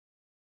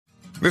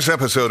This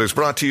episode is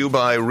brought to you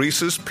by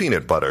Reese's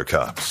Peanut Butter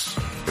Cups.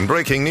 In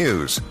breaking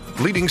news,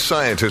 leading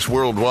scientists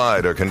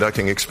worldwide are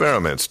conducting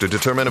experiments to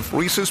determine if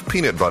Reese's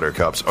Peanut Butter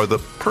Cups are the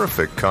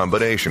perfect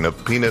combination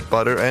of peanut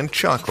butter and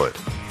chocolate.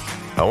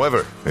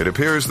 However, it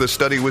appears the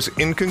study was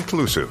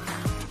inconclusive,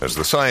 as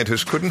the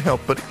scientists couldn't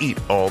help but eat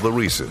all the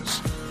Reese's.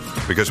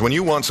 Because when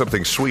you want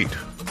something sweet,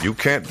 you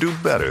can't do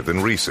better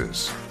than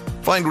Reese's.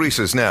 Find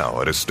Reese's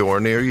now at a store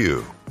near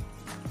you.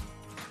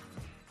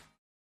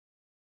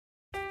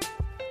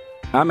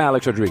 I'm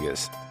Alex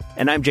Rodriguez.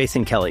 And I'm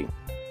Jason Kelly.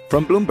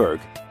 From Bloomberg,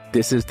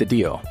 this is The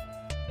Deal.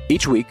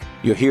 Each week,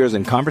 you'll hear us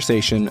in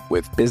conversation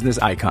with business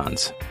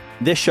icons.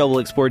 This show will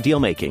explore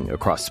deal-making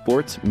across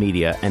sports,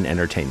 media, and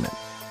entertainment.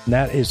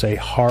 That is a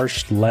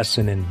harsh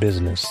lesson in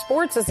business.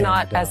 Sports is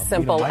not as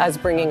simple as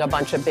bringing a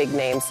bunch of big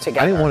names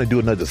together. I didn't want to do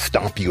another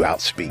stomp you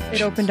out speech.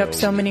 It opened up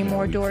so many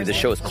more doors. The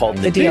show is called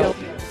The Deal.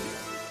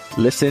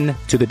 Listen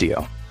to The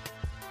Deal.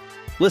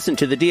 Listen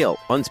to The Deal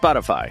on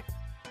Spotify.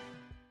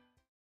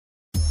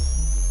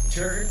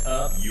 Turn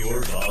up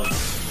your volume.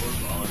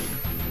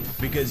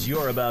 Because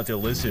you're about to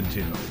listen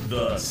to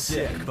The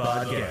Sick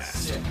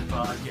Podcast.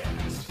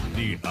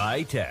 The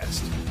Eye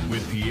Test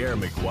with Pierre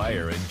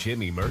McGuire and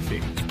Jimmy Murphy.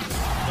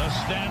 The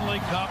Stanley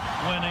Cup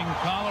winning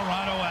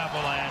Colorado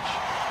Avalanche.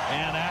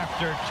 And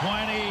after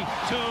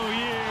 22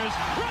 years,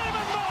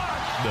 Raymond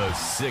Mark! The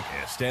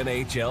sickest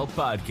NHL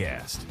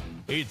podcast.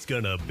 It's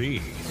gonna be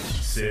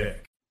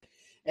sick.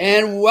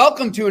 And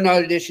welcome to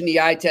another edition of the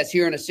Eye Test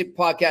here on the Sick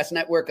Podcast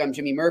Network. I'm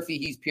Jimmy Murphy.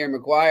 He's Pierre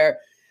McGuire.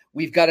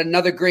 We've got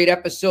another great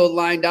episode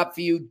lined up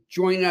for you.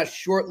 Joining us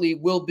shortly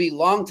will be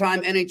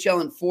longtime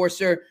NHL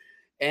enforcer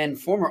and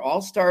former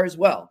All-Star as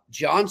well,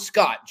 John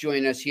Scott,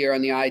 joining us here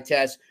on the Eye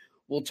Test.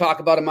 We'll talk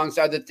about, amongst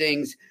other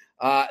things,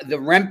 the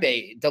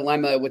Rempe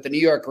dilemma with the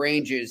New York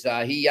Rangers.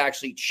 He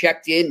actually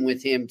checked in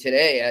with him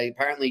today.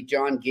 Apparently,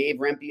 John gave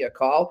Rempe a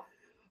call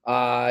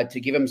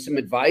to give him some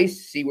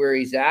advice, see where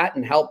he's at,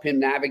 and help him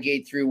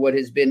navigate through what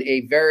has been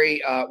a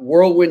very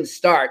whirlwind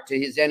start to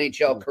his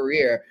NHL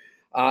career,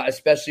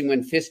 especially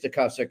when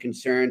fisticuffs are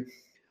concerned.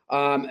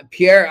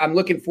 Pierre, I'm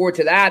looking forward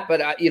to that.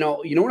 But, you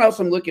know what else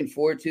I'm looking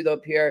forward to, though,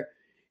 Pierre,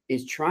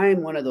 is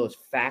trying one of those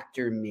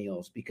Factor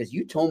meals, because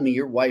you told me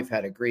your wife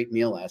had a great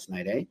meal last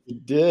night, eh? She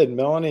did.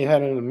 Melanie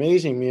had an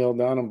amazing meal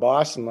down in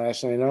Boston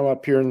last night. I'm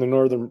up here in the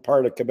northern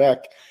part of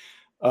Quebec,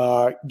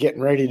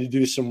 getting ready to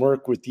do some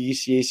work with the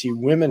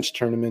ECAC women's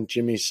tournament,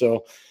 Jimmy.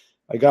 So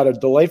I got a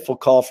delightful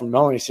call from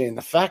Melanie saying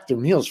the Factor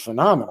meal is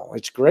phenomenal.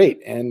 It's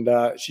great. And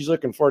she's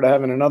looking forward to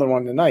having another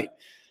one tonight.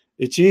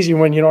 It's easy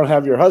when you don't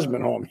have your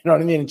husband home. You know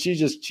what I mean? And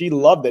she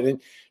loved it.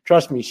 And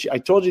trust me, I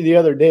told you the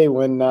other day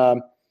when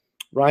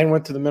Ryan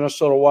went to the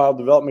Minnesota Wild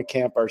Development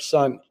Camp, our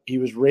son, he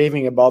was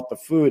raving about the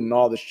food and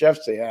all the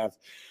chefs they have.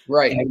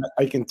 Right. And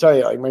I can tell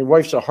you, like, my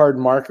wife's a hard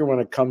marker when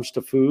it comes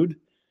to food.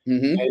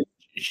 Mm-hmm. And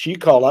she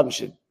called up and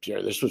said,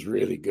 Pierre, this was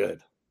really good.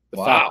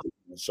 Wow.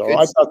 So good.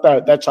 I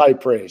thought that's high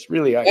praise,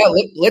 really high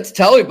praise. Let's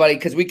tell everybody,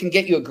 because we can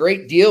get you a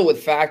great deal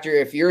with Factor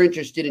if you're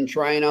interested in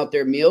trying out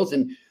their meals.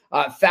 And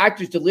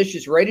Factor's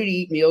delicious,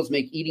 ready-to-eat meals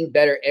make eating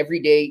better every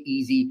day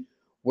easy.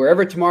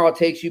 Wherever tomorrow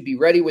takes you, be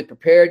ready with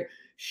prepared,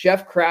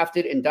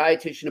 chef-crafted, and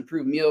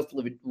dietitian-approved meals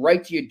delivered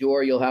right to your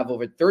door. You'll have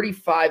over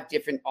 35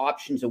 different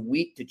options a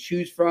week to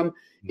choose from,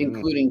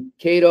 including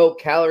keto,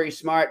 calorie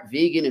smart,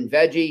 vegan, and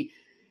veggie,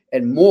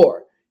 and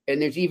more. And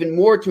there's even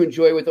more to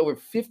enjoy with over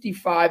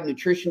 55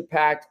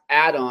 nutrition-packed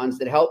add-ons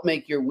that help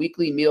make your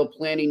weekly meal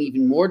planning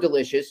even more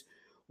delicious.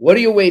 What are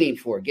you waiting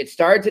for? Get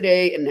started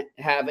today and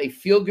have a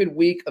feel-good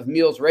week of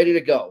meals ready to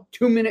go.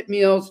 2-minute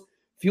meals,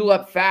 fuel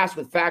up fast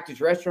with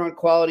Factor's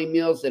restaurant-quality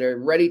meals that are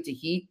ready to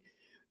heat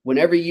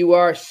whenever you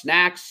are.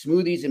 Snacks,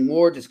 smoothies, and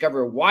more.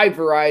 Discover a wide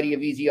variety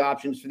of easy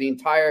options for the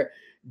entire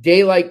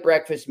day, like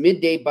breakfast,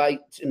 midday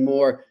bites, and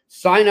more.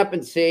 Sign up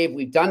and save.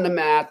 We've done the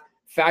math.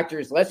 Factor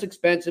is less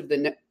expensive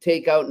than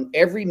takeout, and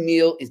every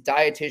meal is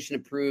dietitian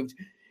approved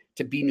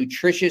to be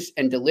nutritious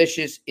and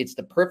delicious. It's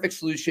the perfect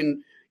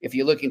solution if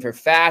you're looking for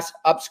fast,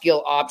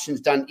 upscale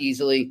options done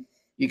easily.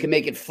 You can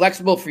make it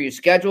flexible for your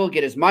schedule,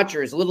 get as much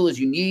or as little as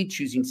you need,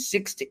 choosing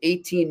 6 to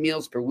 18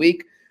 meals per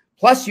week.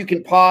 Plus, you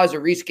can pause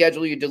or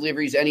reschedule your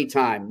deliveries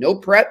anytime. No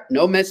prep,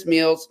 no missed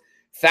meals.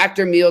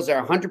 Factor meals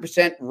are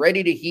 100%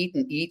 ready to heat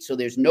and eat, so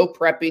there's no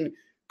prepping,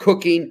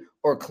 cooking,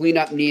 or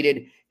cleanup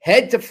needed.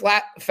 Head to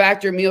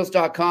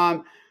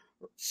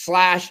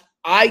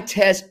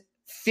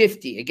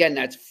factormeals.com/iTest50. Again,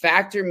 that's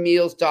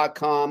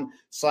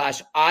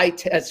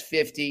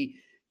factormeals.com/iTest50.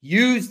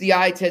 Use the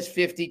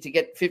iTest50 to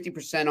get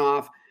 50%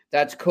 off.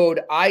 That's code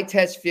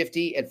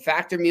iTest50 at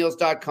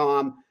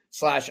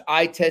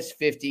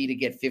factormeals.com/iTest50 to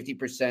get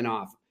 50%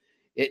 off.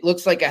 It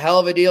looks like a hell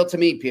of a deal to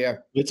me,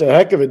 Pierre. It's a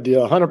heck of a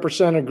deal.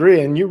 100% agree.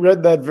 And you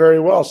read that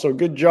very well. So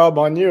good job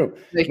on you.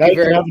 Thank now you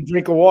very can have a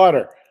drink of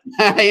water.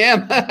 I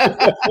am.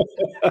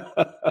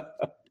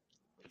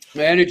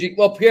 My energy.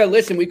 Well, Pierre,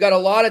 listen, we've got a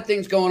lot of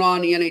things going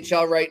on in the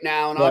NHL right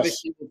now. And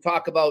obviously we'll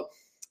talk about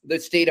the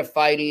state of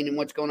fighting and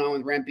what's going on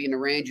with Rempe and the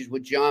Rangers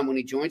with John when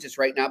he joins us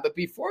right now. But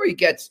before he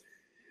gets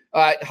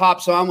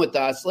hops on with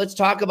us, let's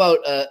talk about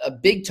a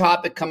big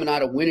topic coming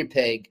out of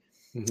Winnipeg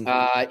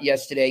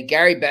yesterday.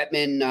 Gary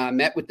Bettman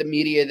met with the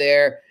media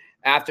there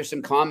after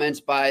some comments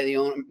by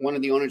one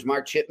of the owners,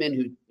 Mark Chipman,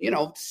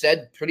 who,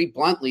 said pretty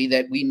bluntly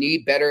that we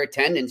need better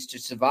attendance to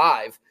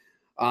survive,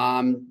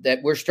 that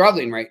we're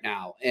struggling right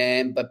now.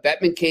 But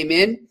Bettman came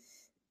in,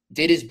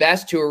 did his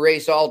best to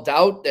erase all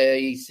doubt.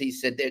 He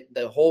said that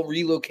the whole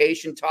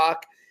relocation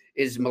talk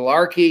is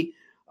malarkey.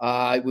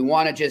 We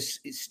want to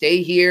just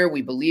stay here.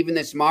 We believe in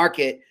this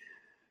market.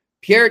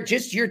 Pierre,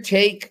 just your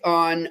take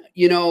on,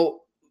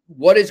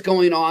 what is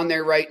going on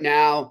there right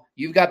now?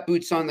 You've got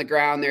boots on the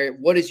ground there.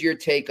 What is your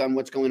take on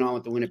what's going on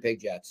with the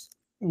Winnipeg Jets?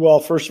 Well,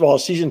 first of all,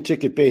 season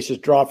ticket base has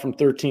dropped from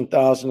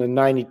 13,000 to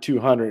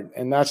 9,200,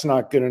 and that's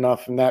not good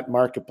enough in that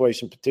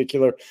marketplace in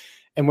particular.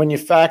 And when you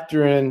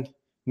factor in,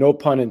 no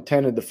pun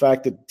intended, the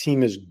fact that the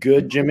team is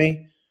good,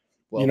 Jimmy,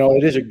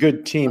 it is a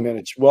good team and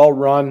it's well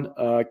run.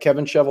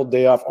 Kevin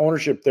Cheveldayoff,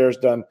 ownership there has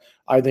done,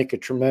 I think, a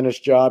tremendous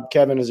job.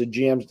 Kevin as a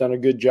GM has done a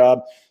good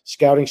job.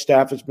 Scouting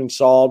staff has been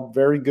solid.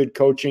 Very good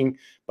coaching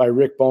by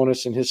Rick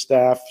Bowness and his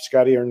staff.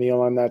 Scotty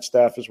O'Neill on that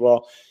staff as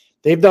well.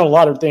 They've done a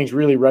lot of things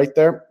really right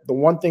there. The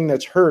one thing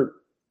that's hurt,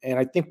 and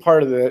I think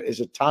part of that is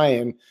a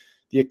tie-in,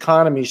 the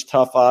economy's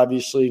tough,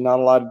 obviously, not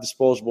a lot of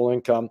disposable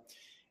income.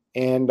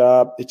 And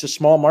it's a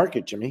small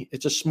market, Jimmy.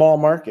 It's a small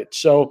market.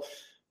 So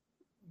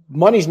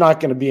money's not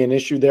going to be an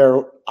issue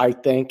there, I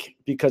think,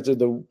 because of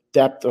the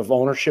depth of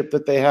ownership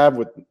that they have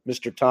with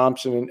Mr.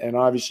 Thompson and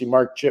obviously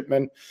Mark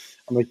Chipman.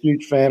 I'm a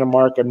huge fan of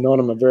Mark. I've known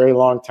him a very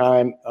long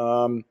time.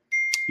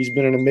 He's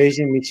been an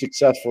amazingly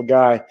successful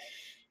guy.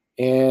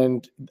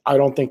 And I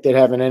don't think they'd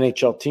have an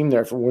NHL team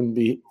there if it wouldn't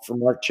be for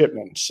Mark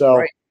Chipman. So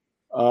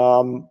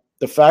right.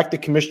 The fact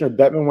that Commissioner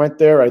Bettman went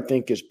there, I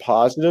think, is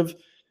positive.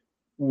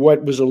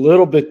 What was a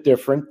little bit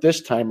different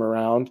this time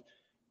around,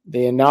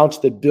 they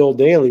announced that Bill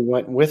Daly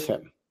went with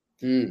him.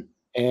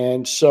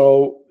 And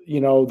so,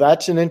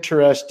 that's an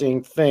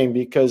interesting thing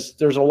because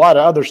there's a lot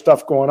of other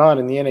stuff going on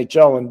in the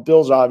NHL, and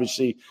Bill's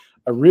obviously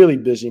a really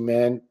busy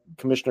man.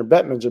 Commissioner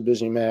Bettman's a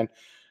busy man.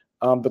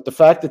 But the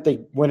fact that they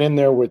went in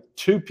there with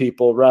two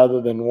people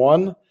rather than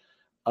one,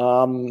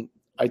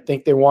 I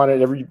think they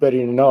wanted everybody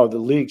to know the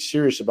league's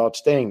serious about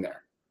staying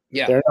there.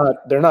 Yeah,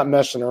 they're not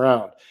messing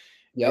around.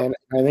 Yep. And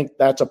I think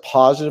that's a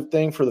positive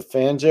thing for the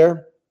fans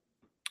there.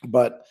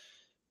 But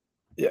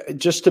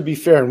just to be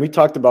fair, and we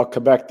talked about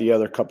Quebec the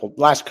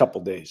last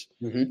couple days,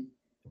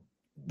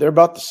 they're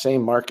about the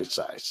same market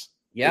size.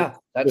 Yeah,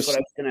 that's what I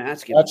was going to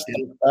ask you.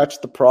 That's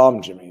the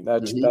problem, Jimmy.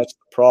 That's the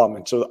problem.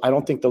 And so I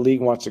don't think the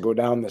league wants to go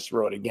down this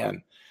road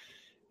again.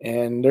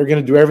 And they're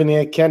going to do everything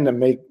they can to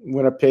make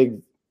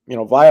Winnipeg,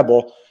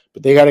 viable.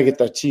 But they got to get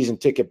that season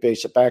ticket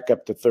base back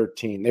up to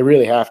 13. They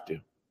really have to.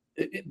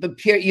 But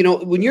Pierre,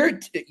 when you're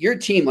a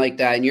team like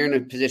that and you're in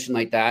a position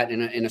like that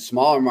in a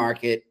smaller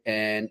market,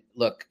 and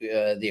look,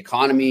 the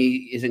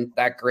economy isn't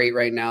that great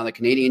right now. The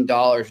Canadian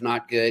dollar is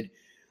not good.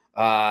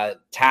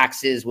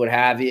 Taxes, what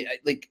have you.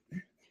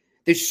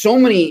 There's so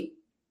many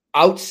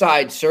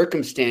outside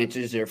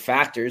circumstances or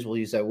factors, we'll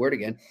use that word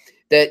again,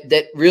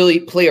 that really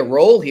play a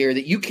role here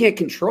that you can't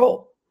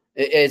control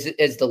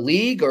as the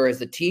league or as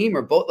the team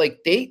or both.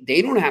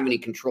 They don't have any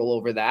control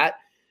over that.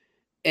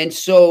 And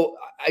so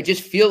I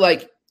just feel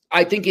like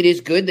I think it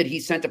is good that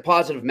he sent a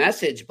positive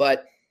message,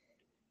 but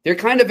they're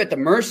kind of at the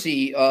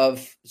mercy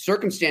of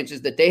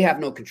circumstances that they have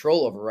no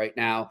control over right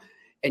now.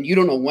 And you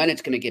don't know when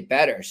it's going to get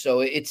better. So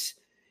it's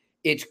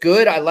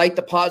good. I like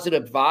the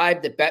positive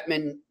vibe that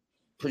Bettman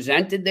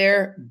presented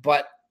there,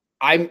 but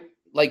I'm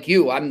like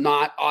you, I'm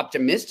not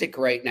optimistic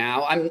right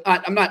now.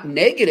 I'm not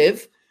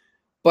negative,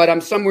 but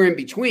I'm somewhere in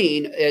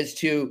between as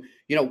to,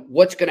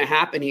 what's going to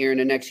happen here in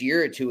the next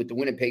year or two with the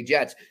Winnipeg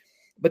Jets.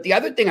 But the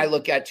other thing I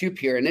look at too,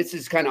 Pierre, and this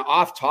is kind of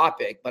off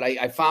topic, but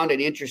I found it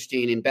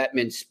interesting in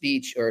Bettman's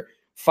speech or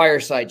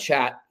fireside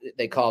chat,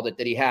 they called it,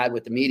 that he had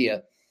with the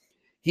media.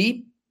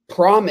 He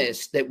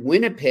promised that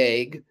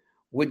Winnipeg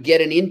would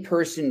get an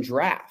in-person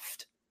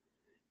draft.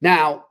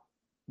 Now,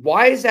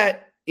 why is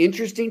that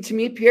interesting to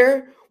me,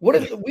 Pierre?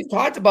 We've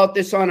talked about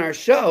this on our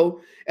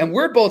show, and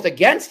we're both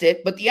against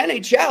it, but the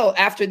NHL,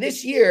 after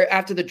this year,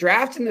 after the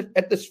draft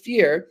at the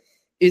Sphere,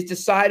 is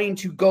deciding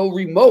to go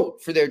remote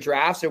for their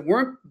drafts. There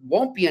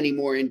won't be any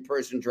more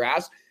in-person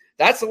drafts.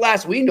 That's the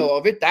last we know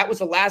of it. That was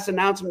the last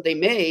announcement they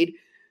made.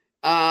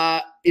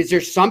 Is there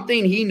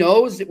something he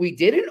knows that we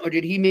didn't, or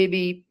did he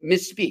maybe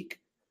misspeak?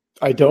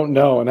 I don't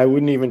know, and I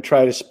wouldn't even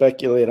try to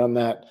speculate on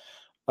that.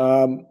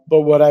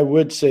 But what I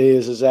would say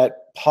is that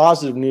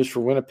positive news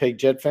for Winnipeg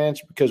Jet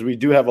fans, because we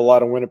do have a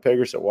lot of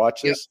Winnipeggers that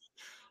watch this.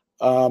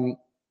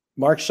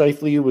 Mark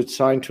Scheifele was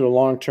signed to a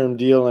long-term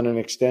deal and an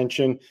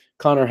extension.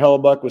 Connor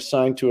Hellebuck was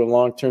signed to a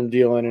long-term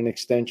deal and an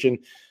extension.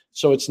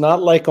 So it's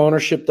not like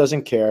ownership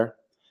doesn't care.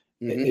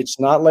 It's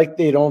not like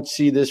they don't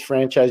see this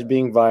franchise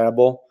being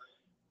viable.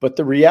 But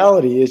the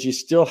reality is you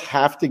still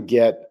have to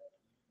get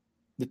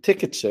the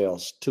ticket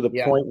sales to the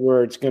point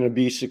where it's going to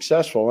be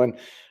successful. And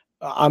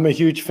I'm a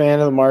huge fan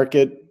of the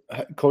market.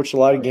 I coached a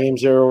lot of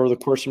games there over the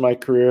course of my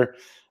career.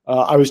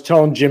 I was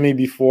telling Jimmy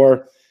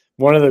before,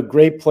 one of the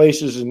great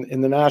places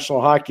in the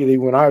National Hockey League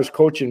when I was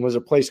coaching was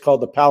a place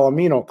called the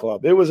Palomino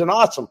Club. It was an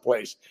awesome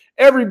place.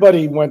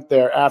 Everybody went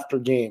there after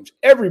games.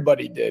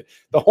 Everybody did.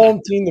 The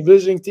home team, the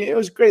visiting team. It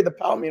was great. The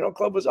Palomino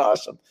Club was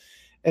awesome.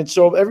 And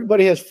so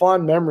everybody has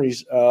fond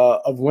memories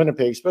of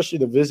Winnipeg, especially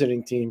the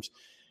visiting teams.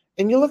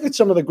 And you look at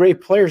some of the great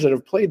players that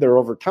have played there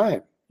over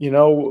time,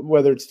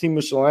 whether it's Teemu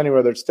Selanne,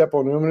 whether it's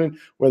Teppo Numminen,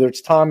 whether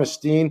it's Thomas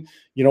Steen,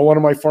 one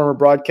of my former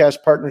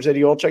broadcast partners,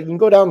 Eddie Olczyk. You can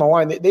go down the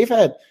line. They've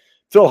had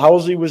Phil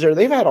Housley was there.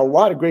 They've had a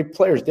lot of great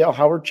players. Dale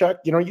Howardchuk.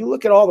 You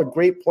look at all the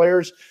great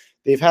players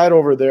they've had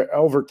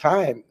over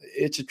time.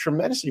 It's a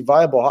tremendously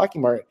viable hockey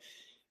market.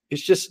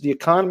 It's just the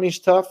economy's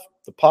tough.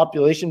 The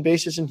population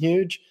base isn't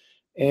huge.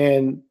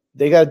 And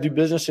they got to do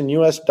business in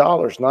U.S.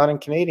 dollars, not in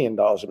Canadian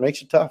dollars. It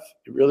makes it tough.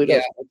 It really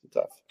does make it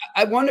tough.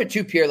 I wonder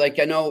too, Pierre. Like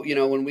I know,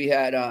 when we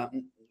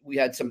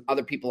had some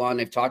other people on.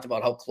 They've talked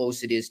about how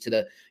close it is to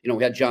the.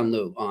 We had John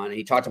Liu on, and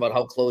he talked about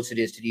how close it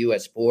is to the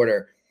U.S.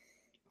 border.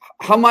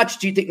 How much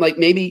do you think? Like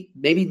maybe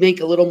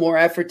make a little more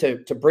effort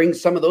to bring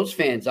some of those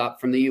fans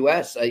up from the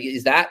U.S.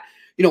 Is that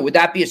would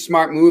that be a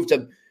smart move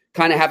to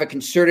kind of have a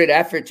concerted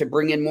effort to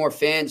bring in more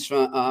fans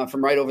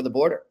from right over the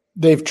border?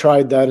 They've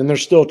tried that, and they're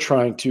still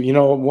trying to.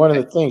 One of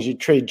the things, you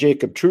trade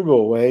Jacob Trouba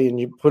away and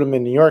you put him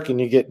in New York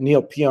and you get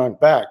Neil Pionk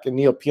back, and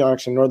Neil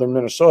Pionk's a northern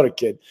Minnesota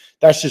kid.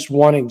 That's just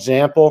one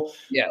example.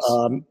 Yes.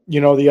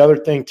 The other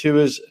thing too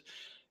is,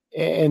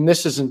 and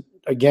this isn't,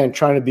 again,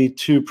 trying to be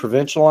too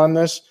provincial on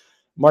this,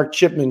 Mark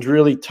Chipman's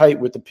really tight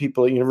with the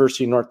people at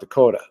University of North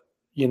Dakota,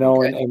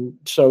 and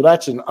so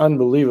that's an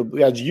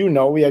unbelievable, as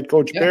we had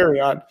Coach Barry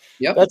on.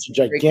 Yep. That's a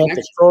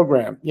gigantic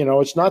program.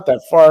 It's not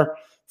that far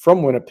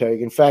from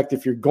Winnipeg. In fact,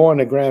 if you're going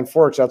to Grand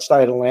Forks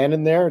outside of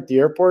landing there at the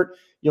airport,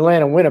 you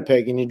land in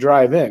Winnipeg and you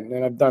drive in.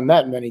 And I've done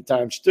that many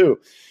times too.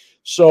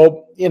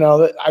 So,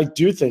 I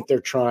do think they're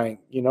trying.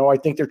 I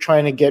think they're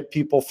trying to get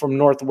people from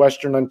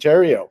northwestern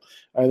Ontario.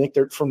 I think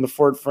they're from the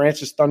Fort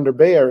Francis, Thunder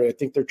Bay area. I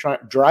think they're trying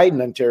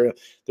Dryden, Ontario.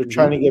 They're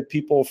trying to get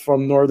people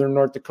from northern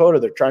North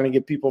Dakota. They're trying to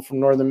get people from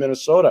northern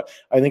Minnesota.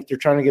 I think they're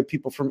trying to get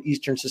people from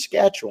eastern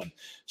Saskatchewan.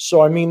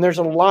 So, there's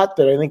a lot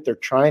that I think they're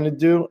trying to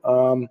do.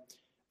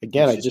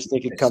 Again, I just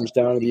think it comes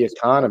down to the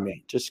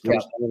economy. Down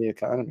to the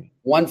economy.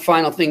 One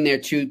final thing there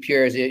too,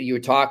 Pierre, is you were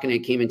talking,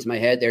 it came into my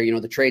head there.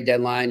 The trade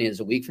deadline is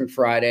a week from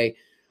Friday.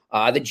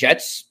 The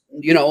Jets,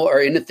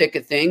 are in the thick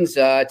of things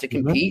to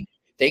compete.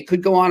 They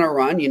could go on a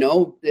run,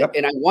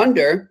 and I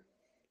wonder,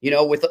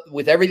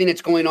 with everything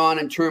that's going on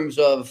in terms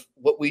of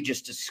what we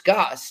just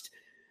discussed,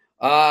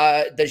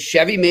 does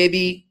Chevy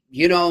maybe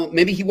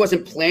he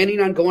wasn't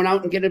planning on going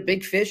out and get a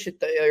big fish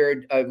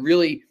or a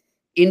really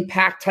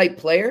impact type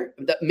player,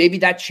 maybe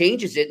that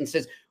changes it and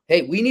says,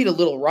 hey, we need a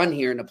little run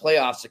here in the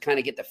playoffs to kind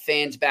of get the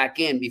fans back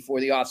in before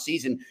the off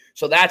season.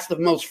 So that's the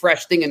most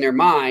fresh thing in their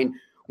mind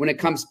when it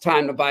comes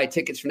time to buy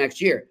tickets for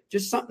next year.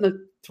 Just something to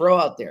throw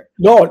out there.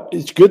 No,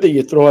 it's good that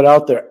you throw it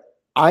out there.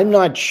 I'm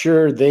not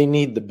sure they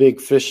need the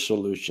big fish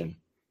solution.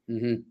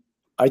 Mm-hmm.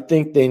 I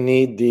think they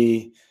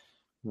need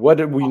what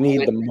do we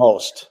need the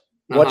most?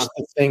 What's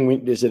the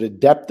thing? Is it a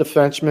depth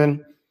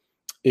defenseman?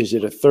 Is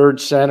it a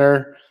third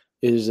center?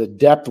 Is a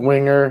depth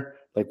winger?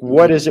 Like,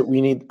 what is it we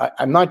need?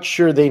 I'm not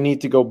sure they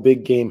need to go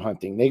big game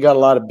hunting. They got a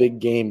lot of big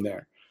game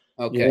there.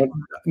 Okay.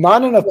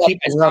 Not enough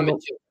people.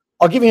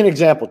 I'll give you an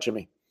example,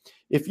 Jimmy.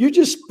 If you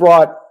just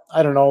brought,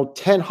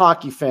 10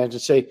 hockey fans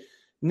and say,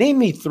 name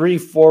me 3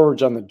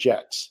 forwards on the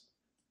Jets,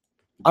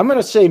 I'm going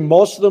to say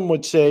most of them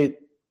would say,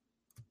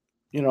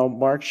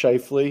 Mark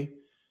Scheifele.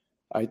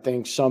 I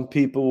think some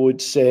people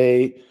would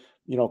say,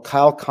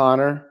 Kyle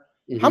Connor.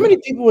 Mm-hmm. How many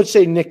people would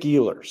say Nick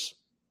Ehlers?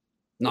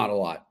 Not a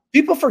lot.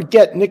 People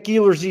forget Nick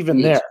Ehlers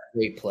even there.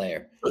 Great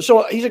player.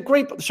 So he's a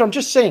great. So I'm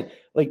just saying,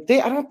 I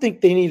don't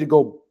think they need to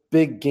go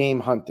big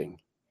game hunting.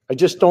 I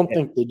just don't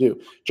think they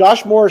do.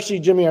 Josh Morrissey,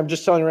 Jimmy, I'm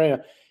just telling you right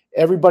now,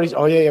 everybody's,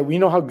 we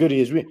know how good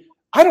he is.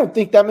 I don't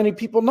think that many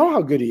people know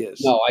how good he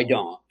is. No, I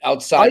don't.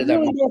 Outside of that, I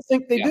really don't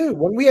think they do.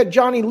 When we had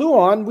Johnny Liu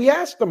on, we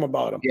asked them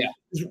about him. Yeah.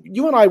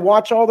 You and I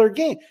watch all their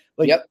game.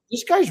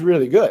 This guy's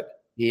really good.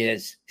 He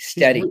is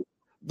steady.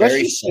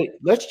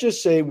 Let's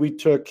just say we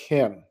took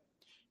him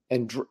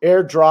and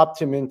airdropped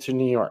him into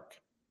New York.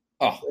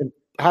 And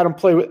had him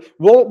play with.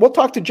 We'll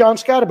talk to John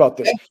Scott about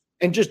this,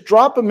 and just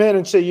drop him in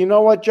and say, you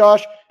know what,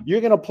 Josh,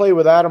 you're going to play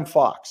with Adam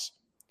Fox,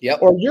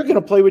 or you're going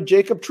to play with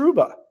Jacob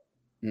Trouba.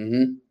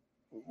 Mm-hmm.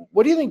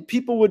 What do you think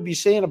people would be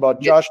saying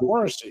about Josh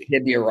Morrissey?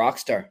 He'd be a rock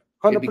star.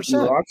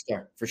 100%. Rock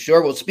star for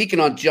sure. Well, speaking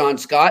on John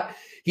Scott,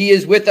 he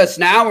is with us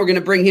now. We're going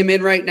to bring him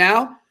in right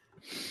now.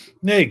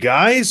 Hey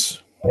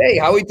guys. Hey,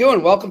 how we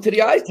doing? Welcome to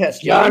the eye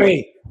test,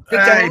 Johnny.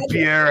 Hey,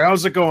 Pierre.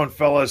 How's it going,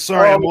 fellas?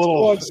 Sorry, I'm a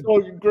little. It's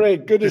going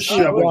good. Good to see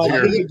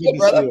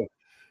you.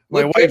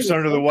 My wife's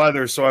under the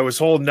weather, so I was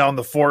holding down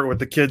the fort with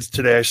the kids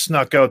today. I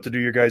snuck out to do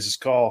your guys'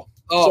 call.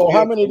 So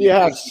how many do you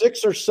have?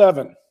 6 or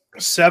 7?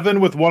 7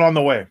 with 1 on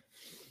the way.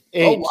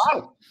 8. Oh,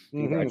 wow.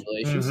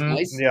 Congratulations. Mm-hmm.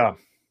 Nice. Yeah.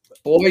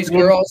 Boys,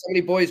 girls. How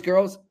many boys,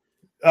 girls?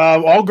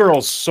 All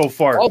girls so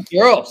far. All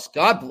girls.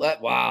 God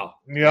bless. Wow.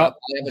 Yeah.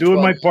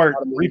 Doing my part,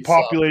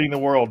 repopulating the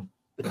world.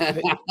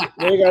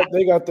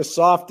 They got the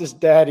softest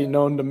daddy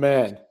known to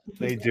man.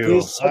 They do.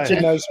 He's such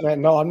a nice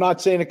man. No, I'm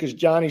not saying it because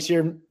Johnny's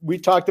here. We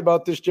talked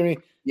about this, Jimmy.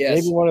 Yes.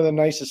 Maybe one of the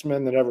nicest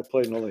men that ever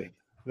played in the league.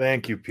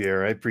 Thank you,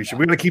 Pierre. I appreciate it.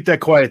 We're going to keep that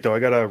quiet, though. I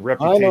got a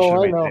reputation.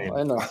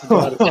 I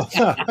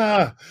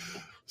know.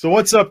 So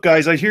what's up,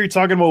 guys? I hear you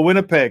talking about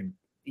Winnipeg.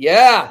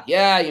 Yeah.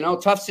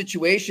 Tough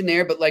situation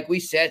there. But like we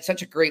said,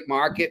 such a great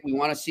market. We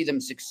want to see them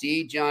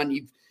succeed. John,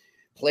 you've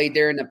played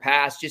there in the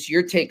past. Just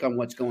your take on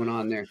what's going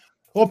on there.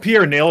 Well,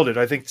 Pierre nailed it.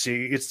 I think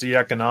it's the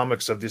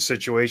economics of this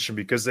situation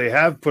because they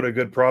have put a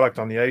good product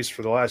on the ice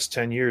for the last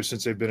 10 years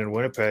since they've been in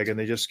Winnipeg, and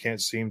they just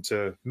can't seem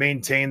to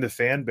maintain the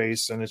fan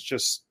base. And it's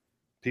just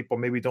people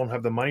maybe don't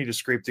have the money to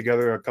scrape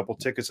together a couple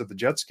tickets at the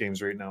Jets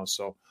games right now.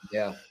 So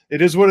yeah,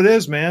 it is what it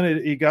is, man.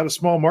 You got a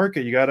small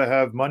market. You got to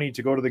have money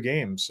to go to the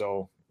game.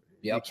 So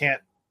you can't,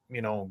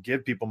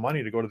 give people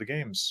money to go to the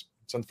games.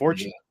 It's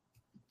unfortunate.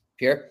 Yeah.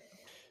 Pierre?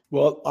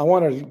 Well, I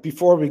want to,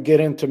 before we get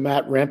into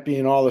Matt Rempe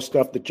and all the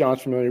stuff that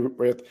John's familiar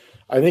with,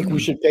 I think we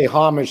should pay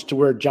homage to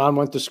where John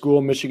went to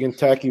school, Michigan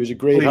Tech. He was a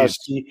great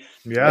Husky.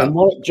 Yeah. And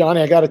Johnny,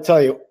 I got to tell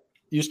you,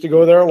 used to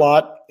go there a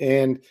lot.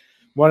 And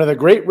one of the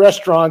great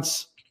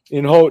restaurants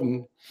in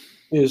Houghton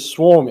is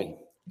Swomey.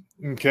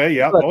 Okay,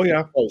 yeah. Oh,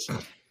 yeah.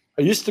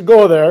 I used to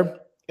go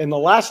there. And the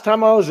last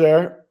time I was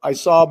there, I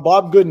saw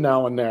Bob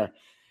Goodenow in there.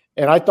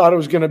 And I thought it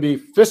was going to be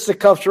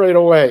fisticuffs right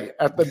away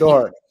at the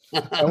door.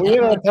 And we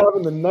ended up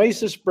having the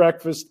nicest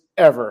breakfast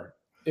ever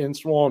in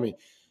Swomey.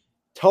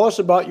 Tell us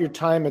about your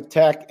time at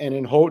Tech and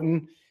in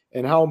Houghton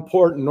and how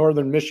important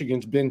Northern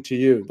Michigan's been to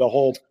you, the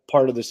whole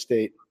part of the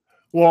state.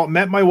 Well,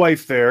 met my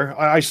wife there.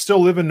 I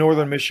still live in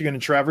Northern Michigan in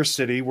Traverse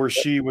City where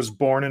she was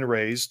born and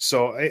raised.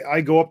 So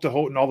I go up to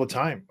Houghton all the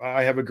time.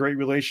 I have a great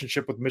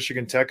relationship with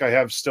Michigan Tech. I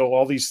have still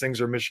all these things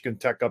are Michigan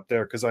Tech up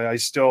there because I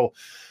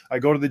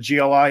go to the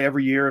GLI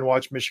every year and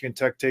watch Michigan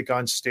Tech take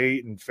on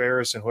State and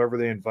Ferris and whoever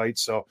they invite.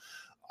 So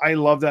I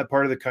love that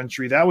part of the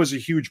country. That was a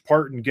huge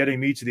part in getting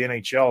me to the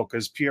NHL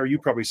because, Pierre, you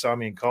probably saw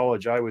me in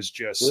college. I was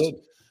just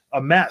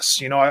a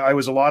mess. I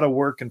was a lot of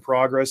work in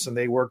progress, and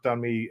they worked on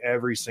me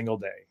every single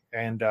day.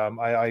 And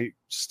I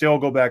still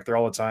go back there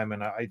all the time.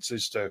 And it's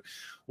just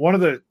one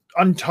of the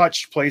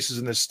untouched places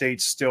in the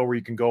state still where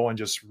you can go and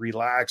just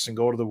relax and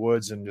go to the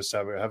woods and just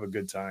have a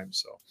good time.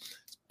 So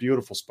it's a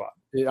beautiful spot.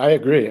 I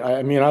agree.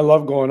 I mean, I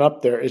love going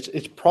up there.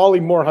 It's probably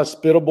more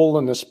hospitable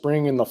in the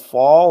spring and the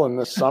fall and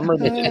the summer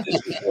than it is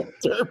in the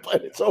winter,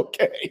 but it's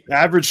okay.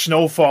 Average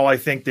snowfall I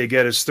think they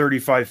get is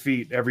 35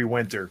 feet every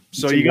winter.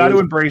 So you got to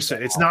embrace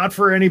it. It's not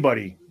for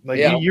anybody. Like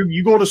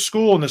you go to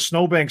school and the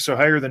snowbanks are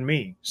higher than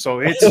me.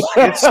 So it's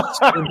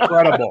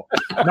incredible.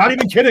 Not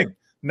even kidding.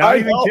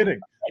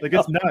 Like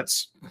it's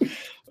nuts.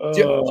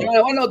 John,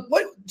 I want to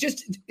know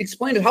just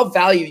explain to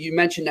how you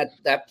mentioned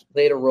that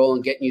played a role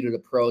in getting you to the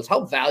pros.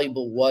 How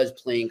valuable was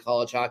playing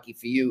college hockey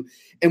for you?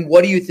 And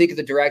what do you think of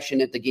the direction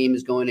that the game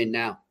is going in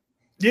now?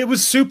 It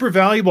was super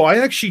valuable. I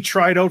actually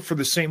tried out for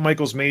the St.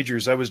 Michael's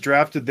Majors. I was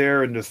drafted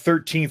there in the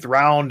 13th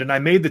round, and I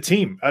made the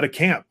team out of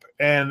camp.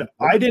 And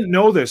I didn't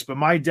know this, but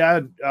my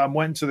dad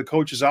went to the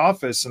coach's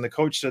office, and the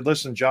coach said,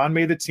 listen, John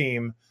made the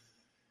team.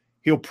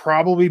 He'll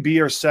probably be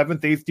our 7th,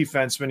 8th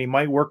defenseman. He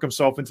might work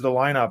himself into the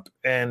lineup.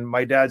 And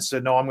my dad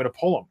said, no, I'm going to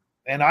pull him.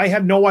 And I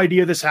had no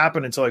idea this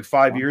happened until like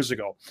 5 years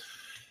ago.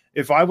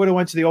 If I would have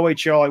went to the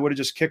OHL, I would have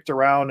just kicked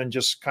around and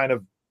just kind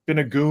of been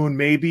a goon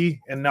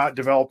maybe and not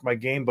developed my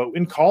game. But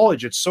in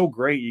college, it's so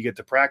great. You get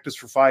to practice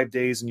for 5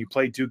 days and you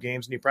play 2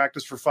 games and you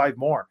practice for 5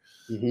 more.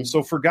 Mm-hmm.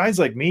 So for guys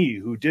like me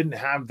who didn't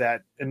have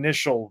that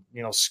initial,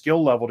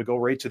 skill level to go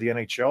right to the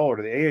NHL or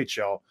to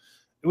the AHL,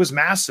 it was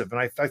massive.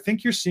 And I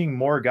think you're seeing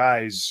more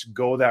guys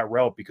go that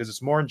route because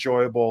it's more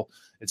enjoyable.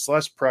 It's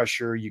less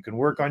pressure. You can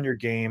work on your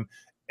game.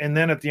 And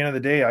then at the end of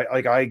the day,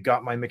 I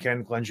got my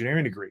mechanical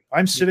engineering degree.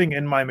 I'm sitting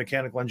in my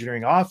mechanical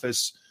engineering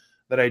office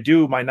that I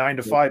do my 9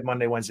 to 5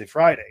 Monday, Wednesday,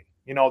 Friday.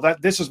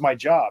 This is my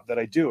job that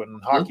I do. And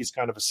hockey's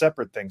kind of a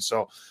separate thing.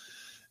 So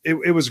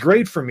it was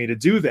great for me to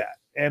do that.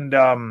 And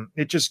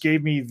it just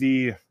gave me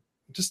the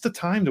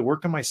time to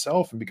work on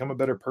myself and become a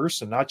better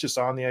person, not just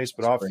on the ice,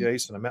 but off the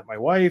ice. And I met my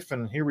wife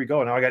and here we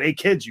go. Now I got 8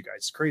 kids, you guys.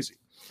 It's crazy.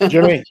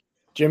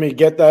 Jimmy,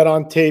 get that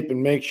on tape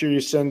and make sure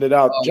you send it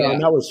out. John,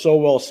 that was so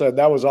well said.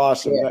 That was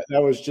awesome. Yeah.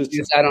 That was just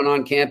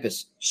on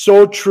campus.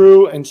 So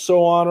true and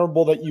so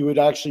honorable that you would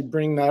actually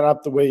bring that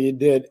up the way you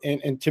did.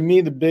 And to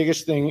me, the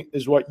biggest thing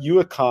is what you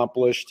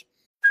accomplished.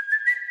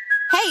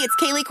 Hey, it's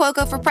Kaylee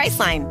Cuoco for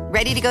Priceline.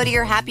 Ready to go to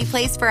your happy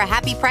place for a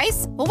happy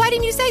price? Well, why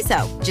didn't you say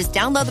so? Just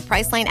download the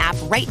Priceline app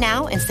right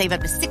now and save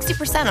up to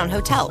 60% on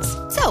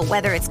hotels. So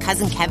whether it's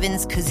Cousin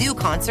Kevin's Kazoo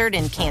Concert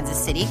in Kansas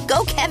City,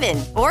 go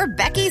Kevin, or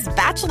Becky's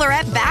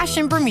Bachelorette Bash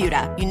in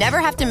Bermuda, you never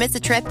have to miss a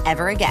trip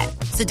ever again.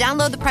 So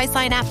download the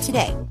Priceline app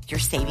today. Your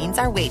savings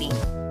are waiting.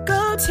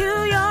 Go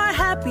to your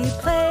happy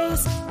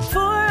place for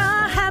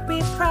a happy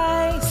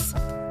price.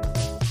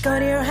 Go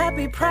to your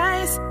happy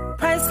price,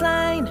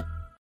 Priceline.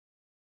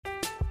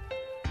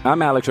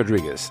 I'm Alex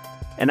Rodriguez.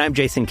 And I'm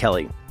Jason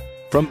Kelly.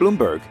 From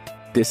Bloomberg,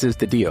 this is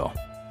The Deal.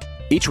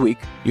 Each week,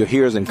 you'll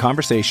hear us in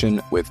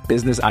conversation with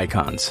business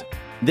icons.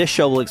 This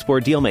show will explore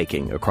deal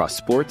making across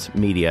sports,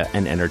 media,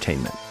 and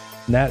entertainment.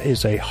 That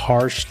is a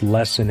harsh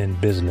lesson in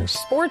business.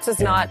 Sports is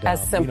not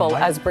as simple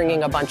as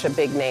bringing a bunch of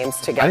big names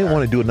together. I didn't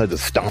want to do another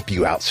stomp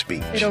you out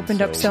speech. It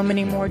opened up so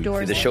many more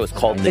doors. The show is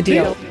called The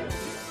Deal.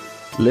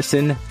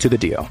 Listen to The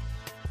Deal.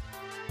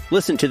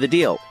 Listen to The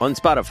Deal on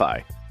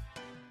Spotify.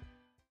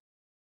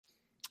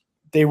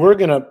 They were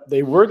gonna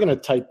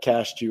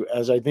typecast you,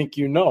 as I think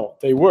you know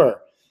they were,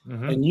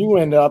 and you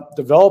end up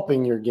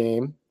developing your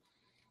game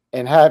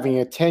and having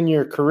a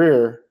 10-year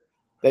career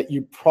that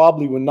you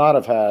probably would not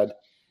have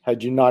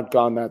had you not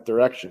gone that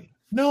direction.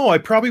 No, I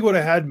probably would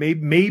have had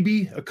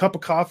maybe a cup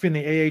of coffee in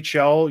the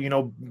AHL,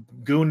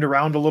 gooned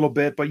around a little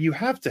bit, but you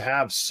have to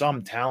have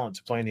some talent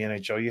to play in the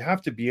NHL. You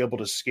have to be able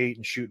to skate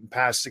and shoot and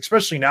pass,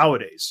 especially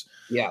nowadays.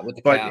 Yeah, with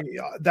the but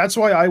that's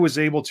why I was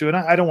able to, and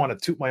I don't want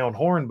to toot my own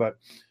horn, but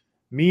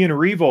me and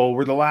Revo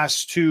were the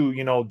last two,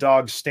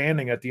 dogs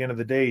standing at the end of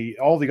the day.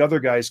 All the other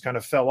guys kind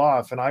of fell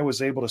off, and I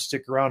was able to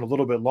stick around a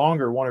little bit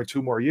longer, 1 or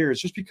 2 more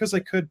years, just because I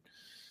could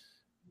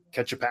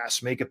catch a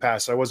pass, make a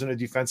pass. I wasn't a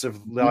defensive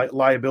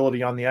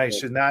liability on the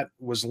ice, and that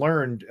was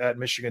learned at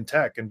Michigan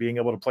Tech and being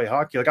able to play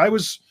hockey. Like I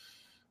was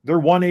their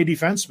 1A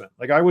defenseman.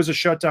 Like I was a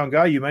shutdown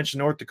guy. You mentioned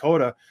North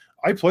Dakota.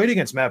 I played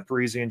against Matt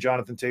Parisi and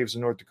Jonathan Taves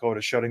in North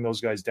Dakota, shutting those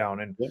guys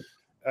down. And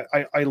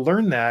I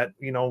learned that,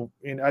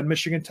 at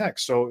Michigan Tech.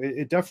 So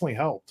it definitely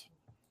helped.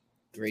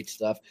 Great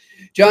stuff,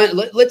 John.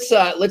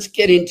 Let's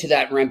get into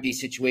that Rempe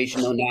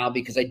situation though now,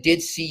 because I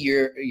did see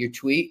your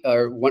tweet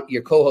or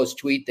your co-host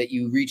tweet that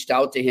you reached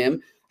out to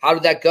him. How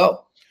did that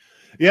go?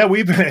 Yeah,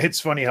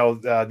 it's funny how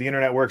the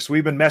internet works.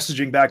 We've been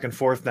messaging back and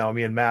forth now,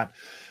 me and Matt,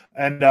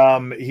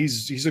 and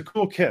he's a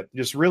cool kid,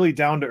 just really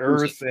down to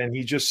earth, and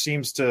he just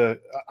seems to.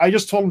 I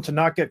just told him to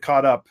not get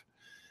caught up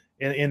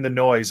in the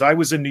noise. I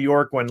was in New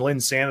York when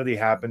Linsanity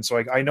happened,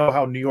 so I know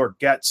how New York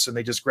gets, and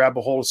they just grab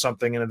a hold of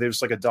something and they're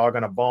just like a dog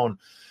on a bone.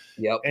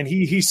 Yep. And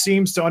he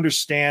seems to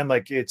understand,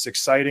 like, it's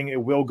exciting,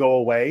 it will go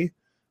away,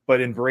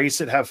 but embrace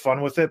it, have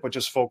fun with it, but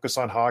just focus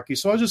on hockey.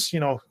 So I was just,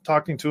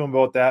 talking to him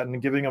about that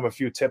and giving him a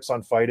few tips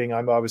on fighting.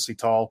 I'm obviously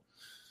tall.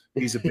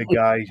 He's a big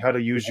guy. How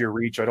to use your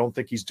reach. I don't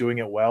think he's doing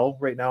it well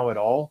right now at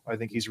all. I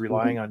think he's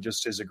relying on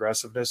just his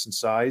aggressiveness and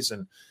size,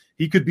 and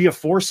he could be a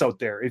force out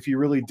there if he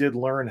really did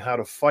learn how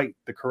to fight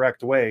the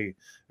correct way.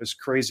 As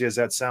crazy as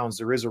that sounds,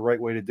 there is a right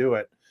way to do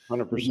it.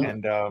 100%.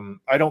 And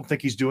I don't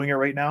think he's doing it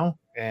right now.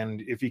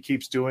 And if he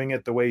keeps doing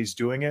it the way he's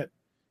doing it,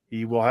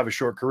 he will have a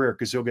short career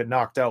because he'll get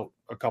knocked out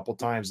a couple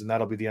times and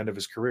that'll be the end of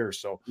his career.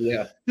 So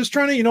yeah, just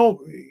trying to,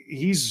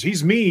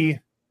 he's me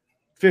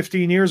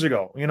 15 years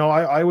ago.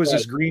 I was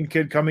this green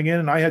kid coming in,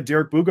 and I had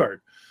Derek Bugard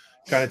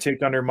kind of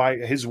take under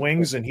his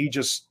wings, and he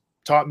just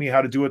taught me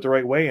how to do it the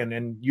right way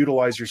and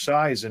utilize your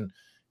size. And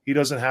he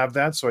doesn't have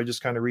that. So I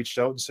just kind of reached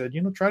out and said,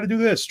 try to do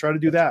this, try to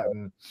do that.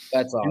 And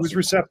that's awesome. He was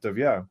receptive.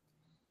 Yeah.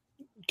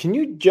 Can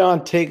you,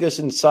 John, take us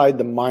inside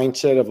the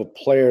mindset of a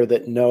player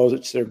that knows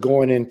that they're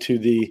going into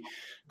the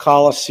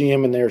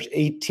Coliseum and there's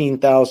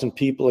 18,000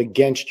 people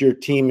against your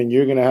team and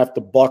you're going to have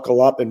to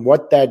buckle up, and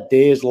what that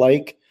day is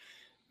like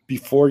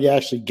before you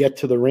actually get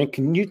to the rink?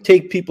 Can you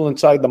take people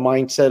inside the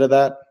mindset of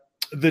that?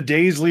 The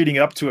days leading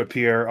up to it,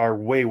 Pierre, are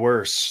way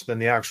worse than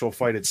the actual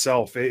fight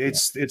itself.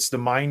 It's the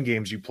mind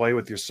games you play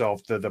with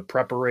yourself, the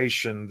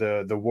preparation,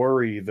 the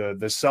worry,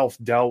 the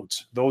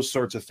self-doubt, those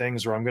sorts of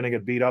things where I'm going to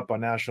get beat up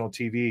on national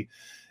TV.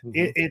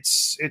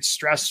 It's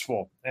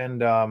stressful.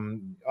 And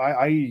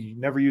I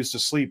never used to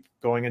sleep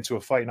going into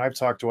a fight. And I've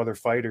talked to other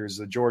fighters,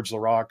 the George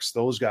Larocques,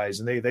 those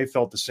guys, and they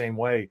felt the same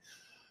way.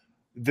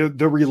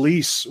 The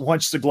release,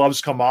 once the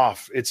gloves come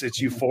off, it's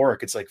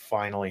euphoric. It's like,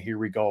 finally, here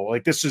we go.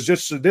 Like, this is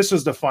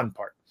the fun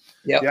part.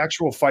 Yeah. The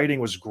actual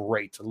fighting was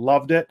great.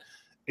 Loved it.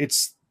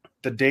 It's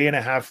the day and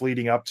a half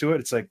leading up to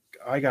it. It's like,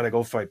 I got to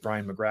go fight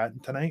Brian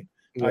McGrattan tonight.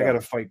 Yeah. I got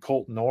to fight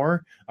Colton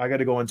Orr. I got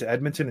to go into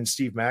Edmonton and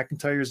Steve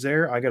McIntyre's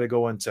there. I got to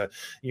go into,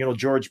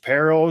 George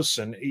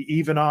Peros and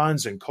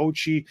Ivanons and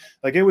Kochi.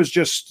 Like, it was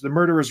just the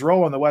murderer's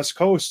row on the West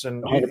Coast.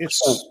 And 100%.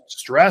 It's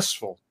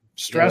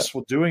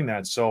stressful doing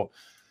that. So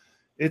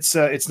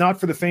it's not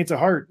for the faint of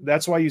heart.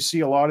 That's why you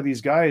see a lot of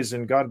these guys,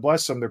 and God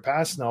bless them, they're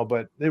past now,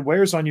 but it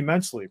wears on you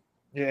mentally.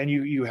 And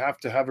you have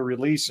to have a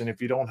release. And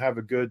if you don't have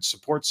a good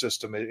support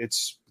system,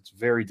 it's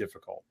very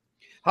difficult.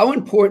 How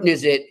important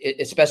is it,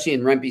 especially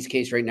in Rempe's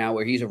case right now,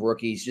 where he's a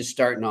rookie, he's just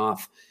starting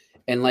off,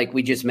 and like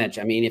we just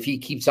mentioned, I mean, if he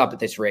keeps up at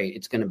this rate,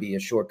 it's going to be a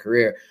short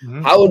career.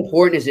 Mm-hmm. How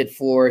important is it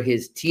for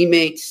his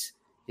teammates,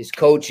 his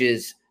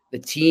coaches, the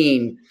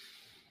team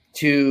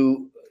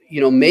to,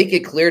 make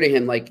it clear to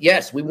him, like,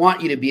 yes, we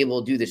want you to be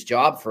able to do this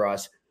job for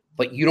us,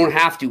 but you don't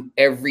have to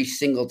every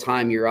single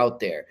time you're out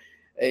there.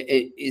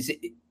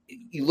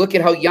 You look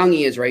at how young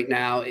he is right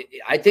now.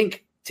 I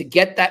think to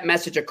get that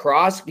message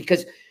across,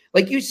 because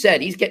like you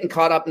said, he's getting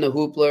caught up in the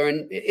hoopla,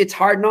 and it's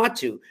hard not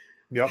to.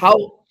 Yep.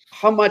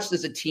 How much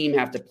does a team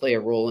have to play a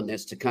role in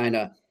this to kind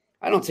of,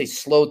 I don't say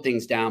slow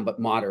things down, but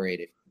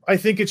moderate it? I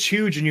think it's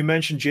huge. And you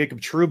mentioned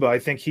Jacob Trouba. I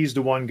think he's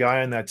the one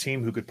guy on that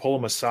team who could pull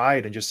him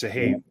aside and just say,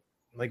 hey,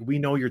 Like, we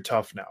know you're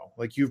tough now.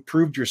 Like, you've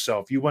proved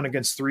yourself. You went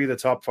against 3 of the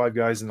top 5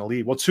 guys in the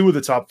league. Well, 2 of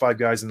the top 5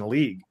 guys in the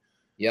league.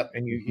 Yep.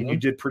 And you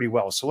did pretty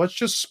well. So let's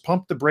just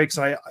pump the brakes.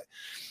 And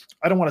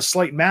I don't want to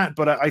slight Matt,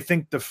 but I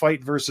think the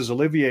fight versus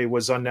Olivier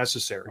was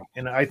unnecessary.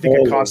 And I think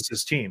it cost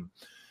his team.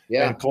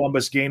 Yeah. And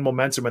Columbus gained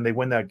momentum and they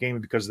win that game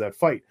because of that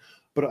fight.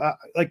 But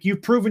like,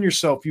 you've proven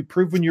yourself, you've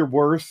proven your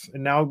worth,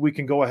 and now we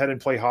can go ahead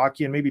and play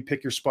hockey and maybe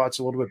pick your spots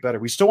a little bit better.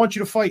 We still want you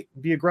to fight,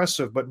 be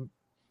aggressive, but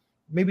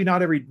maybe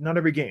not every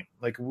game.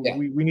 Like,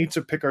 we need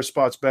to pick our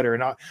spots better.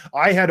 And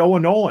I had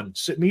Owen Nolan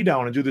sit me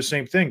down and do the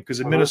same thing, because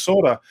in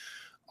Minnesota,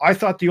 I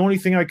thought the only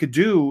thing I could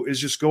do is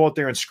just go out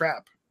there and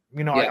scrap.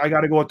 I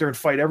got to go out there and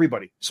fight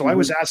everybody. So I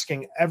was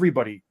asking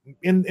everybody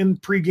in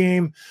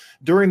pregame,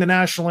 during the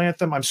national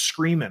anthem, I'm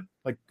screaming,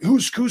 like,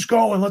 who's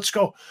going? Let's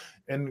go.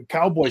 And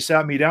Cowboy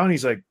sat me down.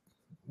 He's like,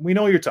 we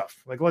know you're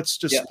tough. Like, let's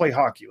just play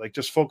hockey. Like,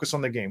 just focus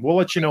on the game. We'll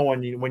let you know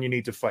when you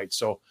need to fight.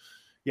 So,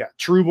 yeah,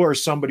 Trouba or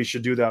somebody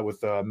should do that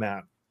with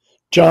Matt.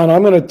 John,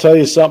 I'm going to tell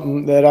you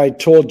something that I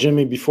told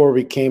Jimmy before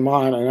we came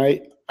on,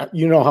 and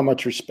you know how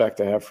much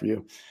respect I have for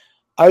you.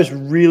 I was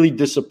really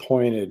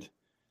disappointed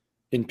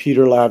in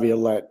Peter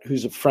Laviolette,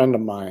 who's a friend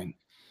of mine,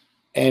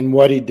 and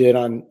what he did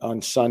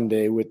on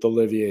Sunday with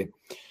Olivier.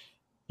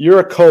 You're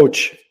a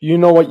coach. You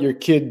know what your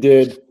kid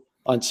did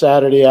on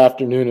Saturday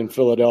afternoon in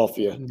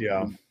Philadelphia.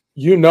 Yeah.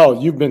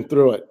 You've been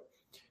through it.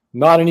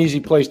 Not an easy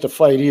place to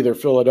fight either,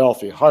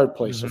 Philadelphia. Hard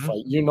place to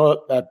fight. You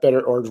know that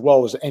better or as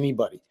well as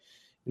anybody.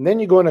 And then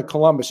you go into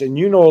Columbus, and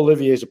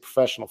Olivier is a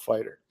professional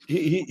fighter.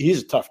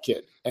 He's a tough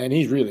kid, and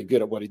he's really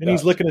good at what he does. And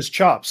he's licking his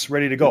chops,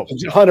 ready to go.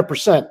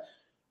 100%.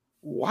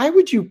 Why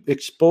would you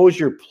expose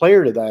your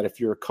player to that if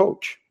you're a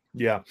coach?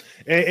 Yeah,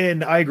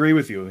 and I agree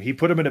with you. He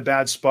put him in a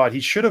bad spot.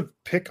 He should have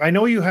picked. I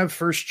know you have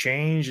first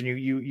change, and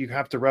you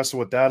have to wrestle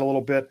with that a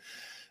little bit.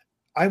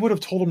 I would have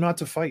told him not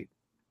to fight.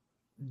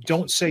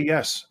 Don't say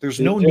yes. There's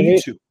no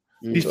need to.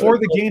 Before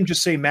the game,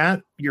 just say,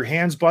 Matt, your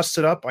hand's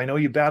busted up. I know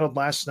you battled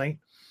last night.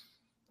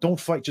 Don't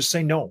fight. Just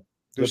say no.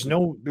 There's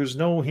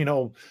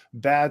no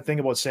bad thing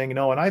about saying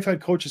no. And I've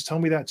had coaches tell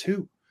me that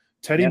too.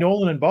 Teddy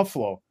Nolan in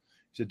Buffalo,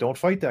 he said, don't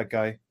fight that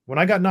guy. When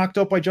I got knocked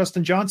out by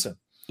Justin Johnson,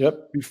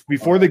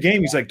 before the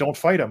game, he's like, don't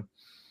fight him.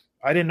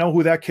 I didn't know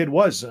who that kid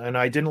was, and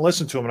I didn't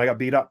listen to him, and I got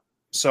beat up.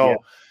 So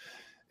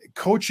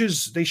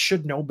coaches, they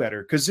should know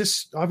better, because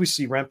this,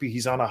 obviously, Rempe,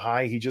 he's on a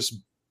high. He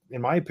just,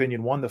 in my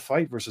opinion, won the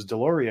fight versus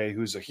Delorier,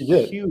 who's a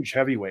huge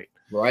heavyweight.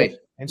 Right.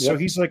 And so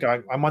he's like,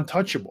 I'm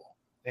untouchable.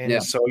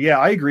 And so,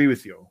 I agree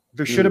with you.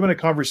 There should have been a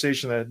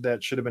conversation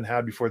that should have been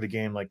had before the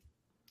game. Like,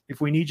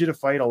 if we need you to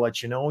fight, I'll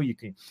let you know. You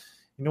can,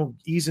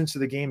 ease into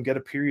the game, get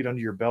a period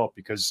under your belt,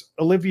 because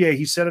Olivier,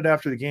 he said it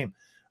after the game.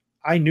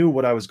 I knew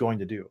what I was going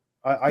to do.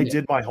 I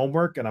did my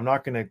homework, and I'm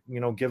not going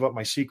to, give up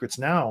my secrets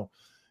now.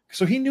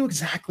 So he knew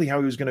exactly how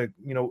he was going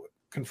to,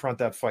 confront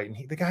that fight.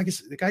 And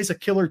the guy's a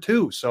killer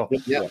too. So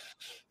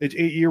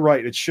you're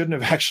right. It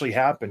shouldn't have actually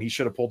happened. He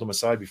should have pulled him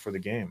aside before the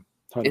game.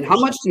 100%. And how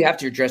much do you have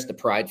to address the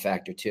pride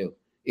factor too,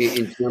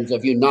 in terms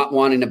of you not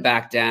wanting to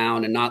back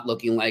down and not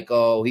looking like,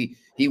 oh, he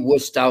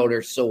wussed out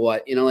or so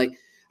what, like,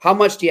 how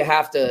much do you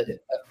have to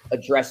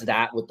address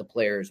that with the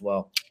player as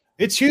well?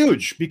 It's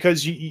huge,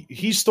 because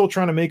he's still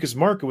trying to make his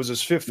mark. It was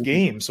his 5th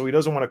game, so he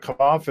doesn't want to come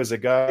off as a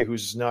guy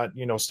who's not,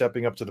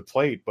 stepping up to the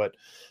plate. But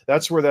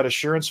that's where that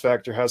assurance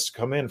factor has to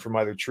come in from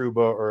either Trouba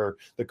or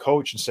the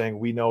coach, and saying,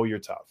 we know you're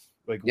tough.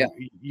 Like,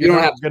 you're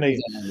not going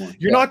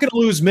to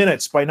lose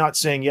minutes by not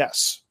saying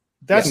yes.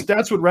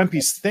 That's what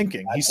Rempe's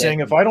thinking. He's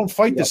saying, if I don't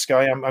fight this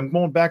guy, I'm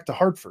going back to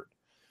Hartford.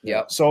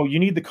 Yeah. So you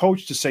need the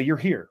coach to say, you're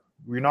here.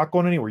 You're not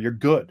going anywhere. You're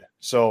good.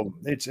 So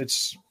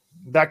it's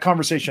that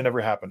conversation never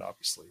happened,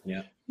 obviously.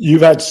 Yeah.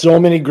 You've had so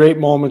many great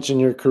moments in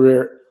your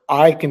career.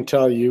 I can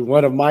tell you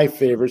one of my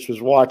favorites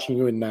was watching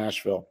you in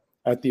Nashville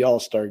at the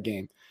All-Star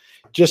game.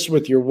 Just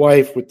with your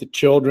wife, with the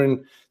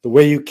children, the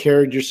way you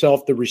carried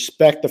yourself, the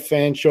respect the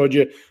fans showed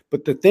you.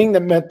 But the thing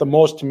that meant the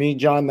most to me,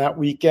 John, that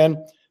weekend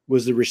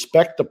was the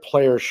respect the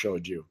players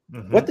showed you.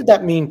 Mm-hmm. What did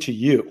that mean to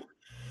you?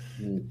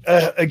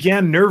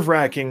 Again,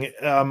 nerve-wracking.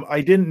 I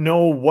didn't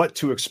know what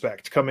to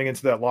expect coming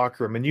into that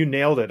locker room, and you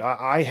nailed it.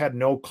 I had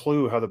no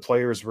clue how the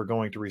players were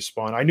going to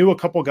respond. I knew a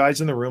couple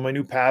guys in the room. I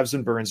knew Pavs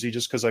and Burnsy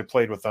just because I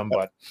played with them,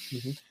 but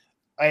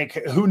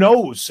who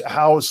knows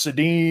how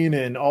Sedin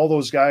and all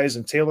those guys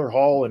and Taylor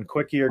Hall and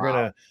Quickie are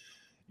going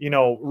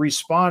to,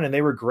 respond, and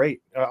they were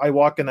great. I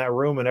walk in that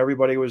room, and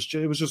everybody it was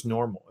just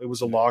normal. It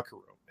was a locker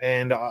room,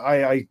 and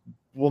I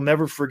will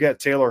never forget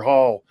Taylor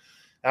Hall.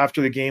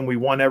 After the game, we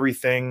won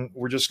everything.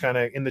 We're just kind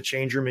of in the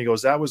change room. He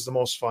goes, that was the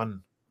most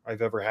fun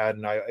I've ever had.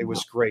 And it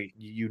was great.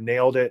 You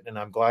nailed it. And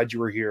I'm glad you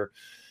were here.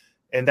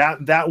 And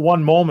that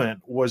one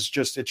moment was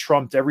just, it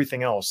trumped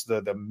everything else.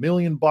 The $1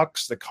 million,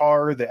 the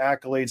car, the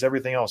accolades,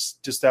 everything else.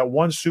 Just that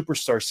one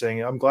superstar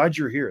saying, I'm glad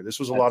you're here. This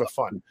was a lot of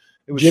fun.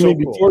 It was Jimmy, so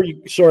cool. before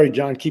you, sorry,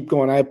 John, keep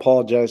going. I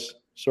apologize.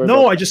 Sorry.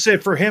 No, I just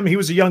said for him, he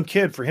was a young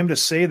kid. For him to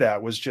say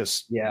that was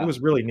just, it was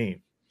really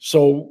neat.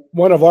 So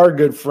one of our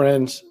good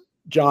friends,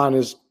 John,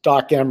 is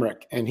Doc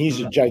Emmerich, and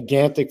he's a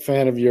gigantic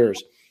fan of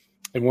yours.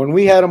 And when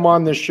we had him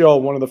on this show,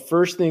 one of the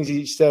first things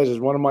he says is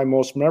one of my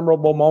most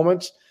memorable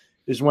moments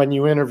is when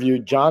you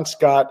interviewed John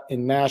Scott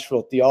in Nashville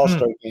at the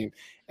All-Star game,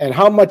 and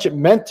how much it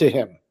meant to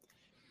him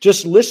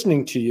just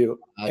listening to you.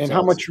 That's and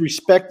how much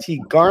respect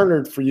he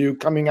garnered for you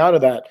coming out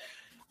of that.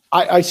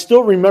 I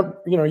still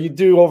remember, you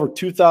do over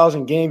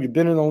 2,000 games. You've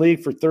been in the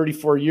league for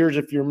 34 years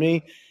if you're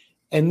me.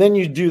 And then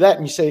you do that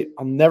and you say,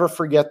 I'll never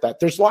forget that.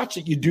 There's lots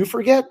that you do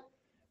forget.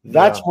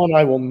 That's one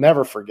I will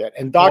never forget.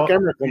 And Doc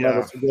Emmerich will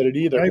never forget it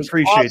either. I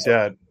appreciate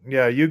that.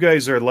 Yeah, you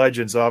guys are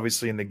legends,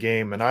 obviously, in the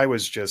game. And I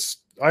was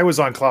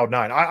on cloud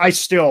nine. I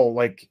still,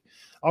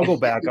 I'll go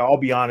back. I'll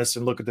be honest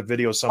and look at the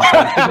video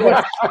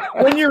sometimes.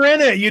 When you're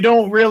in it, you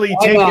don't really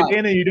take it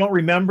in and you don't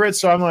remember it.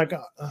 So I'm like,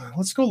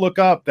 let's go look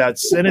up and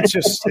it's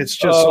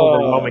just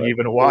overwhelming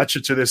even to watch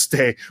it to this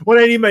day. When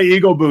I need my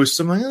ego boost,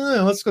 I'm like,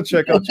 let's go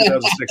check out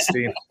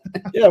 2016.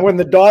 Yeah, when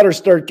the daughters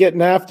start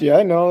getting after you,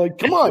 I know. Like,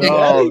 come on,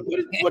 Daddy,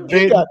 what do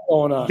you got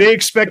going on? They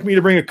expect me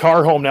to bring a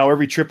car home now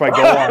every trip I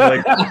go on.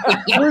 Like,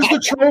 where's the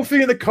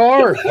trophy in the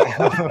car?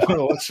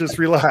 Let's just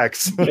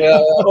relax. Yeah.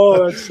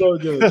 Oh, that's so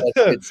good. That's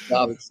good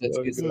stuff.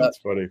 That's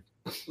funny.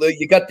 Look,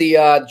 you got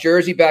the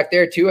jersey back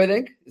there too, I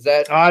think. Is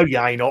that?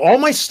 Yeah, I know. All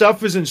my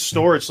stuff is in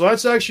storage. So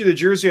that's actually the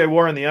jersey I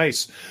wore on the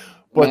ice.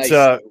 But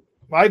Nice.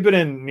 I've been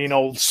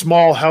in,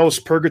 small house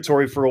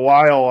purgatory for a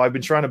while. I've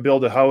been trying to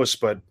build a house,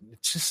 but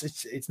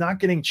it's not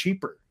getting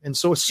cheaper. And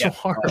so it's so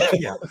hard.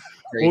 Yeah.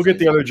 We'll get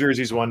the other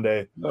jerseys one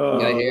day.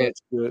 I hear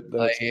it. Good.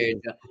 I hear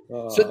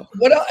it. So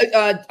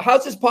what?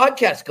 How's this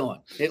podcast going?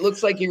 It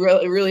looks like you're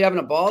really having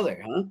a ball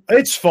there, huh?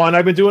 It's fun.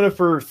 I've been doing it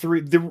for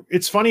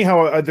it's funny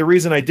how the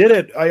reason I did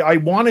it, I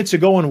wanted to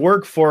go and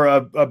work for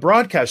a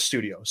broadcast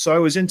studio. So I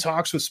was in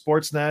talks with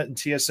Sportsnet and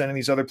TSN and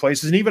these other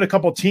places, and even a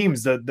couple of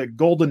teams. The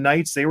Golden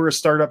Knights, they were a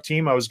startup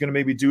team. I was going to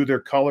maybe do their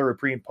color or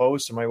pre and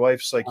post, and my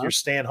wife's like, "You're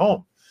staying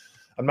home.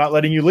 I'm not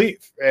letting you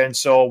leave." And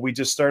so we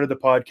just started the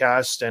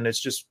podcast, and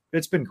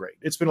it's been great.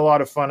 It's been a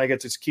lot of fun. I get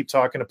to keep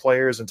talking to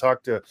players and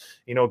talk to,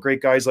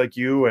 great guys like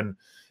you. And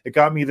it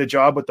got me the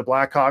job with the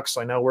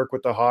Blackhawks. I now work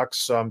with the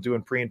Hawks. I'm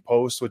doing pre and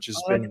post, which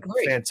has been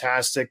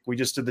fantastic. We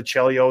just did the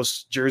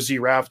Chelios jersey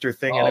rafter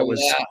thing. And it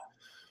was,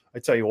 I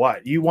tell you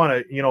what, you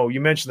want to,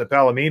 you mentioned the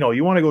Palomino,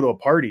 you want to go to a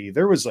party.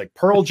 There was like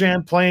Pearl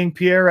Jam playing,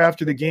 Pierre,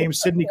 after the game.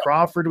 Sidney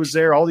Crawford was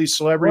there. All these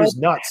celebrities,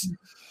 nuts.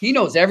 He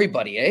knows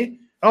everybody, eh?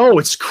 Oh,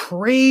 it's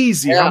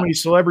crazy how many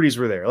celebrities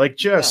were there. Like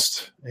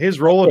his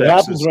Rolodex. What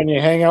happens when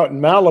you hang out in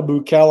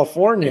Malibu,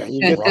 California?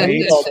 You get to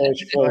meet all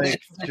those folks.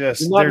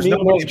 There's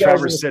nobody in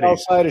Traverse City.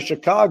 Outside of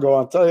Chicago,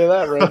 I'll tell you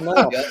that right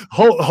now.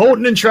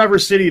 Houghton and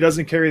Traverse City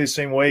doesn't carry the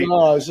same weight.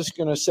 No, I was just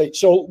going to say,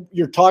 so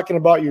you're talking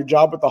about your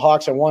job with the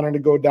Hawks. I wanted to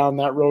go down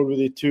that road with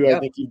you too.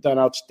 I think you've done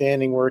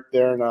outstanding work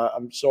there, and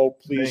I'm so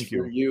pleased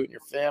for you and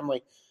your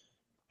family.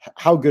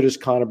 How good is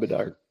Connor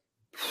Bedard?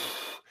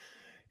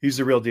 He's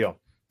the real deal.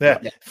 Yeah,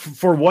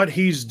 for what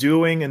he's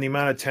doing and the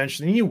amount of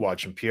attention, and you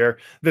watch him, Pierre.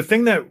 The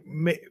thing that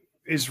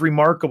is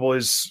remarkable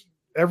is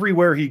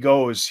everywhere he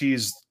goes,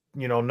 he's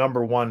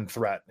number one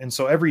threat, and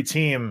so every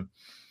team,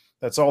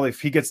 that's all. If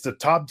he gets the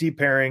top deep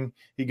pairing,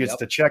 he gets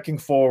the checking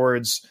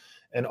forwards,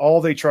 and all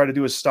they try to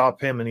do is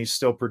stop him, and he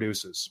still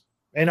produces.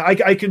 And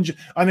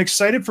I'm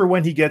excited for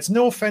when he gets.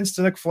 No offense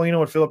to Nick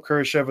Foligno and Philip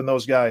Kurashev and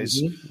those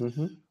guys,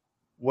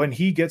 when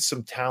he gets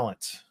some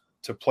talent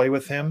to play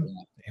with him,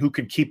 who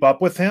can keep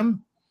up with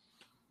him.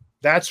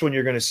 That's when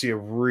you're going to see a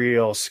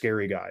real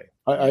scary guy.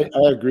 I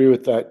agree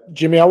with that.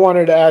 Jimmy, I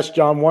wanted to ask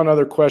John one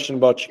other question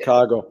about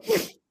Chicago.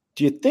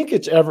 Do you think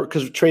it's ever,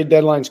 because trade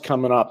deadline's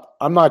coming up,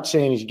 I'm not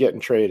saying he's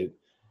getting traded.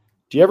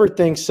 Do you ever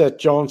think Seth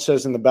Jones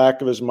says in the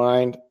back of his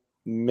mind,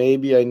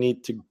 maybe I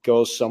need to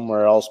go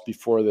somewhere else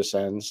before this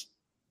ends?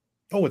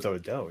 Oh, without a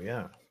doubt,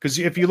 yeah. Because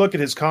if you look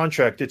at his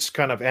contract, it's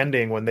kind of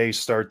ending when they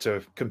start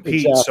to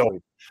compete. Exactly.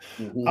 So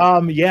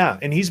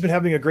and he's been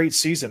having a great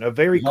season, a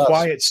very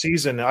quiet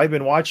season. I've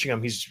been watching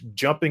him. He's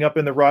jumping up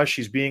in the rush.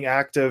 He's being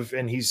active,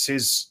 and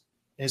his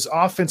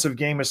offensive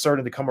game is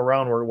starting to come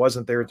around where it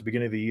wasn't there at the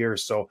beginning of the year.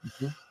 So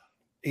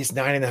he's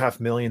 $9.5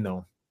 million,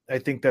 though. I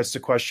think that's the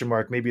question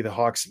mark. Maybe the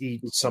Hawks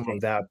eat some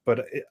of that,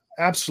 but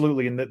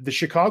absolutely. And the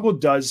Chicago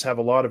does have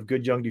a lot of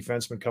good young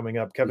defensemen coming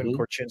up. Kevin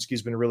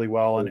Korchinski's been really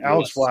well, and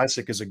Alex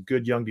Vlasic is a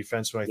good young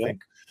defenseman. I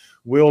think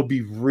will be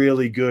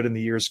really good in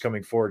the years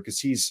coming forward because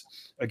he's,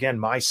 again,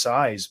 my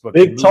size, but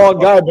big, tall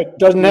guy, but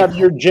doesn't have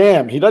your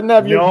jam. He doesn't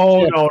have your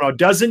jam. No.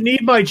 Doesn't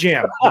need my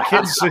jam.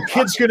 The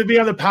kid's going to be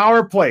on the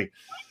power play.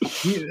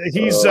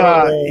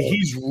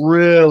 He's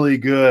really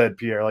good,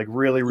 Pierre. Like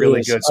really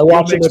good. So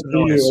I watch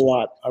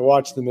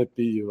him at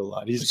BU a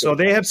lot. So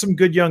they have some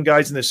good young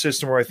guys in the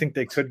system where I think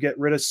they could get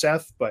rid of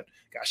Seth, but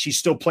gosh, he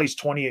still plays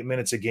 28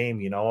 minutes a game.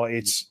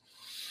 It's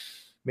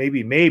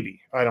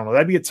maybe I don't know.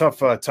 That'd be a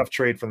tough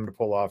trade for them to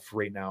pull off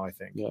right now, I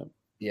think.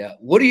 Yeah.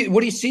 What do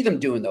you see them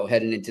doing though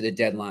heading into the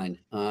deadline?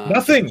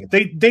 Nothing.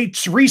 They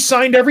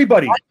re-signed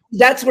everybody.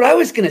 That's what I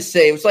was going to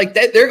say. It was like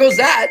that. There goes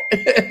that.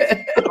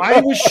 I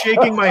was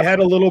shaking my head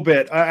a little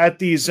bit at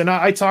these, and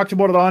I talked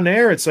about it on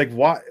air. It's like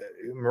what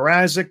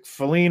Mrazek,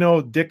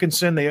 Foligno,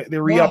 Dickinson. They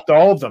re-upped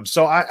all of them.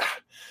 So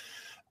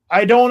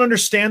I don't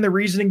understand the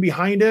reasoning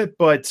behind it,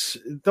 but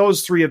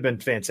those three have been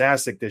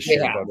fantastic this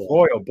year. But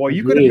boy, oh boy,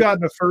 you could have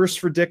gotten a first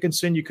for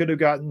Dickinson. You could have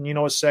gotten,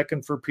 a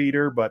second for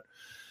Peter, but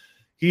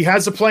he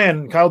has a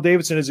plan. Kyle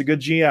Davidson is a good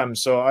GM,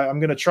 so I'm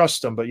going to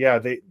trust him. But yeah,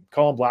 they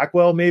call him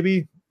Blackwell.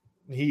 Maybe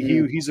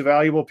he's a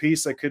valuable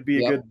piece that could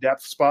be a good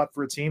depth spot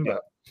for a team,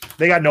 but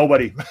they got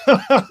nobody.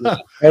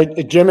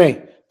 Hey, Jimmy,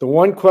 the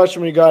one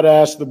question we got to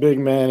ask the big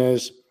man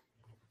is,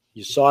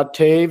 you saw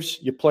Taves,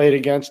 you played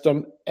against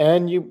him,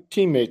 and you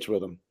teammates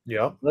with him.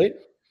 Yeah. Right?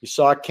 You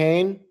saw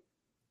Kane,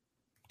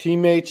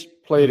 teammates,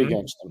 played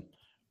against him.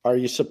 Are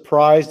you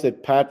surprised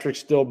that Patrick's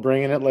still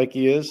bringing it like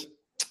he is?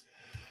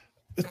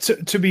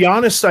 To be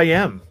honest, I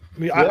am.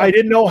 I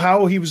didn't know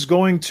how he was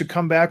going to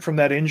come back from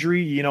that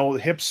injury.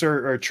 Hips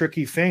are a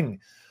tricky thing.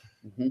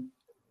 Mm-hmm.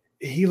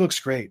 He looks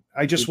great.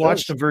 I just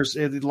watched him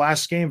the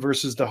last game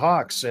versus the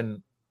Hawks,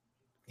 and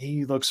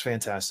he looks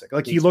fantastic.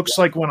 Like, he looks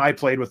like when I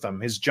played with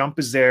him. His jump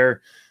is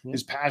there,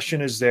 his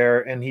passion is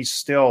there, and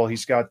he's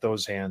got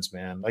those hands,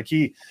 man. Like,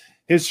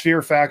 his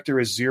fear factor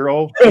is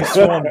zero. He's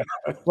throwing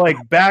like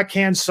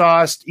backhand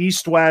sauced,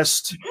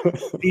 east-west.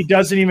 He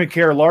doesn't even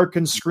care.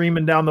 Larkin's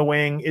screaming down the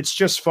wing. It's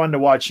just fun to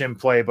watch him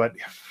play, but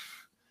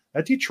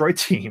that Detroit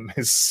team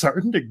is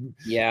starting to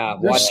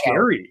they're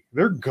scary.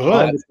 They're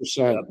good.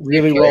 100%.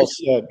 Really well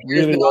said.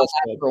 Really well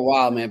said. For a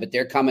while, man, but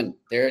they're coming.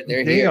 They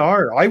here.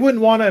 Are. I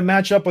wouldn't want to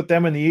match up with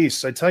them in the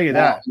East. I tell you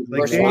that.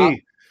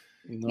 Like,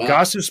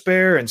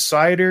 Gossesbear and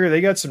Sider,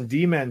 they got some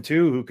D-men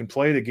too who can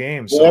play the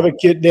game. So.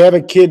 They have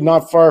a kid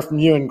not far from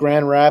you in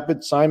Grand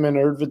Rapids, Simon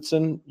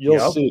Erdvidson.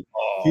 You'll see.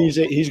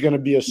 He's going to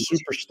be a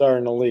superstar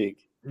in the league.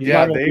 He's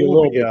they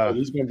will be.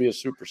 He's going to be a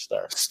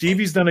superstar.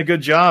 Stevie's done a good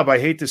job. I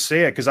hate to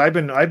say it because I've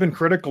been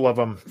critical of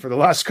him for the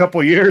last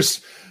couple of years.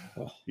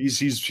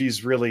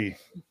 He's really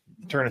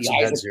turning some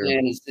heads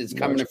here. Is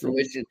coming to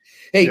fruition.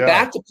 Hey,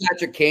 back to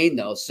Patrick Kane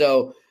though.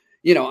 So,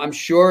 I'm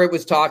sure it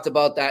was talked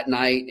about that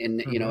night,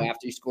 and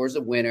after he scores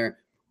a winner,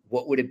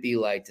 what would it be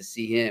like to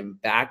see him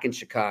back in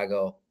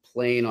Chicago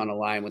playing on a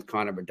line with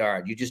Connor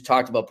Bedard? You just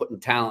talked about putting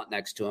talent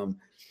next to him.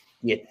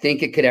 You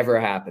think it could ever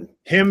happen?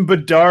 Him,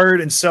 Bedard,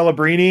 and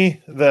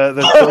Celebrini, the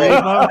three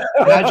of them.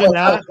 Imagine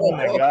that. Oh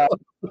my God.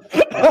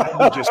 That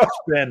would just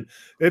spin.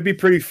 It'd be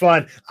pretty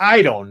fun.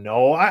 I don't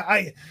know.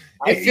 I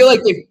feel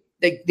like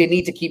they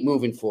need to keep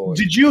moving forward.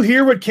 Did you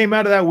hear what came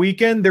out of that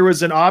weekend? There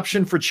was an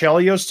option for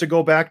Chelios to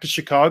go back to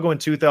Chicago in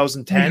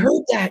 2010. I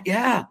heard that,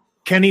 yeah.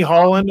 Kenny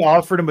Holland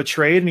offered him a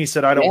trade, and he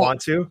said, I don't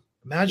want to.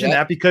 Imagine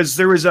that, because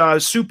there was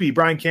Soupy.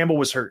 Brian Campbell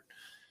was hurt.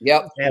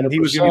 Yep. And he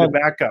was going to be the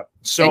backup.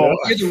 So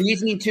here's the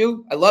reasoning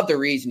too. I love the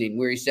reasoning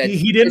where he said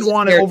he didn't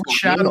want to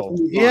overshadow.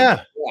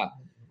 Yeah.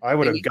 I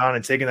would have gone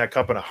and taken that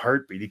cup in a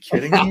heartbeat. Are you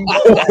kidding me?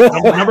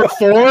 number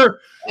 4.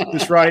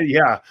 That's right.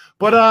 Yeah.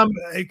 But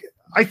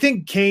I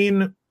think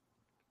Kane,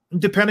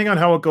 depending on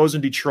how it goes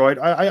in Detroit,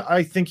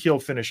 I think he'll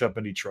finish up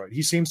in Detroit.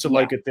 He seems to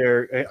like it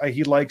there.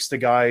 He likes the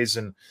guys,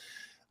 and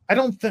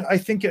I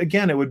think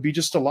again, it would be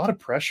just a lot of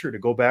pressure to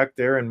go back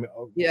there and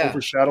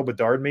overshadow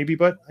Bedard maybe,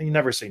 but you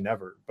never say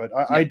never. But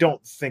I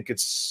don't think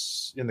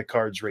it's in the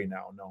cards right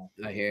now. No.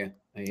 I hear.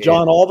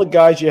 John, all the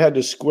guys you had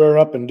to square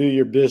up and do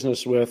your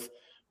business with,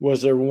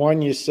 was there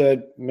one you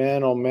said,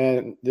 man, oh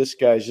man, this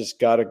guy's just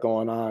got it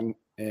going on,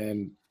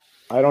 and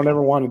I don't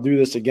ever want to do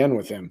this again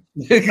with him?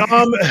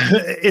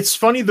 It's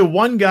funny. The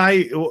one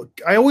guy,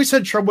 I always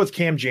had trouble with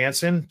Cam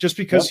Jansen just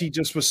because he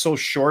just was so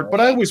short,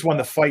 but I always won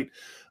the fight.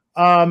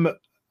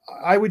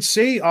 I would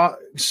say,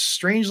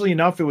 strangely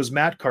enough, it was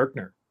Matt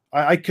Karkner.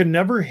 I could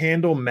never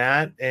handle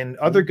Matt, and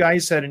other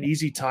guys had an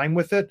easy time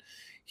with it.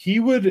 He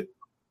would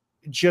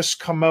just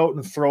come out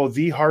and throw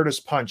the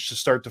hardest punch to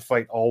start the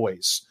fight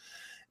always.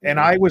 And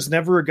I was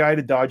never a guy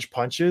to dodge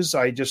punches.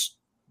 I just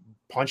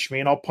punch me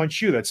and I'll punch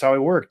you. That's how I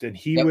worked. And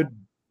he would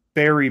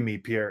bury me,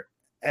 Pierre,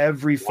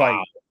 every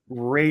fight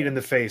right in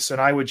the face. And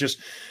I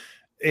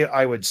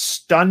would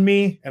stun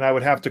me, and I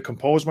would have to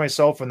compose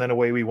myself, and then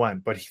away we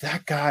went. But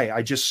that guy,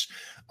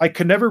 I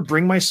could never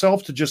bring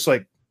myself to just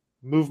like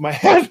move my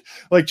head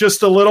like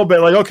just a little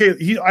bit. Like,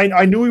 okay,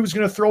 I knew he was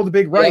going to throw the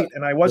big right,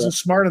 and I wasn't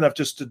smart enough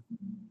just to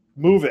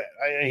move it.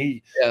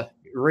 He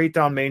right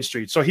down Main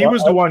Street. So he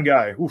was the one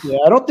guy. Oof. Yeah,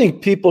 I don't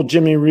think people,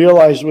 Jimmy,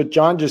 realize what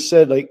John just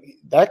said. Like,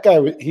 that guy,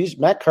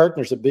 Matt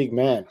Kartner's a big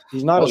man.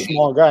 He's not a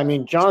small guy. I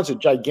mean, John's a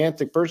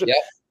gigantic person.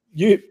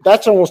 Yeah.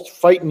 That's almost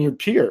fighting your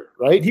peer,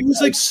 right? He was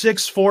like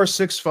 6'4",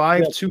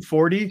 6'5",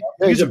 240.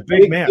 He's a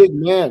big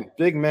man.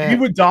 Big man. He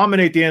would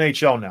dominate the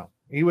NHL now.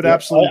 He would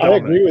absolutely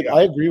dominate.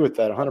 I agree with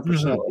that 100%.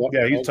 Mm-hmm.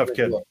 Yeah, he's a tough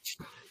kid.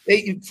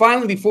 Hey,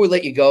 finally, before we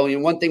let you go,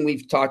 and one thing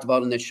we've talked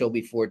about on this show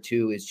before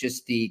too is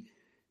just the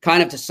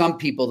kind of, to some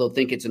people, they'll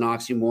think it's an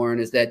oxymoron,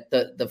 is that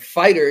the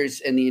fighters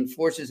and the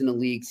enforcers in the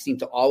league seem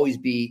to always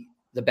be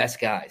the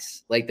best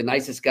guys, like the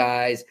nicest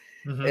guys,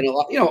 and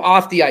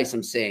off the ice,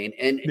 I'm saying.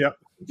 And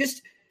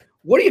just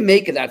what do you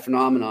make of that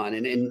phenomenon,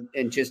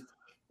 and just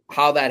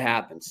how that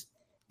happens?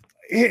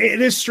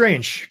 It is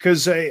strange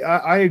because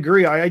I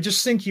agree. I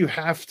just think you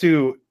have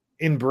to,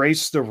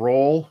 embrace the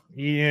role.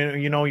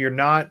 You know, you're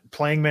not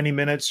playing many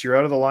minutes. You're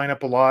out of the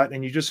lineup a lot,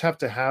 and you just have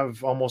to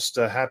have almost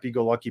a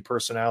happy-go-lucky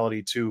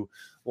personality to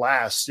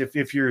last.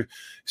 If you're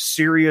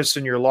serious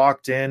and you're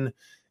locked in,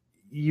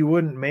 you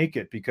wouldn't make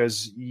it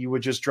because you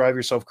would just drive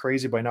yourself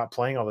crazy by not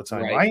playing all the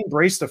time. Right. I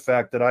embraced the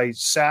fact that I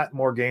sat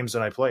more games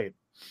than I played.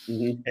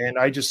 Mm-hmm. And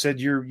I just said,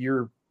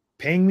 you're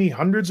paying me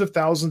hundreds of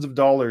thousands of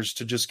dollars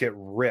to just get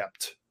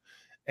ripped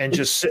and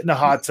just sit in a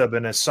hot tub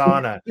in a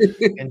sauna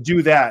and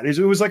do that. It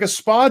was like a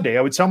spa day.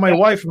 I would tell my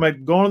wife,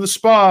 I'm going to the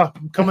spa,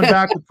 I'm coming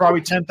back with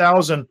probably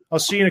 10,000. I'll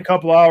see you in a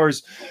couple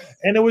hours.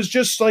 And it was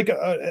just like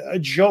a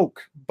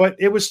joke, but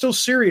it was still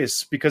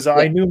serious because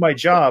I knew my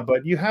job.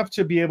 But you have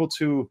to be able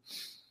to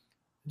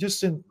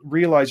just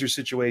realize your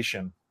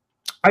situation.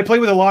 I play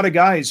with a lot of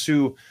guys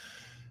who,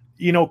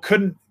 you know,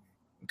 couldn't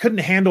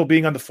handle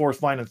being on the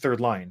fourth line and third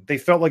line. They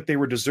felt like they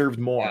were deserved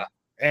more. Yeah.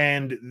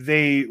 And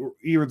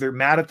they're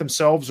mad at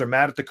themselves or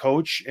mad at the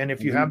coach. And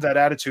if you have that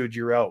attitude,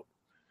 you're out.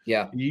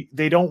 Yeah.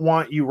 They don't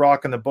want you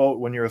rocking the boat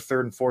when you're a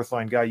third and fourth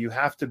line guy. You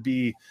have to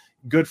be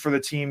good for the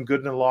team, good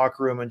in the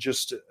locker room, and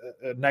just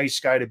a nice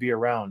guy to be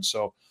around.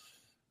 So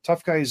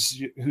tough guys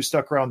who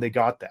stuck around, they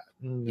got that.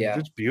 Yeah.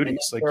 It's beauty.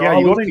 It's like, you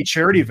go to any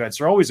charity events.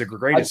 They're always the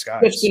greatest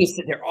guys.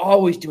 They're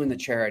always doing the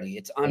charity.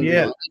 It's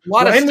unreal.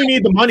 Yeah. And we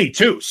need the money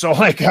too. So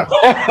like,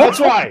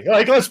 that's why,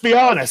 like, let's be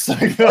honest.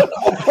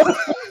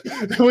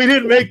 We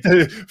didn't make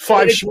the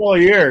 $5 schmall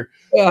a year.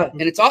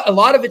 And it's a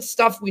lot of it's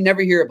stuff we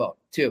never hear about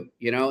too,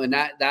 you know, and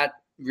that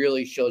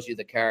really shows you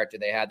the character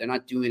they had. They're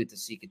not doing it to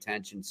seek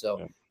attention.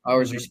 So I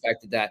always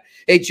respected that.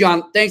 Hey,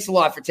 John, thanks a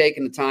lot for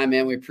taking the time,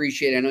 man. We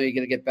appreciate it. I know you're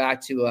going to get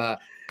back to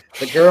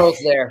the girls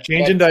there.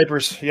 Changing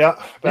diapers.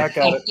 Yeah. Back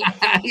at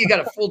it. You got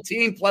a full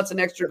team plus an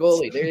extra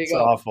goalie. There you go.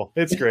 It's awful.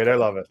 It's great. I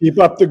love it. Keep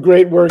up the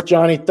great work,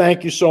 Johnny.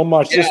 Thank you so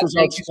much. Yeah, this was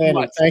thank you so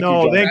outstanding.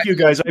 much. Thank you,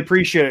 guys. I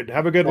appreciate it.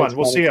 Have a good one.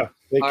 We'll see you.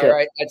 Take All care.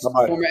 right. That's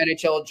Bye-bye. former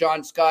NHL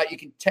John Scott. You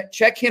can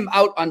check him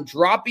out on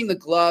Dropping the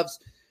Gloves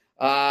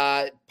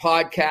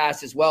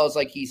podcast, as well as,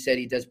 like he said,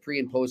 he does pre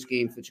and post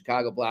game for the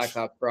Chicago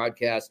Blackhawks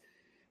broadcast.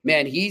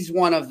 Man, he's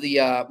one of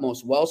the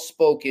most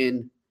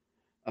well-spoken,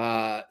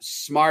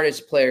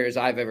 smartest players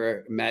I've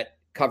ever met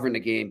covering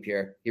the game,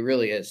 Pierre. He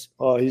really is.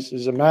 Oh,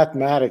 he's a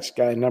mathematics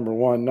guy, number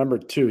one. Number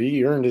two,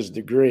 he earned his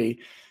degree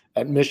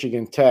at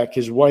Michigan Tech.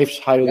 His wife's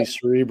highly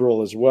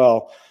cerebral as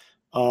well.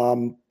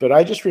 But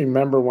I just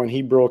remember when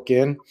he broke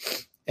in,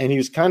 and he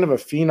was kind of a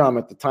phenom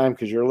at the time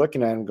because you're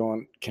looking at him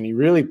going, can he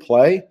really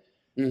play?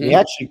 Mm-hmm. He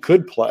actually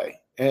could play,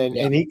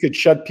 and he could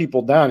shut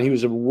people down. He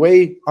was a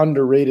way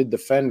underrated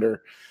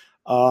defender.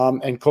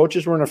 And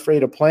coaches weren't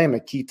afraid to play him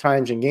at key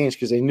times in games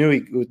because they knew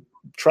he was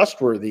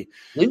trustworthy.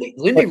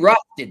 Lindy Ruff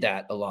did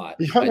that a lot.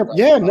 They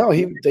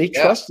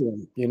trusted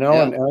him, you know,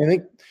 and I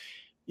think,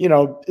 you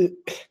know,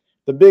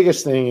 the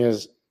biggest thing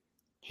is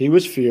he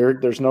was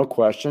feared. There's no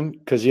question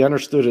because he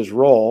understood his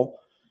role.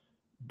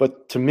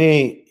 But to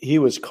me, he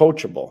was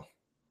coachable.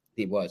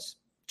 He was.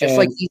 Just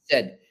like he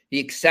said, he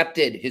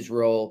accepted his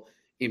role,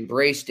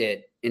 embraced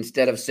it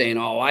instead of saying,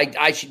 oh,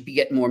 I should be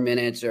getting more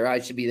minutes or I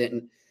should be that.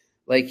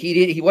 Like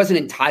he wasn't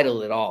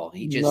entitled at all.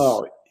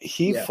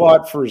 He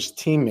fought for his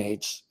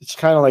teammates. It's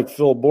kind of like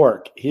Phil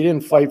Bourque. He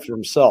didn't fight for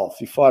himself.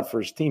 He fought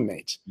for his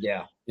teammates.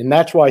 Yeah. And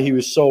that's why he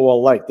was so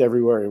well liked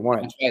everywhere he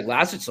went. That's why it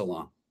lasted so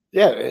long.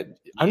 Yeah.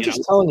 I'm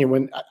just telling you,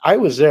 when I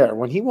was there,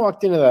 when he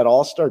walked into that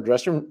all-star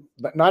dressing room,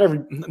 not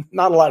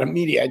a lot of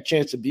media had a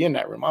chance to be in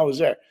that room. I was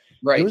there.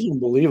 Right. It was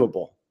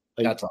unbelievable.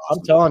 Like, that's awesome.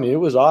 I'm telling you,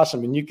 it was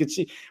awesome. And you could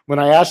see when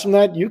I asked him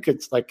that,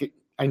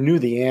 I knew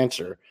the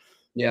answer,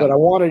 but I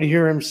wanted to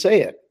hear him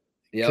say it.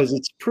 Because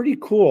it's pretty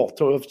cool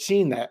to have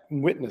seen that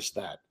and witnessed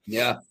that.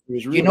 Yeah. It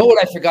was really you know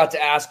what I forgot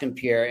to ask him,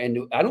 Pierre, and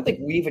I don't think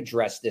we've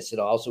addressed this at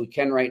all, so we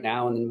can right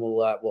now, and then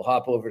we'll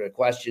hop over to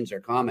questions or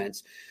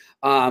comments.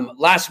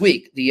 Last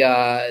week,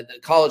 the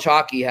college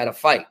hockey had a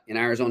fight in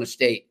Arizona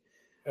State.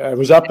 It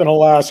was up in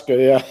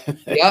Alaska,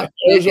 Yeah.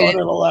 Arizona and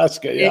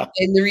Alaska,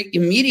 And the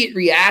immediate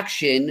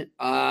reaction,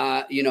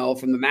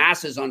 from the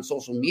masses on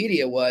social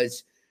media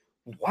was,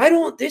 why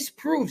don't this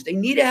proves they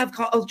need to have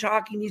college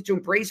hockey needs to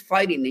embrace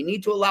fighting. They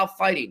need to allow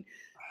fighting.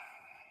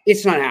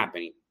 It's not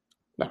happening.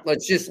 No.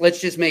 Let's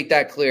just make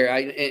that clear.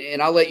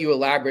 And I'll let you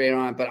elaborate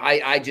on it, but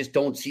I just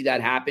don't see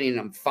that happening, and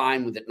I'm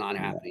fine with it not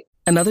happening.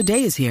 Another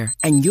day is here,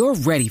 and you're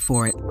ready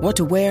for it. What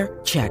to wear?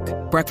 Check.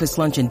 Breakfast,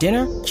 lunch, and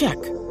dinner? Check.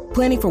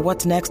 Planning for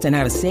what's next and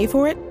how to save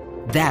for it?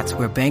 That's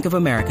where Bank of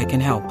America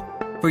can help.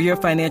 For your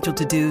financial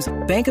to-dos,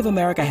 Bank of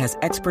America has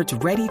experts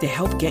ready to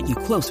help get you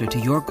closer to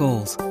your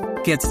goals.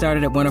 Get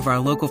started at one of our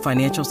local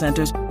financial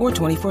centers or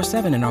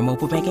 24/7 in our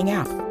mobile banking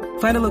app.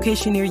 Find a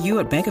location near you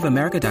at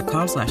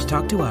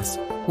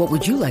bankofamerica.com/talktous. What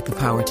would you like the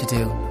power to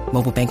do?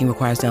 Mobile banking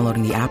requires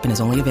downloading the app and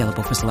is only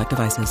available for select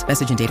devices.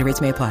 Message and data rates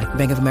may apply.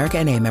 Bank of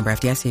America NA, member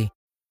FDIC.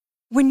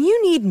 When you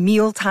need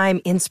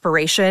mealtime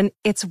inspiration,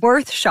 it's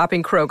worth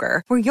shopping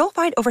Kroger, where you'll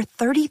find over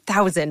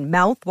 30,000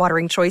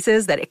 mouth-watering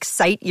choices that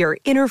excite your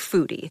inner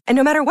foodie. And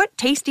no matter what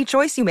tasty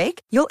choice you make,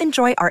 you'll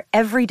enjoy our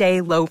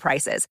everyday low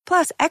prices,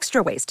 plus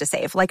extra ways to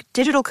save, like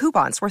digital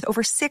coupons worth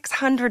over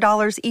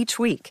 $600 each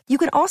week. You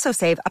can also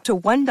save up to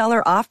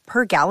 $1 off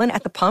per gallon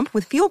at the pump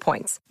with fuel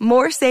points.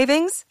 More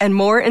savings and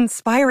more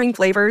inspiring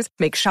flavors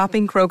make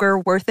shopping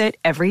Kroger worth it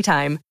every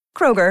time.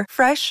 Kroger,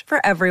 fresh for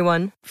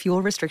everyone.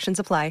 Fuel restrictions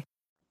apply.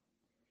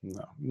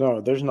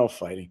 No, there's no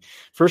fighting.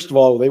 First of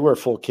all, they wear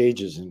full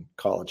cages in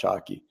college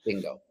hockey.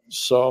 Bingo.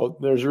 So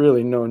there's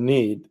really no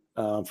need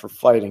for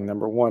fighting,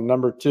 number one.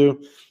 Number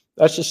two,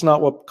 that's just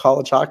not what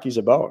college hockey is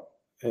about.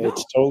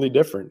 It's totally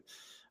different.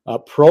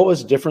 Pro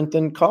is different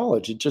than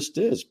college. It just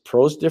is.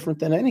 Pro is different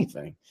than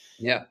anything.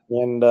 Yeah.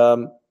 And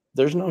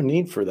there's no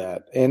need for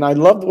that. And I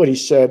loved what he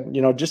said,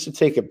 just to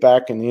take it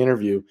back in the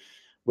interview,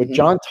 what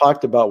John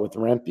talked about with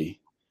Rempe,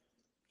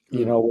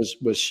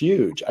 was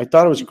huge. I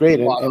thought it was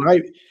great. And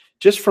I,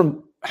 just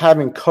from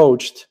having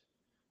coached,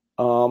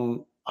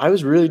 I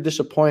was really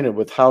disappointed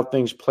with how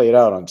things played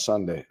out on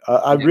Sunday.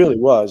 I really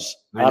was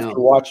after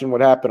watching what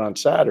happened on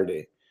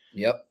Saturday.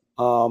 Yep.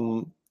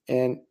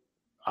 And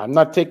I'm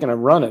not taking a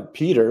run at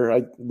Peter.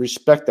 I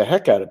respect the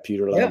heck out of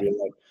Peter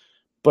Laviolette.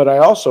 But I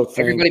also think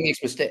everybody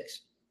makes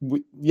mistakes.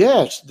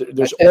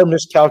 There's all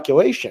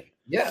miscalculation.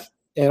 Yeah.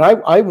 And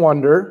I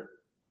wonder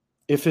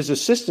if his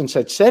assistants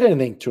had said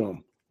anything to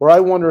him, or I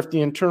wonder if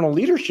the internal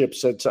leadership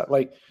said something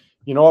like,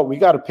 you know what, we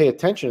got to pay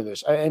attention to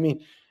this. I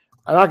mean,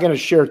 I'm not going to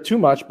share too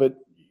much, but,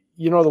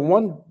 the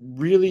one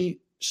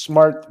really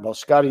smart,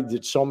 Scotty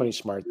did so many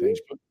smart things,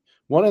 but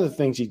one of the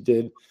things he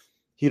did,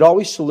 he'd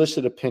always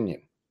solicit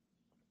opinion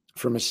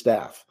from his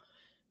staff.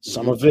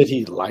 Some of it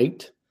he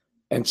liked,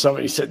 and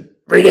somebody said,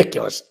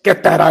 ridiculous,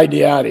 get that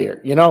idea out of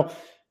here,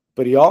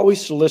 but he always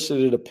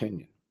solicited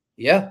opinion.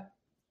 Yeah.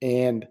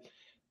 And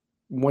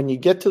when you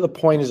get to the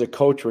point as a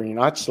coach where you're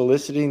not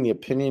soliciting the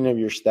opinion of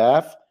your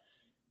staff,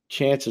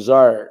 chances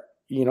are,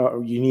 you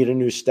need a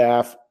new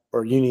staff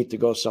or you need to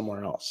go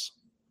somewhere else.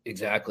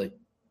 Exactly.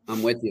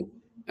 I'm with you.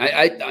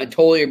 I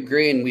totally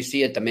agree. And we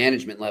see at the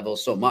management level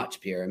so much,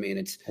 Pierre. I mean,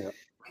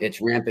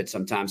 it's rampant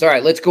sometimes. All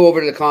right, let's go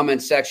over to the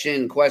comments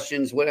section.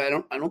 Questions. I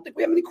don't think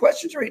we have any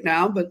questions right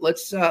now, but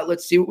let's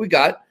see what we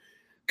got.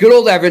 Good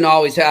old Evan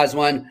always has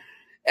one.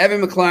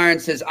 Evan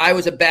McLaren says, I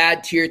was a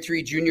bad tier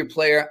 3 junior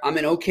player. I'm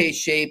in okay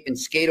shape and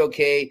skate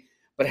okay,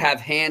 but have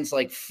hands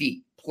like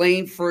feet.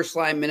 Playing first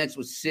line minutes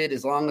with Sid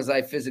as long as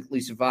I physically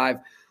survive.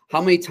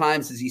 How many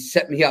times has he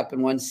set me up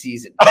in one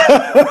season?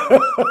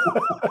 At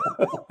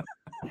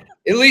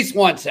least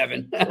once,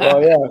 Evan.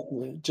 Well, yeah.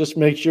 Just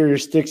make sure your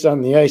stick's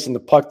on the ice and the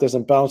puck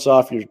doesn't bounce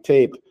off your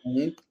tape.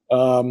 He'd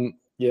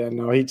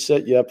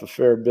set you up a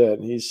fair bit.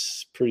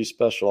 He's pretty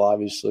special,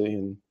 obviously.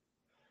 And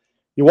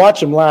you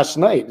watch him last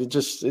night.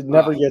 It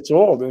never gets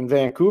old in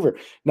Vancouver.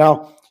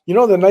 Now,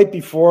 the night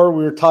before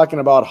we were talking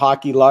about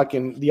hockey luck,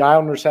 and the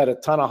Islanders had a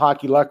ton of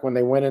hockey luck when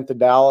they went into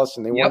Dallas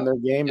and they won their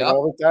game in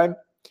overtime.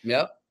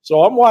 Yep.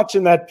 So I'm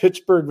watching that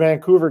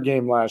Pittsburgh-Vancouver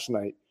game last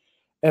night,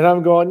 and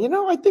I'm going,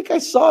 I think I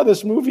saw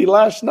this movie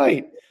last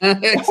night.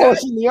 Exactly. I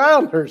was in the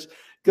Islanders.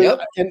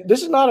 And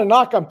this is not a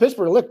knock on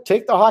Pittsburgh. Look,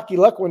 take the hockey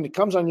luck when it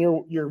comes on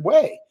your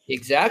way.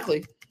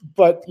 Exactly.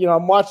 But,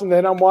 I'm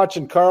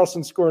watching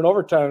Carlson score in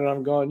overtime, and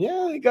I'm going,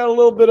 they got a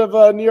little bit of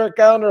a New York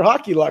Islander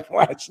hockey luck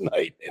last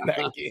night in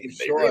that game.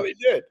 They really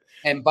did.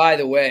 And by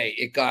the way,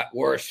 it got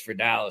worse for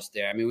Dallas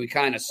there. I mean, we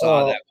kind of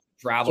saw that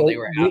travel they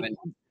were having.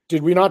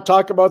 Did we not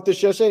talk about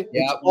this yesterday?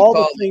 Yeah. All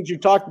the things you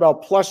talked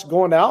about, plus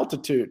going to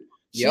altitude.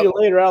 See you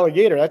later,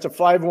 alligator. That's a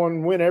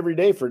 5-1 win every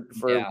day for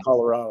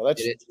Colorado.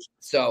 That's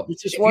so.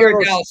 If you're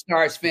a Dallas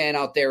Stars fan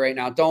out there right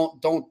now,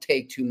 don't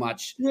take too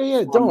much.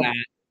 Don't that.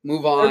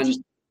 Move on.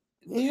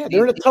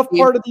 They're in a tough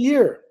part of the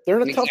year.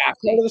 They're in a tough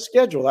part of the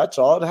schedule. That's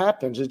all it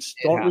happens.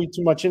 Don't read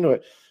too much into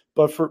it.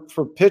 But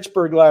for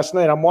Pittsburgh last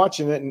night, I'm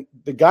watching it, and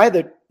the guy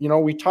that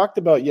we talked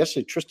about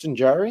yesterday, Tristan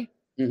Jarry,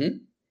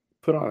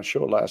 put on a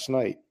show last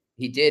night.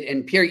 He did.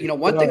 And Pierre,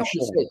 one thing I want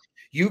to say,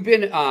 you've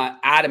been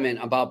adamant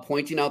about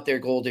pointing out their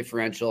goal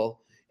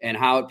differential and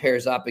how it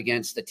pairs up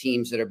against the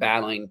teams that are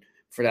battling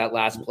for that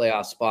last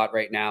playoff spot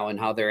right now and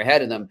how they're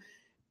ahead of them.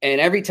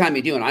 And every time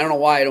you do, and I don't know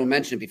why I don't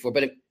mention it before,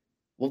 but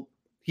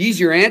he's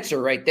your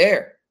answer right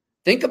there.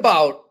 Think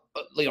about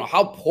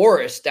how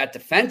porous that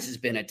defense has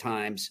been at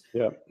times.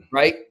 Yeah.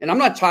 Right. And I'm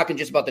not talking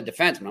just about the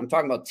defense, but I'm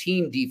talking about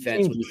team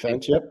defense.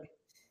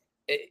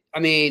 Yep. I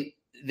mean,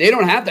 they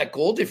don't have that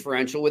goal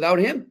differential without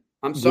him.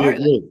 I'm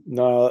sorry.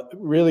 No,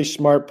 really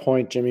smart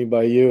point, Jimmy,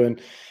 by you.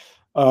 And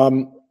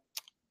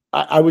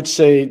I would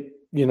say,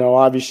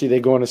 obviously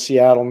they go into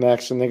Seattle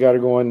next, and they got to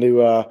go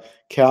into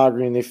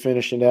Calgary, and they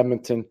finish in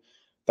Edmonton.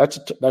 That's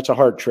a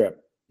hard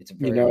trip. It's a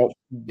very hard trip.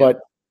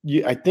 But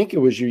I think it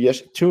was you.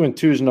 Yes,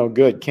 2-2 is no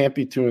good. Can't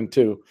be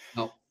 2-2.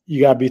 No.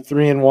 You got to be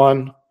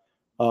 3-1,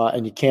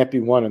 and you can't be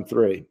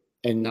 1-3.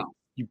 And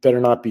you better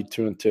not be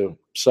 2-2.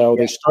 So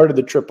they started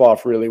the trip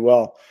off really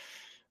well.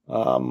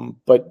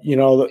 But do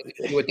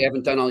what they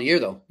haven't done all year,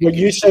 though. What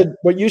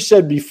you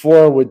said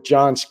before with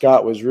John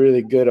Scott was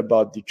really good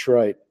about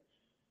Detroit.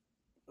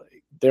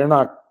 They're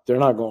not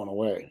going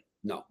away.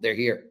 No, they're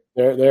here.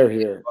 They're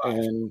here,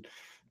 and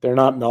they're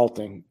not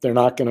melting. They're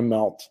not going to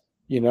melt.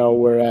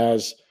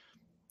 Whereas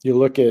you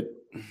look at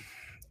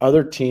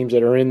other teams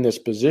that are in this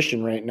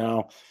position right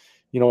now.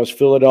 Is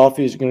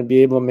Philadelphia is going to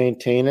be able to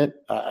maintain it?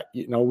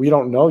 We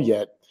don't know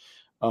yet.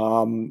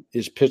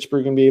 Is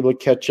Pittsburgh going to be able to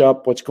catch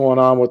up? What's going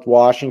on with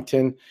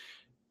Washington?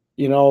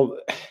 The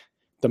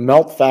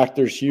melt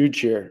factor is huge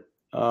here.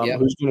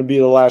 Who's going to be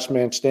the last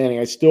man standing?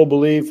 I still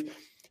believe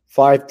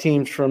 5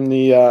 teams from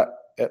the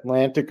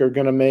Atlantic are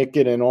going to make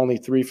it and only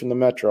 3 from the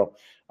Metro.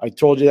 I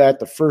told you that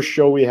the first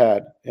show we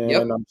had, and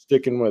I'm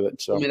sticking with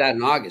it. So told me that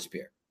in August,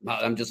 Pierre.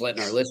 I'm just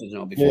letting our listeners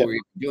know before we're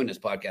doing this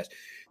podcast.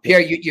 Pierre,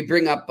 you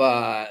bring up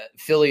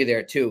Philly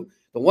there too.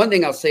 The one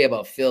thing I'll say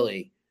about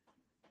Philly,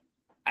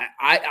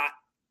 I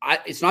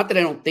it's not that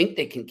I don't think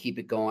they can keep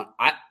it going.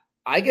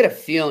 I get a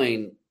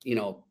feeling,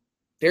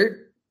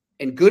 they're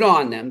and good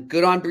on them,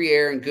 good on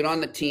Briere and good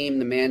on the team,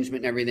 the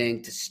management and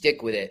everything to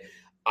stick with it.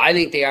 I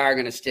think they are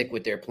going to stick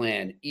with their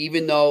plan,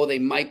 even though they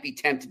might be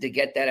tempted to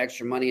get that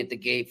extra money at the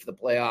gate for the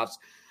playoffs.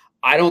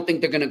 I don't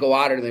think they're going to go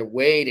out of their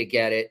way to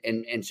get it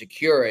and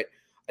secure it.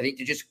 I think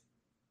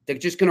they're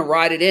just going to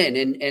ride it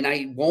in. And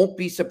I won't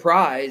be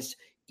surprised,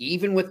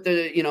 even with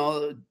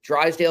the,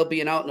 Drysdale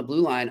being out in the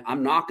blue line,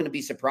 I'm not going to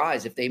be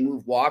surprised if they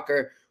move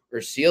Walker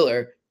or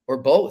Sealer or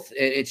both.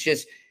 It's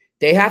just,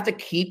 they have to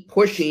keep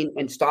pushing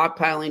and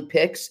stockpiling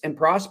picks and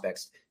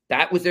prospects.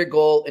 That was their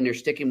goal, and they're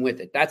sticking with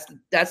it.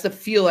 That's the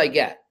feel I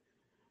get.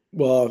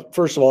 Well,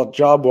 first of all,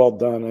 job well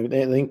done.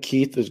 I think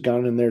Keith has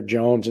gone in there,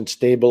 Jones, and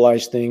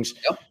stabilized things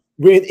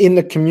in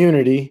the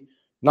community.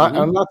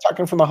 I'm not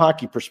talking from a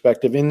hockey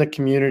perspective, in the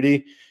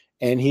community,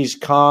 and he's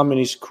calm and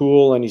he's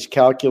cool and he's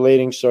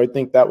calculating. So I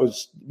think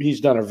he's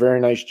done a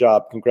very nice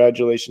job.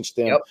 Congratulations,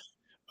 Stan.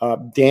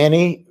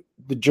 Danny,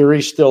 the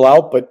jury's still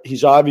out, but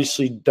he's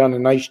obviously done a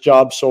nice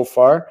job so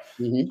far.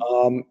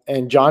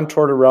 And John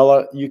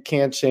Tortorella, you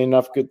can't say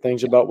enough good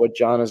things about what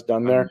John has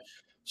done there.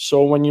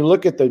 So when you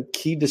look at the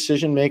key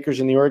decision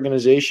makers in the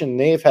organization,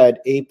 they've had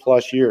A+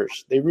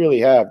 years. They really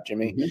have,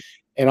 Jimmy.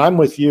 And I'm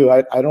with you.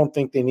 I don't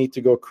think they need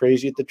to go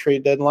crazy at the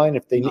trade deadline.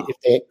 If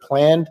they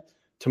planned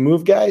to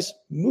move guys,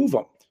 move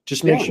them.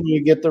 Just make sure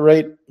you get the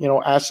right,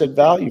 asset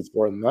value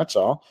for them. That's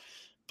all.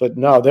 But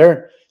no,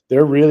 they're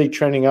really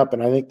trending up,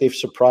 and I think they've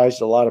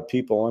surprised a lot of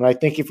people. And I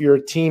think if you're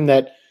a team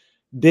that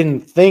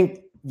didn't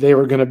think they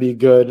were going to be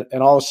good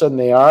and all of a sudden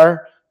they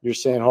are, you're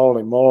saying,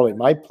 holy moly,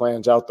 my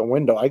plan's out the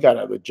window. I got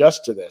to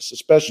adjust to this,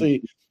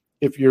 especially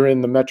if you're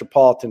in the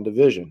Metropolitan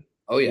Division.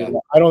 Oh, yeah.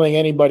 I don't think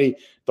anybody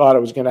thought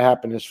it was going to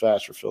happen this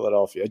fast for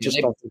Philadelphia. I just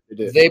don't think they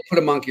did. They put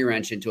a monkey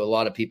wrench into a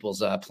lot of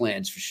people's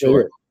plans for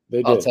sure. They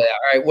did. I'll tell you.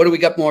 All right, what do we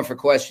got more for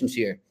questions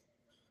here?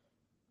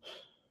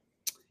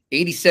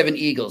 87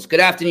 Eagles. Good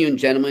afternoon,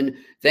 gentlemen.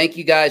 Thank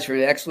you guys for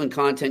the excellent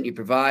content you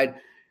provide.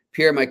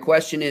 Pierre, my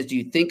question is, do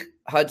you think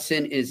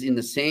Hudson is in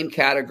the same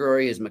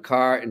category as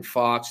Makar and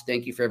Fox?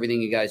 Thank you for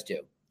everything you guys do.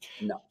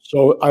 No.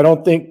 So I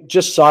don't think,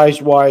 just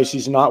size-wise,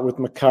 he's not with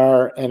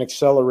Makar, and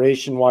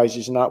acceleration-wise,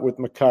 he's not with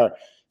Makar.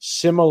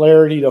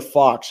 Similarity to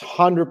Fox,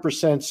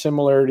 100%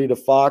 similarity to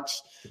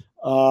Fox.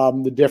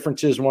 The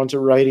difference is one's a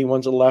righty,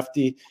 one's a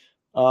lefty.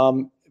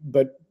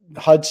 But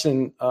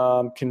Hudson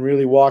can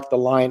really walk the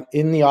line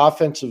in the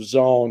offensive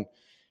zone.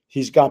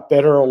 He's got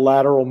better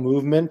lateral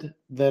movement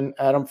than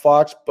Adam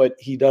Fox, but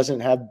he doesn't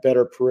have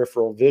better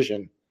peripheral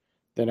vision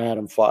than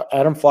Adam Fox.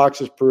 Adam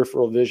Fox's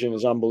peripheral vision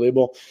is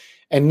unbelievable,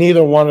 and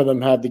neither one of them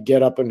had the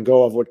get up and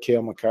go of what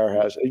Cale Makar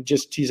has.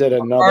 He's at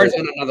Makar's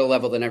on another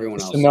level than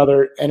everyone else.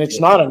 And it's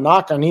not a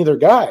knock on either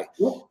guy.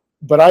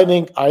 But I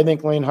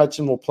think Lane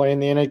Hudson will play in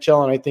the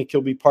NHL, and I think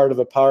he'll be part of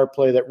a power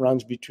play that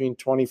runs between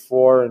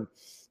 24 and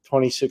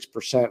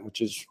 26%,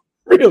 which is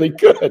really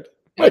good.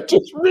 Which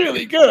is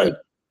really good.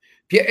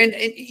 Yeah, and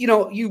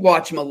you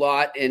watch him a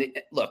lot, and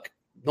look,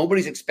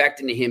 nobody's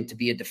expecting him to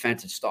be a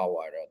defensive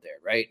stalwart out there,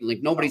 right?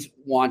 Like nobody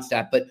wants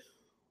that. But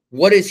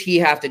what does he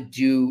have to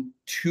do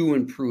to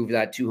improve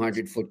that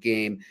 200-foot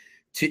game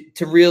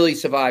to really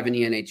survive in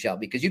the NHL?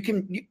 Because you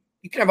can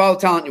have all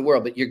the talent in the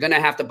world, but you're going to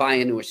have to buy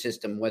into a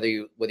system whether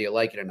you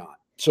like it or not.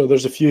 So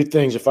there's a few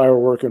things if I were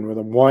working with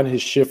him. One,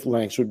 his shift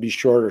lengths would be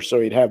shorter, so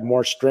he'd have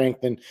more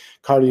strength and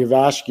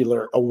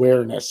cardiovascular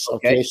awareness.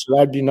 Okay, so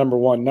that'd be number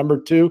one. Number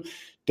two,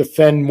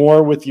 defend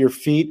more with your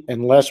feet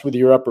and less with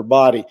your upper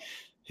body.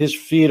 His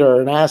feet are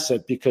an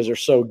asset because they're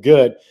so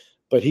good,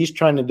 but he's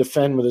trying to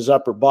defend with his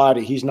upper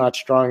body. He's not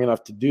strong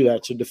enough to do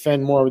that. So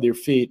defend more with your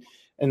feet.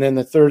 And then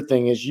the third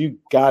thing is you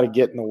got to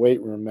get in the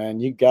weight room, man.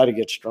 You got to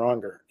get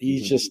stronger.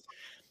 He's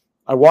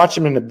I watched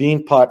him in the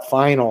Beanpot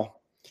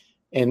final,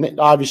 and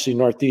obviously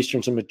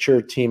Northeastern's a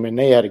mature team, and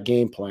they had a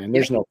game plan.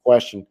 There's no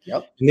question.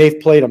 And they've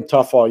played them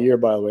tough all year,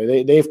 by the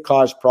way. They've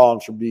caused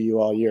problems for BU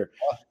all year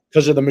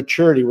because of the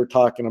maturity we're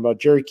talking about.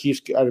 Jerry Keefe's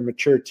got a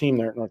mature team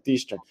there at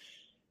Northeastern.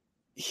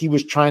 He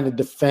was trying to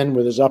defend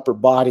with his upper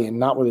body and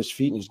not with his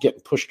feet, and he's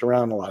getting pushed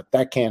around a lot.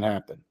 That can't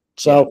happen.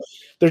 So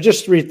there's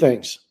just three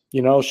things,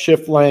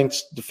 shift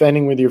lengths,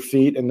 defending with your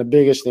feet, and the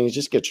biggest thing is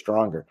just get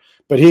stronger.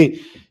 But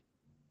he,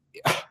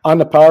 on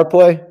the power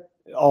play,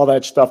 all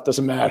that stuff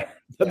doesn't matter.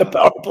 Yeah. The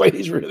power play,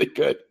 he's really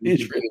good.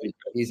 He's really good.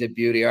 He's a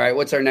beauty. All right,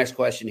 what's our next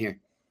question here?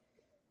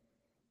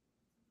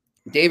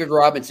 David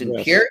Robinson.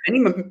 Yes. Pierre,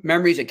 any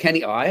memories of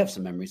Kenny? Oh, I have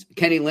some memories.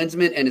 Kenny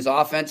Linsman and his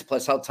offense,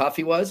 plus how tough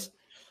he was?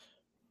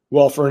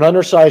 Well, for an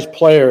undersized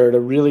player at a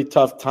really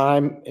tough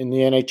time in the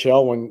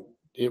NHL when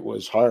it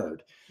was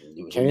hard,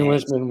 Kenny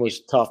Linsman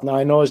was tough. Now,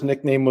 I know his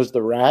nickname was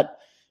the Rat,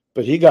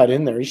 but he got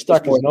in there. He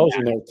stuck his nose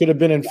in there. Could have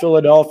been in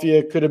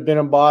Philadelphia, could have been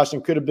in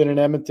Boston, could have been in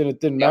Edmonton. It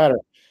didn't matter.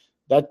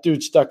 That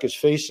dude stuck his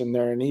face in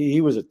there, and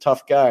he was a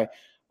tough guy.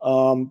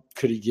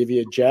 Could he give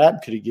you a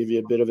jab? Could he give you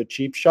a bit of a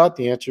cheap shot?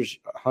 The answer is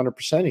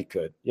 100% he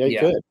could. Yeah, he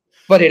could.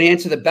 But it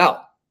answered the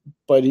bell.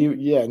 But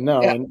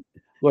And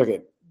look,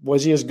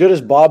 was he as good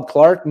as Bob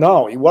Clark?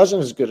 No, he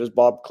wasn't as good as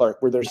Bob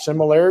Clark. Were there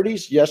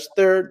similarities? Yes,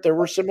 there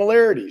were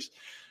similarities.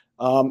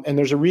 And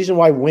there's a reason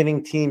why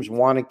winning teams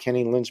wanted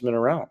Kenny Linsman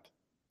around.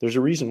 There's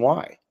a reason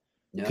why.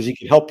 Because he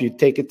could help you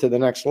take it to the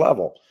next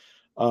level.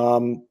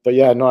 But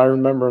I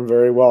remember him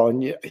very well.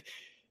 And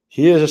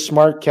he is a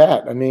smart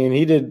cat. I mean,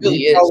 he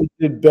probably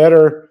did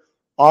better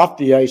off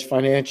the ice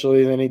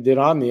financially than he did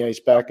on the ice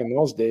back in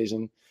those days.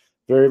 And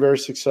very, very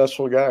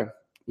successful guy.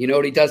 You know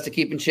what he does to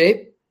keep in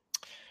shape?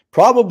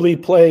 Probably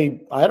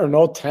play, I don't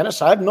know,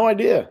 tennis. I have no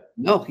idea.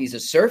 No, he's a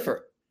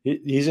surfer.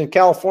 He's in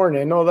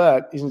California. I know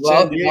that. He's in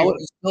San Diego.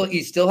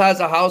 He still has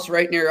a house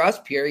right near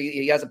us, Pierre.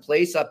 He has a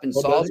place up in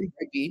Salisbury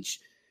Beach.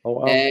 Oh,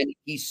 wow. And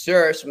he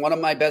surfs. One of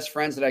my best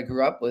friends that I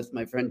grew up with,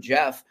 my friend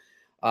Jeff,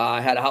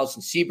 had a house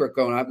in Seabrook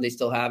growing up, and they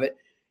still have it.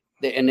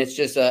 And it's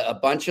just a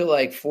bunch of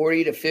like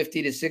 40 to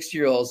 50 to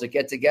 60-year-olds that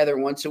get together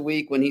once a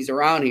week when he's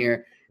around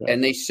here,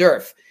 and they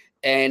surf.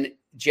 And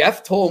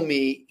Jeff told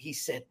me, he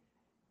said,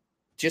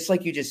 just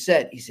like you just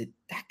said, he said,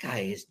 that guy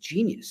is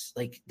genius.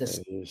 Like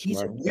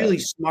he's a really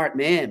smart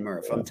man,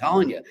 Murph. I'm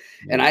telling you.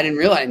 And I didn't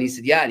realize. And he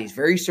said, and he's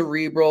very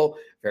cerebral,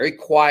 very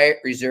quiet,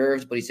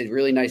 reserved, but he said,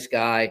 really nice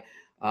guy.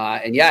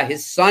 And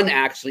his son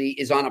actually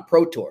is on a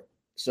pro tour.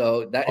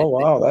 So that. Oh,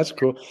 wow. That's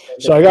cool.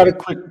 So I got a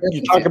quick,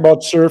 you talk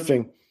about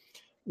surfing.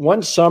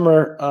 One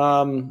summer,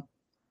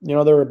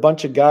 there were a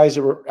bunch of guys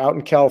that were out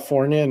in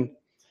California, and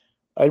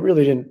I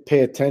really didn't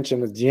pay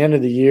attention at the end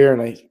of the year,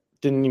 and I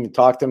didn't even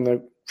talk to them.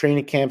 The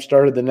training camp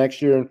started the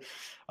next year, and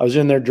I was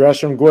in their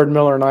dressing room. Gordon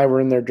Miller and I were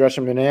in their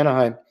dressing room in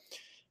Anaheim,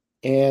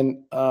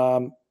 and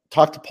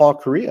talked to Paul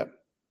Correa.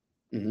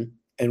 Mm-hmm.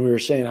 And we were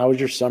saying, how was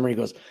your summer? He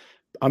goes,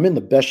 I'm in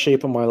the best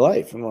shape of my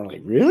life. And we're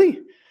like, really?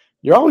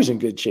 You're always in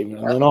good shape.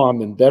 No,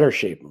 I'm in better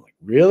shape. I'm like,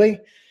 really?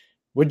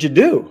 What'd you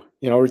do?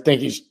 We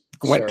think he's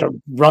went to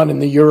run in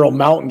the Ural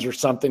Mountains or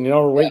something.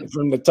 We're waiting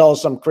for him to tell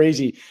us some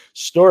crazy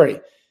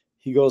story.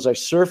 He goes, I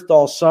surfed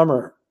all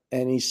summer.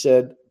 And he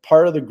said,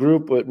 part of the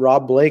group, but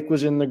Rob Blake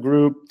was in the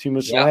group,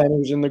 Timo Solander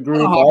was in the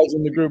group, I was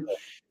in the group.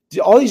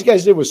 All these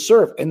guys did was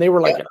surf, and they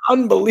were like an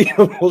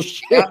unbelievable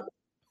shape. Yeah.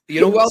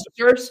 You know who else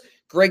surfs?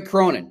 Greg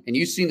Cronin, and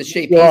you've seen the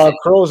shape.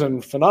 Crow's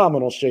in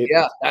phenomenal shape.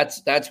 Yeah,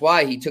 that's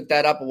why he took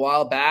that up a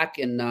while back,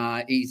 and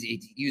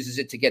he uses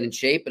it to get in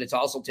shape. But it's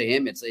also to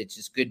him, it's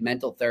just good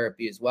mental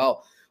therapy as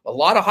well. A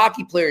lot of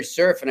hockey players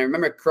surf, and I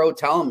remember Crow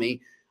telling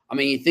me. I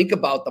mean, you think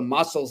about the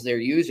muscles they're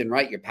using,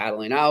 right? You're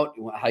paddling out,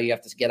 how you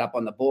have to get up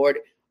on the board.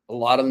 A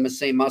lot of them the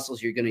same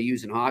muscles you're going to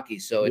use in hockey.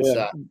 So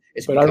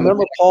it's. But I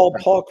remember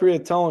Paul Correa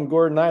telling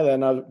Gordon and I that,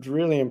 and I was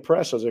really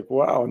impressed. I was like,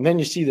 wow. And then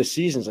you see the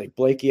seasons, like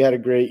Blakey had a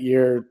great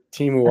year.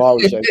 Timo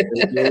always had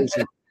great years.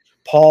 And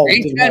Paul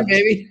didn't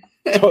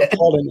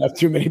have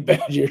too many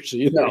bad years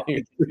either. No. He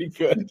was pretty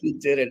good. He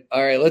did it.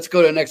 All right, let's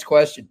go to the next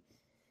question.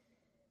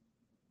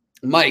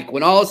 Mike,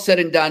 when all is said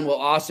and done, will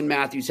Austin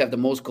Matthews have the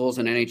most goals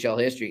in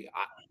NHL history?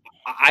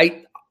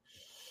 I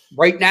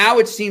right now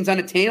it seems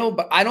unattainable,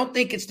 but I don't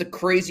think it's the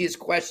craziest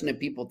question that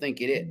people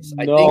think it is.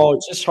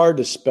 It's just hard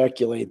to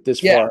speculate this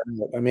far.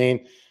 I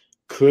mean,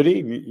 could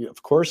he?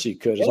 Of course he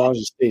could, as long as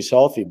he stays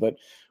healthy. But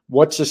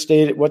what's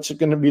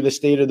going to be the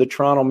state of the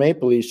Toronto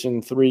Maple Leafs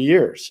in 3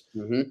 years?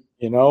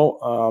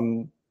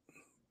 Mm-hmm.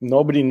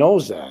 Nobody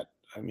knows that.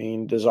 I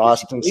mean, does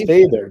Austin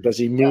stay there? Does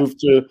he move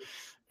to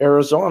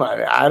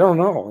Arizona? I don't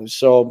know.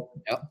 So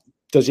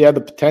does he have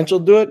the potential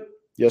to do it?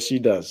 Yes, he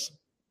does.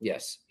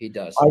 Yes, he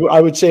does.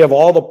 I would say of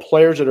all the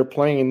players that are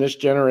playing in this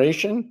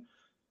generation,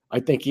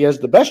 I think he has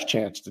the best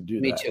chance to do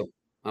that. Me too.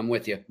 I'm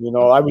with you.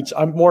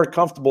 I'm more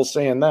comfortable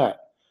saying that.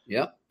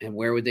 Yeah. And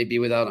where would they be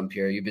without him,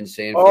 Pierre? You've been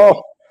saying.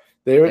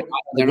 They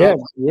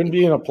wouldn't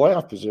be in a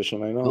playoff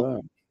position. I know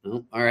that.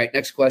 No. All right.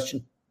 Next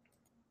question.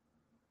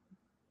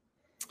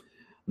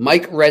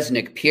 Mike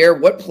Resnick, Pierre,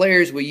 what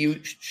players were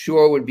you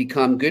sure would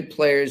become good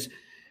players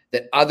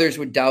that others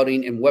were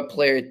doubting, and what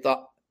player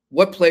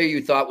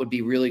you thought would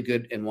be really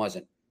good and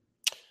wasn't?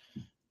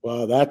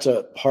 Well, that's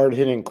a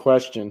hard-hitting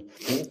question.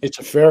 It's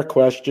a fair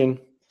question.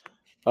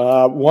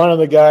 One of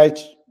the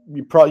guys,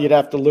 you'd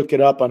have to look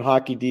it up on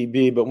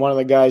HockeyDB, but one of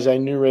the guys I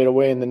knew right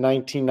away in the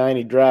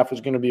 1990 draft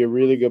was going to be a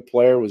really good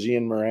player was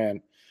Ian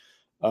Moran.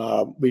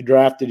 We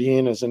drafted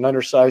Ian as an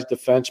undersized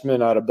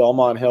defenseman out of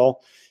Belmont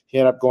Hill. He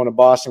ended up going to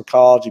Boston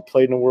College. He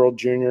played in the World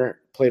Junior,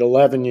 played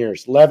 11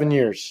 years. 11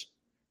 years.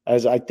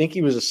 As I think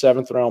he was a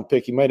 7th-round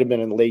pick. He might have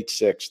been in late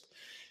 6th.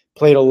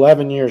 Played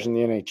 11 years in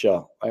the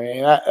NHL. I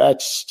mean,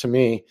 that's to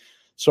me.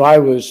 So I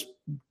was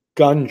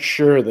gun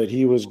sure that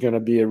he was going to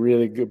be a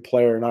really good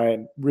player, and I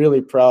am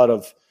really proud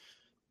of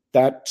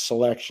that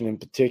selection in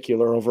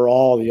particular over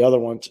all the other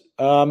ones.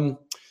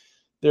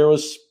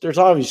 There's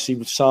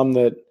obviously some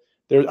that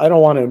there. I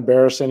don't want to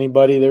embarrass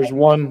anybody. There's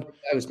one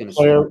I was going to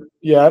player. say.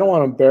 Yeah, I don't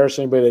want to embarrass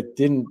anybody that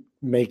didn't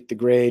make the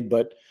grade,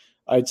 but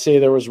I'd say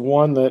there was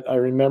one that I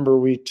remember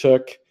we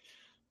took.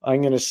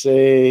 I'm going to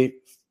say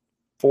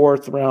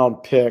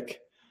 4th-round pick.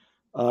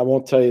 I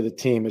won't tell you the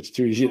team. It's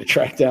too easy to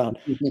track down.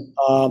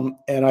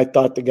 And I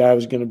thought the guy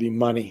was going to be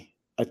money.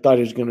 I thought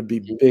he was going to be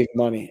big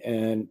money,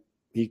 and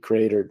he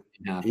cratered.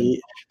 That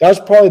was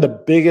probably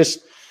the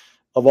biggest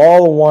of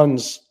all the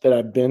ones that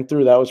I've been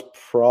through. That was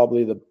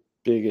probably the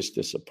biggest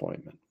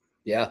disappointment.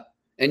 Yeah.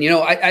 And,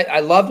 I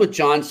loved what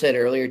John said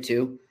earlier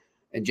too,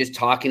 and just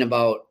talking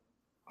about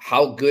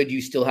how good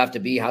you still have to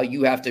be, how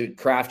you have to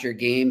craft your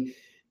game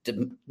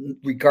to,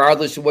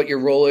 regardless of what your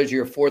role is,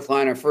 you're a 4th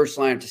liner, 1st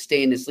liner, to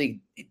stay in this league.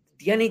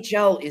 The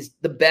NHL is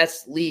the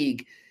best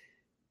league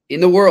in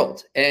the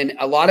world. And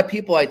a lot of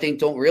people, I think,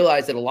 don't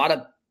realize that a lot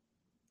of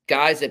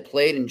guys that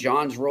played in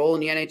John's role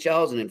in the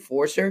NHL as an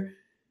enforcer,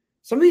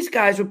 some of these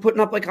guys were putting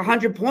up like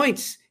 100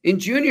 points in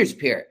juniors,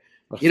 Pierre,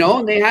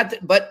 and they had to,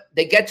 but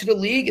they get to the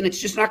league and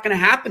it's just not going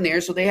to happen there.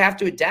 So they have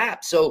to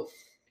adapt. So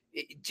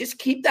just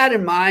keep that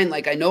in mind.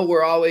 Like, I know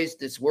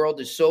this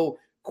world is so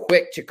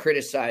quick to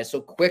criticize,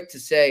 so quick to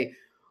say,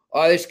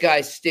 oh, this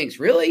guy stinks.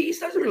 Really? He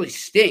doesn't really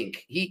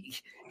stink.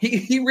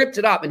 He ripped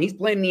it up, and he's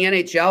playing in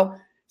the NHL.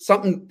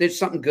 There's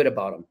something good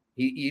about him.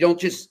 You don't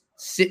just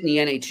sit in the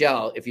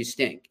NHL if you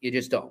stink. You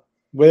just don't.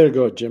 Way to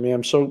go, Jimmy.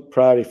 I'm so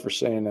proud of you for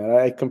saying that.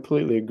 I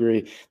completely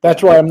agree.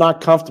 That's why I'm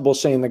not comfortable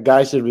saying the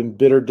guys that have been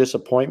bitter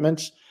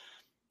disappointments.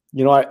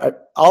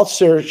 I'll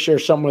share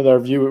something with our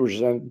viewers,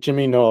 and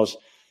Jimmy knows.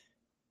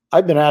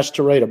 I've been asked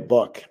to write a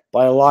book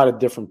by a lot of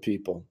different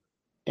people.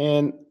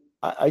 And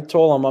I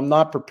told them I'm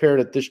not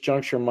prepared at this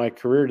juncture in my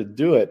career to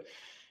do it.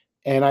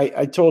 And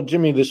I told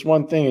Jimmy this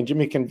one thing, and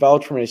Jimmy can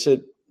vouch for me. I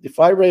said, if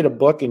I write a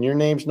book and your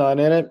name's not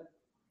in it,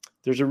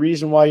 there's a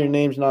reason why your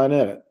name's not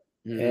in it.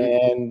 Mm-hmm.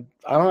 And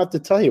I don't have to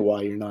tell you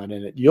why you're not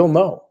in it. You'll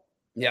know.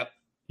 Yep.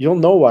 You'll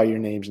know why your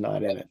name's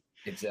not in it.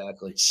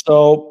 Exactly.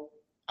 So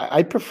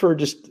I prefer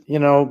just,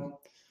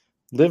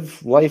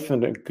 live life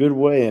in a good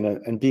way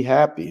and be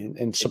happy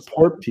and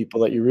support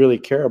people that you really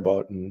care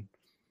about. And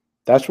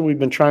that's what we've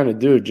been trying to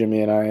do,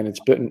 Jimmy and I.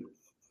 And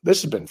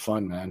this has been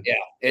fun, man. Yeah,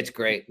 it's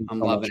great. I'm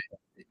loving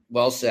it.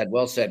 Well said,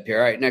 Pierre.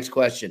 All right, next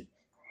question.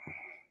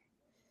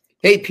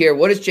 Hey, Pierre,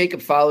 what is Jacob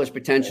Fowler's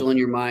potential in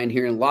your mind?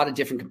 Hearing a lot of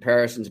different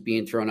comparisons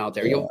being thrown out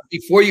there. Yeah.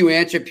 Before you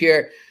answer,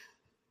 Pierre,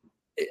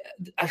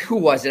 who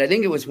was it? I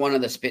think it was one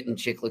of the Spittin'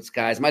 Chicklets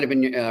guys. Might have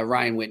been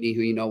Ryan Whitney,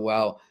 who you know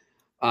well.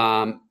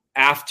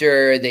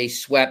 After they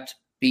swept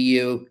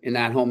BU in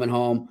that home and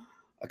home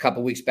a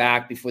couple weeks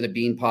back before the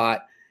Bean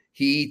Pot,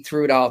 he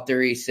threw it out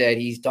there. He said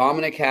he's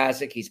Dominic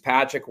Hasek, he's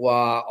Patrick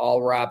Waugh,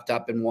 all wrapped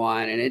up in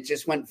one, and it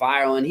just went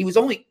viral. And he was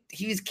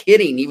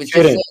kidding. He was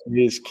just kidding.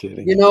 He is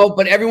kidding.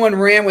 But everyone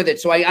ran with it.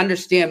 So I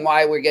understand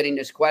why we're getting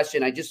this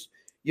question. I just,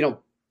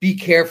 be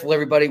careful,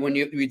 everybody, when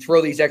you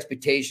throw these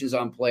expectations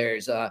on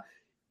players.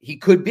 He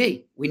could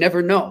be. We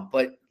never know,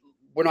 but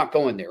we're not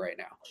going there right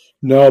now.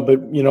 No, but,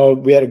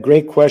 we had a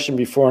great question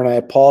before, and I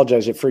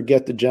apologize. I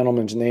forget the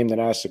gentleman's name that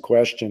asked the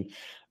question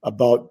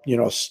about,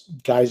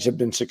 guys have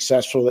been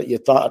successful that you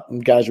thought,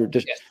 and guys were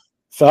just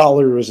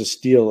Fowler was a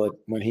steal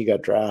when he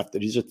got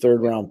drafted. He's a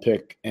 3rd-round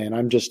pick, and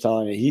I'm just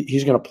telling you,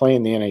 he's going to play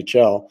in the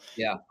NHL.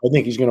 Yeah, I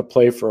think he's going to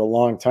play for a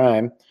long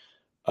time.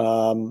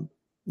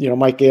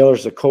 Mike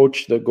Ayler's the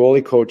coach, the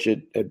goalie coach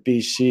at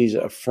BC. He's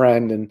a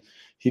friend, and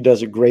he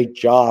does a great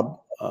job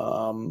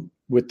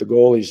with the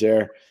goalies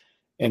there.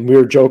 And we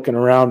were joking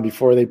around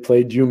before they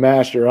played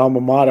UMass or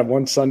Alma Mater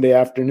one Sunday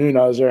afternoon.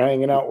 I was there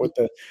hanging out with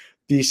the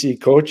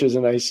BC coaches,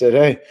 and I said,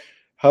 hey,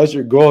 how's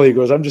your goalie? He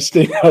goes, I'm just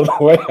staying out of the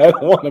way. I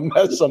don't want to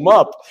mess him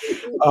up.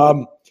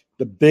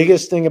 The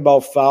biggest thing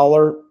about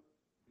Fowler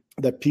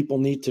that people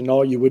need to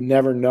know, you would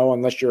never know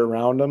unless you're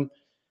around him,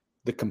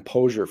 the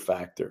composure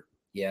factor.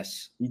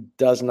 Yes. He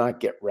does not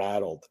get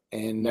rattled.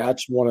 And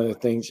that's one of the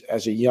things,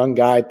 as a young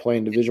guy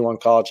playing Division I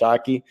college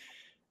hockey,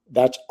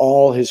 that's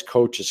all his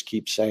coaches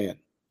keep saying.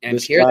 And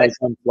this guy's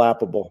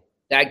unflappable.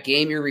 That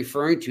game you're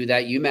referring to,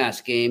 that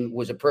UMass game,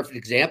 was a perfect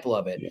example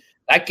of it. Yeah.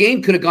 That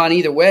game could have gone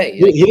either way.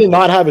 He did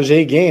not have his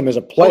A game as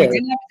a player. He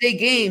didn't have his A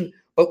game,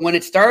 but when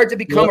it started to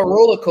become a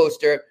roller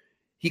coaster,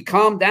 he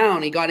calmed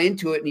down, he got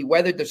into it, and he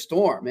weathered the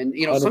storm. And,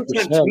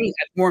 sometimes to me,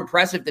 that's more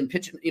impressive than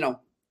pitching,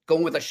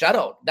 going with a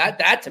shutout.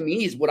 That to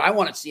me is what I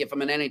want to see if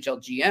I'm an NHL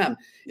GM,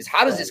 is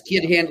how does this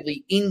kid handle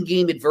the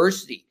in-game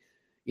adversity?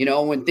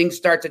 When things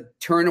start to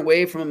turn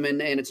away from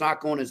him and it's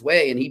not going his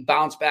way, and he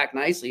bounced back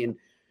nicely. And,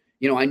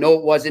 I know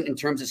it wasn't in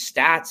terms of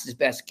stats his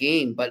best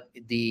game, but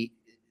the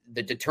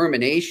the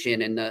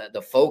determination and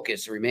the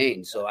focus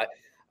remains. So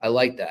I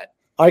like that.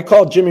 I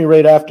called Jimmy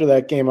right after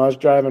that game. I was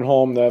driving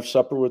home to have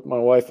supper with my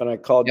wife, and I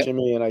called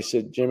Jimmy and I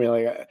said, Jimmy,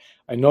 like,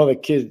 I know the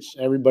kids,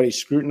 everybody's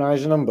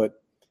scrutinizing him, but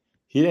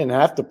he didn't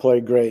have to play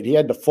great. He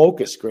had to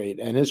focus great,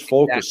 and his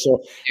focus.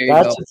 Exactly. So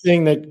that's the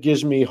thing that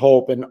gives me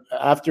hope. And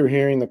after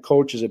hearing the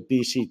coaches at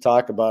BC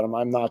talk about him,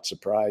 I'm not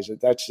surprised.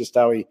 That's just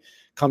how he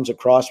comes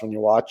across when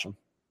you watch him.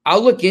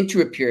 I'll look into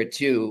it, Pierre,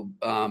 too.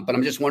 But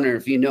I'm just wondering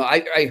if you know.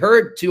 I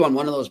heard, too, on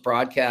one of those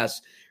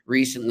broadcasts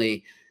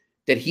recently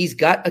that he's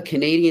got a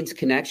Canadians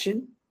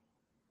connection.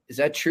 Is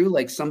that true?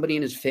 Like somebody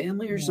in his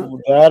family or something?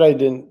 That I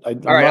didn't. I'm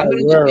right, not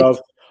aware of.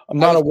 I'm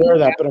not aware of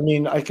that. But, I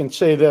mean, I can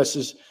say this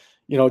is,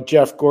 you know,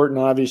 Jeff Gorton,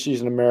 obviously,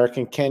 is an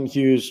American. Ken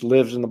Hughes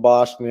lives in the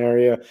Boston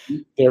area.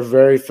 They're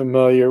very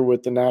familiar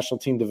with the National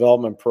Team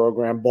Development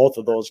Program, both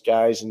of those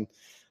guys. And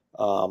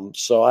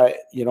so I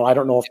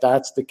don't know if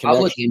that's the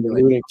connection you're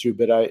alluding to,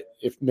 but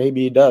if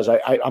maybe he does.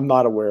 I'm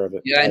not aware of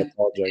it. Yeah, I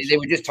apologize. They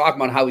were just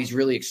talking about how he's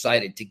really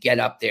excited to get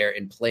up there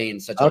and play in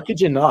such How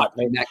could you not?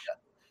 Mecca,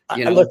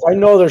 Look, I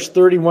know there's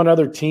 31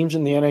 other teams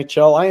in the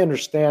NHL. I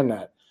understand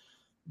that.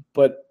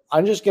 But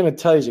I'm just going to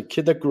tell you, as a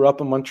kid that grew up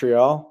in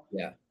Montreal,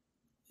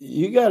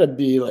 you got to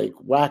be like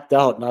whacked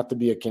out not to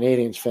be a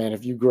Canadians fan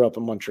if you grew up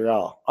in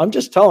Montreal. I'm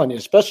just telling you,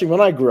 especially when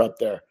I grew up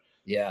there.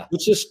 Yeah.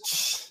 It's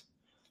just,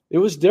 it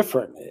was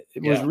different.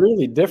 It was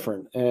really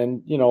different.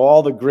 And, you know,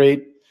 all the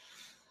great,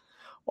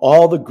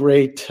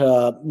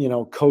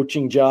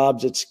 coaching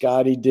jobs that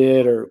Scotty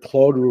did or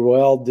Claude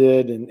Ruel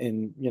did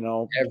and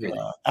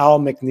Al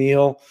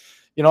McNeil.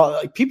 You know,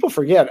 like people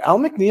forget Al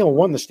McNeil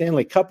won the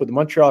Stanley Cup with the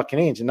Montreal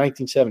Canadiens in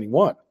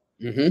 1971.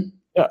 Mm-hmm.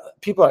 Yeah,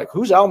 people are like,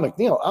 who's Al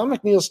McNeil? Al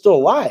McNeil's still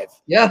alive.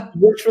 Yeah. He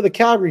works for the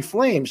Calgary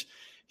Flames.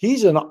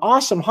 He's an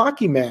awesome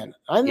hockey man.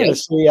 I'm going to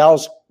say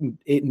Al's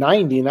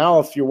 90 now.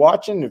 If you're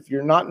watching, if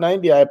you're not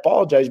 90, I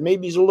apologize.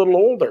 Maybe he's a little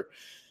older.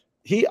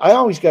 I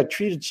always got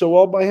treated so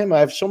well by him. I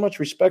have so much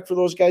respect for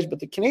those guys. But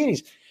the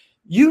Canadians,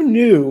 you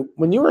knew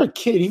when you were a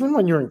kid, even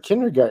when you were in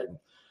kindergarten,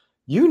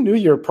 you knew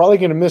you were probably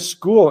going to miss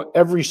school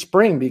every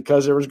spring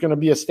because there was going to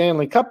be a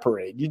Stanley Cup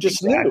parade. You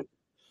just knew.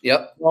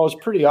 Yep. Well, it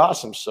was pretty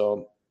awesome.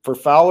 So for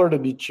Fowler to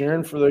be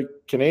cheering for the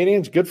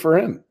Canadians, good for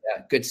him.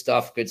 Yeah, good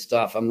stuff. Good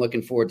stuff. I'm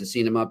looking forward to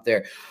seeing him up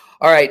there.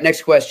 All right,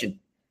 next question.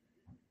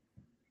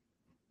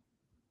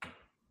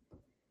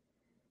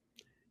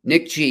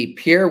 Nick G.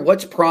 Pierre,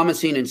 what's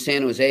promising in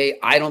San Jose?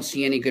 I don't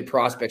see any good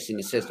prospects in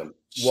the system.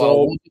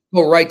 Well, we'll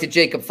go right to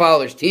Jacob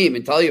Fowler's team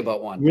and tell you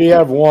about one. We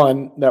have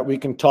one that we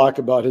can talk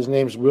about. His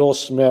name's Will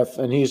Smith,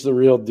 and he's the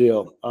real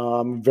deal.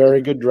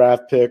 Very good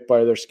draft pick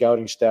by their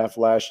scouting staff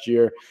last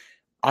year.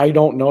 I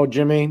don't know,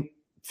 Jimmy,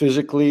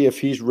 physically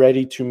if he's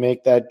ready to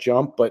make that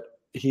jump, but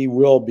he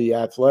will be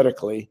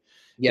athletically.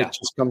 Yeah. It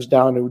just comes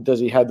down to, does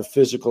he have the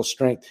physical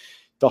strength?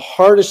 The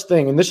hardest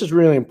thing, and this is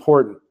really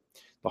important,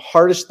 the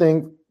hardest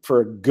thing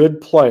for a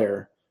good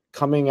player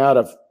coming out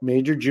of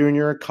major,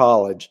 junior, or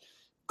college,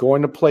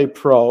 going to play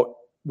pro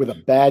with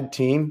a bad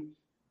team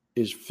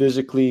is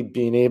physically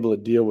being able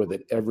to deal with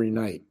it every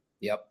night.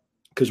 Yep.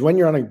 Because when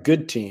you're on a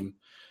good team,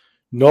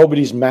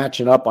 nobody's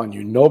matching up on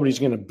you. Nobody's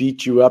going to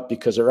beat you up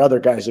because there are other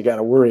guys that got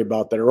to worry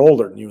about that are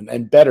older than you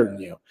and better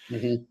than you.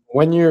 Mm-hmm.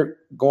 When you're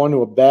going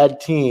to a bad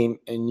team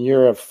and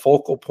you're a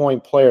focal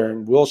point player,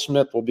 and Will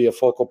Smith will be a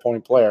focal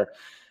point player,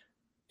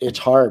 it's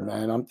hard,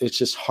 man. It's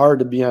just hard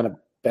to be on a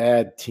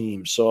bad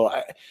team. So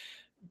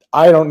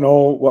I don't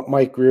know what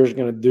Mike Greer is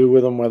going to do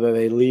with him, whether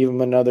they leave him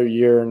another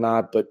year or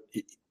not, but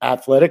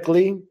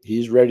athletically,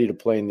 he's ready to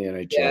play in the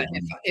NHL. Yeah,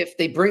 if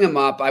they bring him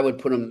up, I would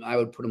put him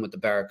with the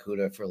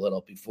Barracuda for a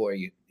little before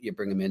you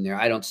bring him in there.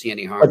 I don't see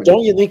any harm. But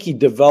don't you think he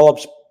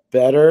develops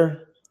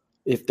better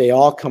if they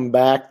all come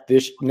back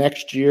this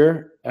next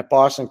year at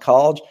Boston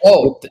College?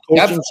 Oh, with the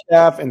coaching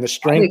staff and the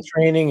strength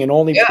training and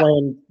only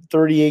playing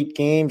 38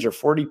 games or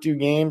 42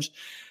 games.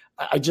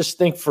 I just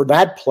think for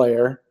that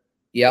player,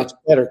 it's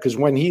better because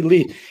when he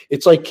leaves,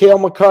 it's like Cale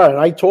Makar. And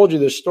I told you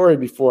this story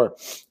before.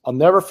 I'll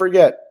never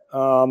forget.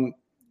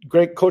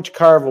 Great Coach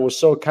Carville was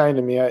so kind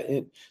to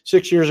me.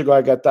 6 years ago,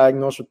 I got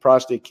diagnosed with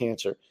prostate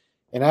cancer.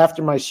 And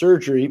after my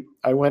surgery,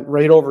 I went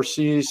right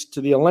overseas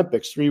to the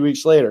Olympics 3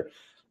 weeks later.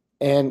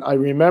 And I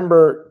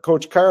remember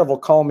Coach Carville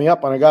calling me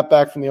up when I got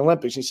back from the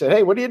Olympics. He said,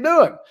 "Hey, what are you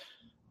doing?"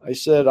 I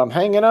said, "I'm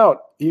hanging out."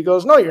 He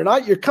goes, "No, you're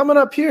not. You're coming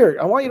up here.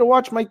 I want you to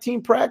watch my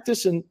team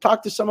practice and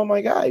talk to some of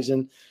my guys."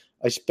 And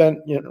I spent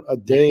a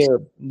day or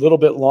a little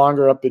bit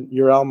longer up at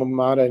your alma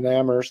mater in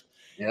Amherst,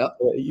 at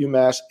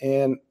UMass,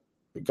 and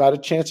got a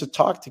chance to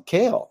talk to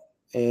Cale.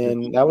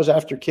 And that was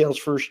after Cale's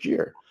first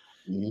year.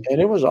 Mm-hmm.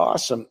 And it was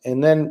awesome.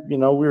 And then, we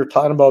were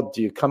talking about,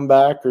 do you come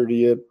back or do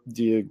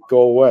you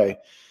go away?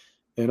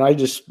 And I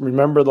just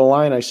remember the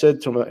line I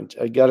said to him,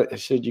 I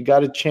said, "You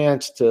got a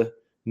chance to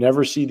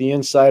never see the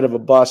inside of a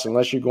bus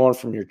unless you're going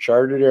from your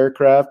chartered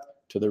aircraft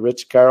to the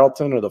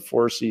Ritz-Carlton or the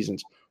Four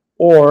Seasons.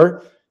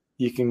 Or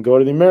you can go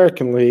to the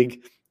American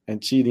League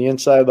and see the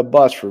inside of the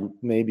bus for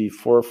maybe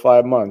 4 or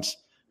 5 months."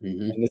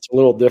 Mm-hmm. And it's a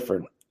little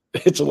different.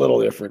 It's a little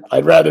different.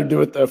 I'd rather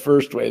do it the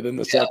first way than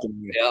the second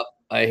way. Yeah,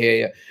 I hear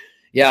you.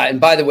 Yeah,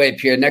 and by the way,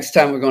 Pierre, next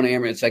time we're going to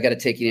Emirates, I got to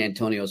take you to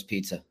Antonio's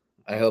Pizza.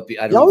 I hope you.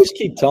 You always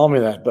keep telling me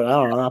that, but I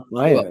don't know. I'm not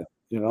buying it.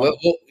 You know, well,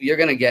 you're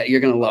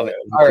gonna love it.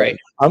 All right,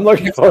 I'm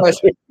looking forward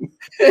to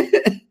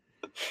it.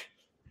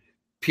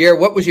 Pierre,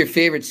 what was your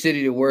favorite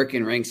city to work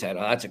in ringside?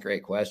 Oh, that's a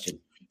great question.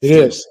 It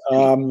is.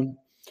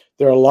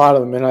 There are a lot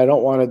of them, and I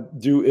don't want to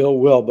do ill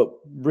will, but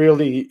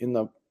really in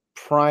the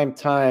prime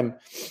time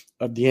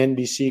of the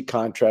NBC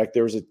contract,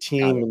 there was a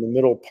team in the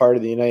middle part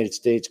of the United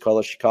States called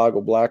the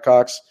Chicago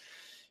Blackhawks.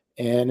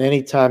 And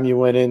anytime you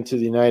went into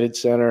the United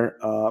Center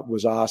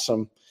was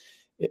awesome.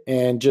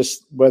 And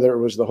just whether it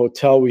was the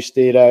hotel we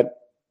stayed at,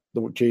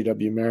 the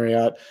JW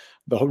Marriott,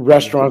 the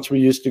restaurants we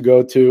used to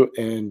go to,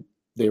 and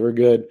they were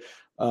good.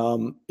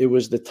 It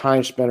was the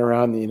time spent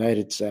around the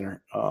United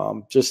Center.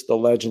 Just the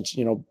legends,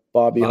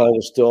 Bobby Hull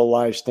was still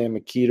alive. Stan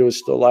Mikita was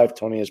still alive.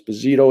 Tony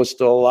Esposito was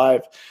still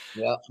alive.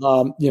 Yeah.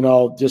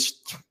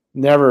 Just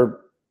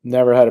never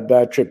had a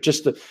bad trip.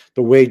 Just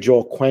the way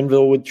Joel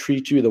Quenneville would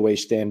treat you, the way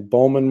Stan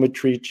Bowman would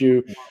treat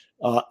you,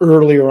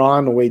 earlier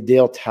on, the way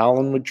Dale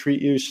Talon would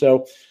treat you.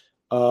 So,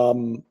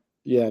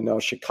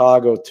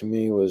 Chicago to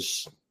me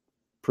was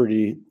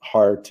pretty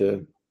hard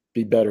to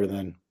be better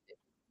than.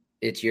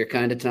 It's your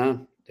kind of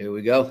town. There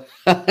we go.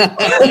 Well,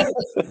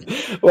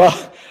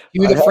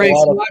 you the Frank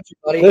Sinatra,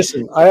 buddy.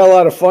 Listen, I had a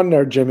lot of fun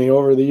there, Jimmy,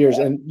 over the years.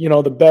 And,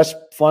 the best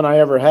fun I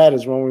ever had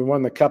is when we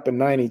won the Cup in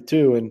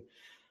 92. And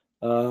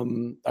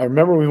I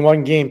remember we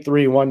won game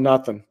 3,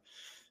 1-0.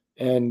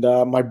 And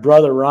my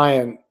brother,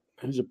 Ryan,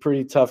 who's a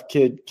pretty tough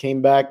kid,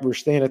 came back. We were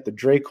staying at the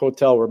Drake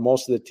Hotel where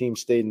most of the team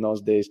stayed in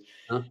those days.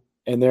 Huh?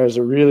 And there's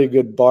a really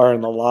good bar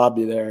in the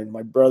lobby there. And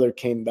my brother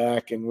came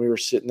back, and we were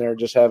sitting there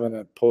just having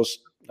a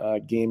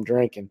post-game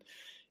drink. And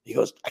he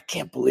goes, I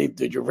can't believe,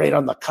 dude, you're right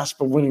on the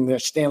cusp of winning the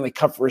Stanley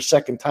Cup for a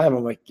second time.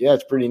 I'm like, yeah,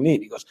 it's pretty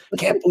neat. He goes, I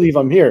can't believe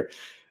I'm here.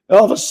 And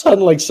all of a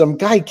sudden, some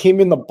guy came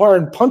in the bar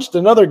and punched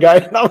another guy.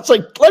 And I was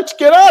like, let's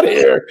get out of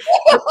here.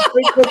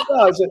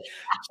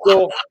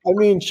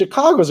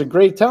 Chicago's a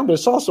great town, but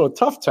it's also a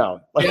tough town.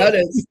 Yeah, it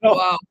is.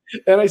 Wow.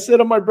 And I said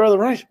to my brother,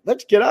 right,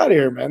 let's get out of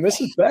here, man. This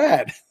is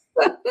bad.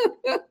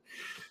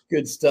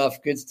 Good stuff.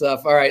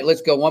 All right,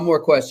 let's go. One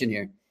more question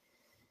here.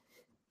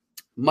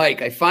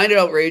 Mike, I find it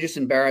outrageous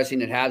and embarrassing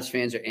that Habs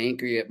fans are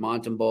angry at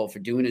Montembeault for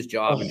doing his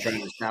job and trying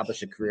to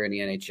establish a career in the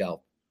NHL.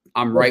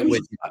 I'm right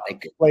with you,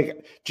 Mike.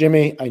 Like,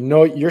 Jimmy, I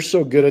know you're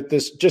so good at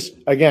this. Just,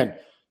 again,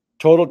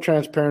 total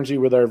transparency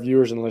with our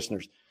viewers and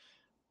listeners.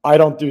 I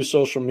don't do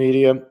social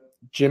media.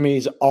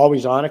 Jimmy's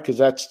always on it because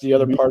that's the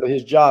other part of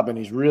his job, and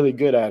he's really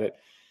good at it.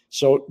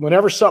 So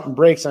whenever something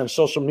breaks on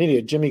social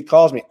media, Jimmy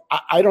calls me.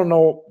 I don't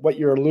know what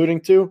you're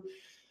alluding to,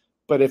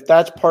 but if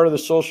that's part of the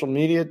social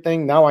media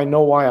thing, now I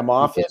know why I'm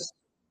off it.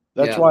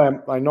 That's why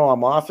I know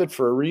I'm off it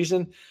for a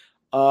reason.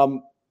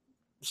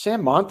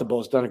 Sam Montembeault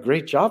has done a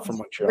great job for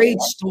Montreal. Great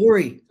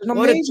story.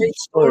 What a great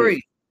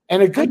story.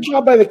 And a good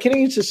job by the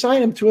Canadiens to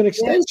sign him to an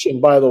extension,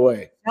 by the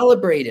way.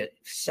 Celebrate it.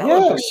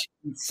 Yes.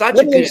 Such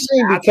what a are good they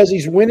saying? Because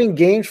he's winning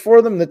games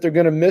for them that they're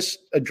going to miss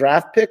a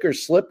draft pick or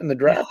slip in the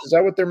draft? Is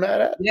that what they're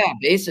mad at? Yeah,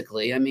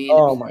 basically. I mean,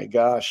 oh my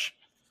gosh.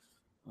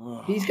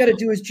 He's got to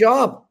do his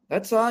job.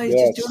 That's all. He's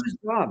just doing his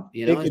job.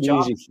 Take it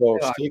easy,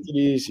 folks. Take it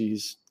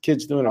easy.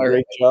 Kid's doing a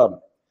great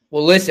job.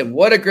 Well, listen,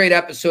 what a great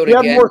episode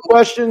again. You have more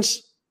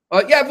questions?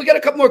 Yeah, we got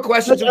a couple more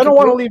questions. I don't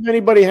want to leave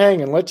anybody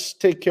hanging. Let's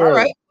take care of it. All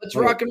right, let's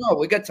rock and roll.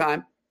 We got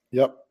time.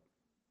 Yep.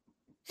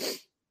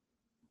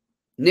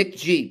 Nick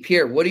G.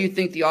 Pierre, what do you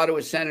think the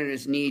Ottawa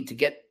Senators need to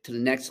get to the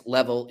next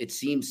level? It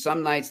seems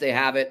some nights they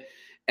have it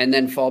and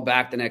then fall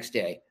back the next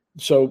day.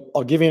 So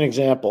I'll give you an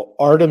example.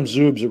 Artem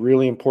Zub's a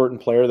really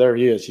important player there.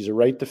 He is. He's a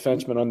right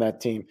defenseman on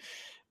that team.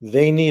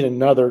 They need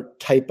another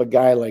type of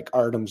guy like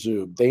Artem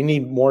Zub. They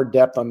need more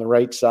depth on the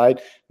right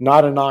side.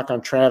 Not a knock on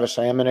Travis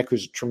Hamonic,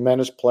 who's a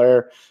tremendous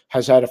player,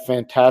 has had a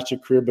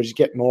fantastic career, but he's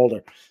getting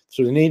older.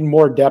 So they need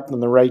more depth on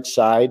the right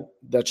side.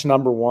 That's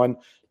number one.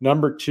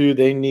 Number two,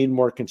 they need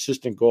more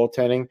consistent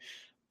goaltending.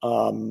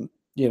 I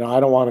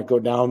don't want to go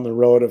down the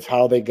road of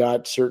how they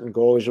got certain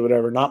goalies or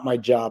whatever. Not my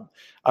job.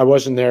 I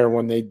wasn't there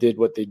when they did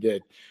what they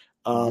did.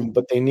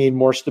 But they need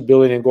more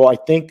stability in goal. I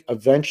think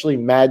eventually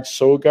Mad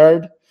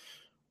Sogard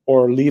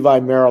or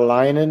Levi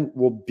Merilainen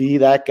will be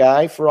that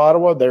guy for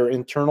Ottawa. They're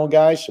internal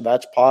guys, so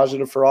that's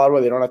positive for Ottawa.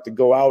 They don't have to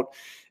go out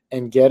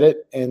and get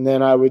it. And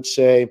then I would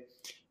say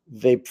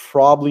they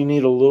probably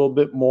need a little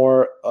bit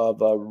more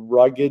of a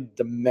rugged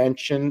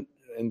dimension,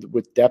 and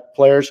with depth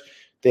players,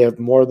 they have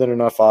more than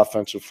enough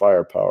offensive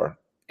firepower,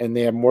 and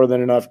they have more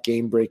than enough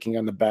game breaking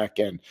on the back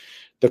end.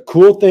 The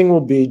cool thing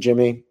will be,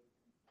 Jimmy,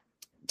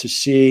 to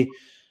see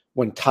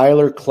when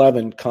Tyler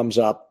Clevin comes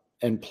up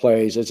and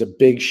plays as a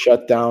big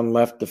shutdown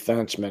left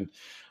defenseman.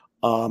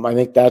 I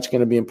think that's going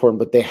to be important,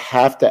 but they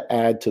have to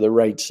add to the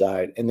right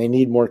side, and they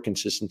need more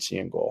consistency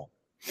in goal.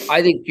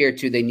 I think here,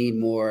 too, they need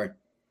more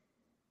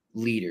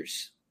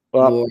leaders.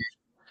 More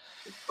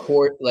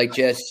court,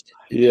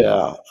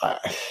 Yeah.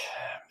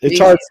 It's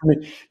hard for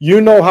me. You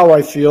know how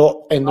I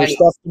feel, and there's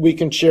stuff we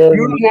can share.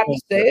 You don't have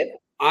to say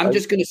it. I'm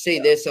just going to say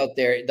this out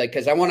there,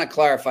 because I want to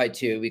clarify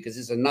too, because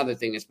this is another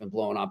thing that's been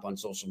blowing up on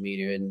social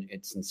media and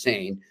it's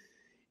insane,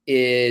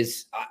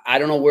 is I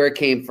don't know where it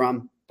came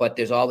from, but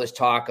there's all this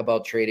talk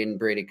about trading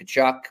Brady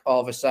Tkachuk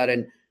all of a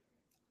sudden.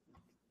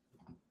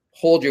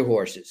 Hold your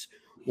horses.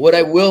 What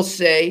I will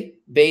say,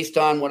 based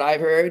on what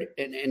I've heard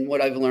and what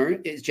I've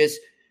learned, is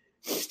just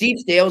Steve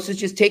Stales is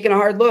just taking a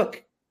hard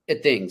look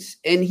at things.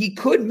 And he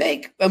could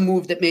make a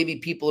move that maybe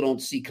people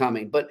don't see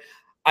coming. But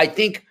I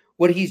think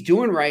what he's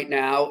doing right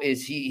now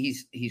is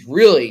he's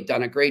really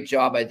done a great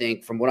job, I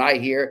think, from what I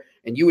hear,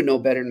 and you would know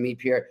better than me,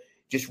 Pierre,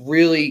 just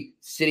really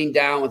sitting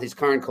down with his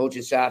current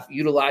coaching staff,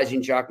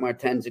 utilizing Jacques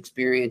Martin's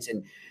experience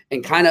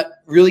and kind of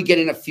really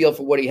getting a feel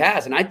for what he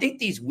has. And I think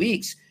these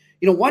weeks,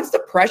 once the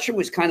pressure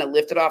was kind of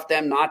lifted off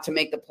them not to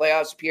make the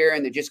playoffs, Pierre,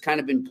 and they've just kind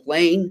of been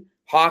playing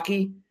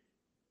hockey,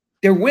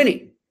 they're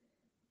winning.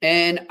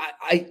 And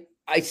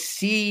I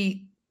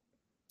see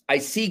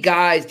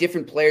guys,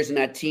 different players in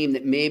that team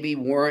that maybe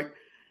weren't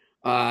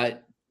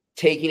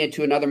taking it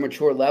to another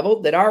mature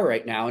level that are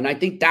right now. And I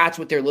think that's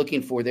what they're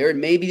looking for there.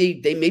 And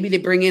maybe they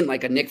bring in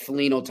like a Nick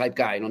Foligno type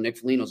guy. Nick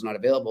Foligno's not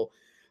available,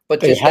 but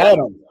they had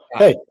him.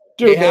 Hey,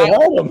 dude, they had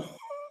him.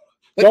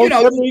 But don't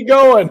get me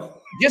going.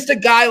 Just a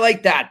guy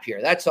like that,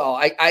 Pierre. That's all.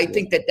 I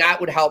think that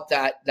would help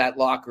that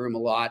locker room a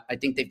lot. I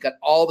think they've got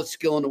all the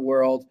skill in the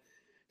world.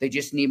 They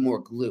just need more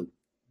glue.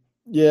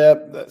 Yeah,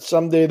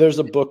 someday there's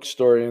a book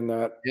story in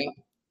that. Yeah.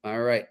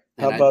 All right.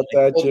 How about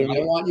that, Jimmy? I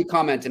don't want you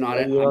commenting on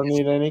it. You don't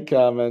need any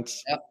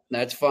comments. Yep,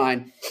 that's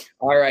fine.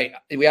 All right.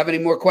 Do we have any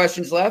more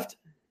questions left?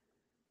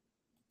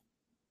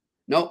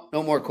 Nope,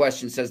 no more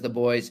questions, says the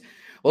boys.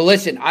 Well,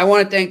 listen, I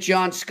want to thank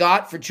John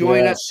Scott for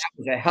joining us. That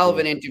was a hell of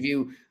an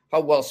interview.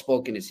 How well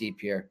spoken is he,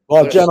 Pierre?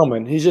 Well,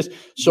 gentlemen, he's just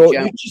so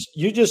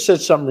you just said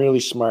something really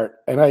smart,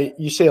 and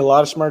you say a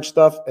lot of smart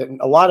stuff, and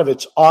a lot of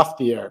it's off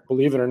the air.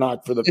 Believe it or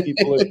not, for the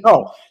people that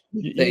know,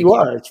 you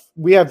are.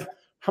 We have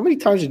how many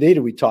times a day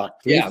do we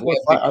talk? 3, 4,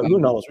 5, who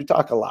knows? We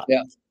talk a lot.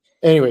 Yeah.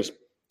 Anyways,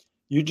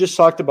 you just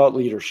talked about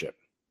leadership.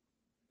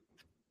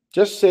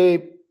 Just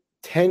say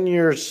 10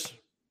 years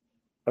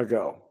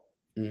ago,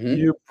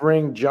 you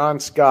bring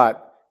John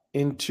Scott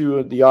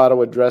into the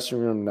Ottawa dressing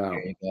room now.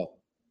 There you go.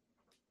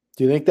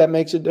 Do you think that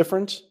makes a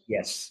difference?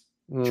 Yes.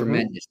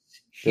 Tremendous.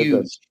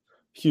 Huge.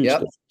 Huge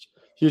difference.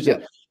 Huge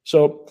difference.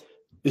 So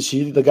is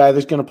he the guy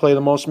that's going to play the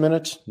most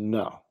minutes?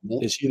 No.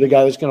 Nope. Is he the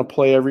guy that's going to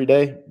play every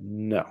day?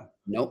 No.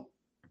 Nope.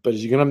 But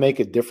is he going to make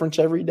a difference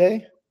every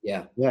day?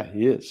 Yeah. Yeah,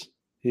 he is.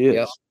 He is.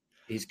 Yep.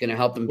 He's going to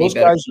help them be better.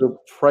 Those guys are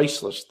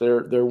priceless.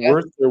 They're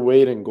worth their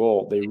weight in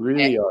gold. They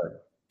really are.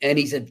 And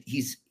he's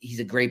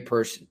a great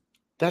person.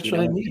 That's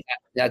what I mean.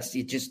 That's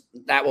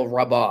that will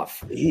rub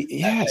off.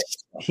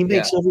 He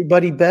makes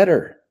everybody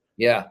better.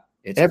 Yeah.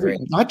 It's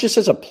not just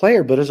as a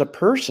player, but as a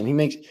person. He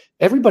makes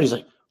everybody's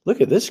like,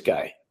 look at this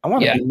guy. I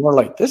want to be more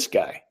like this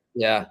guy.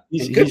 Yeah.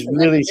 He's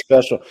really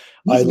special.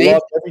 I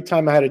loved every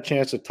time I had a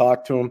chance to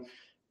talk to him.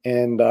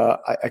 And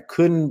I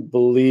couldn't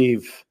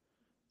believe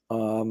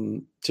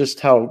just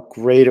how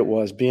great it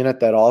was being at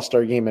that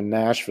All-Star game in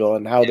Nashville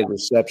and how the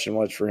reception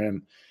was for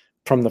him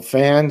from the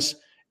fans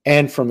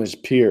and from his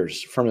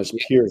peers. From his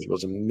peers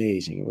was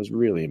amazing. It was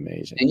really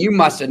amazing. And you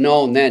must have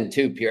known then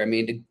too, Pierre. I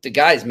mean, the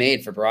guy's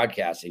made for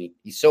broadcasting.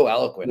 He's so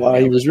eloquent. Well,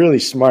 he was really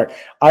smart.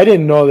 I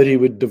didn't know that he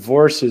would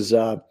divorce his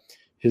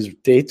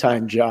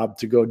daytime job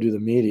to go do the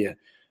media.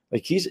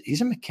 Like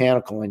he's a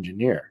mechanical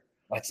engineer.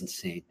 That's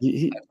insane.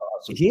 That's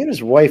awesome. He and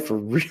his wife are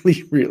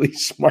really, really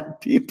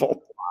smart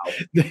people. Wow.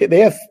 They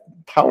have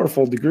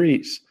powerful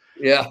degrees.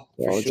 Yeah,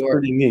 it's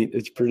pretty neat.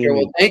 It's pretty neat.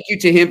 Well, thank you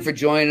to him for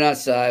joining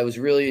us. It was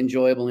a really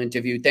enjoyable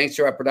interview. Thanks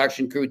to our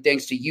production crew.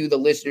 Thanks to you, the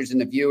listeners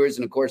and the viewers,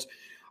 and of course,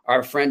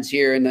 our friends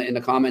here in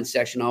the comments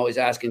section, always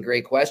asking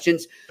great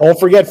questions. Don't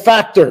forget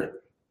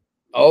Factor.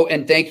 Oh,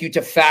 and thank you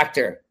to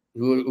Factor,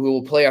 who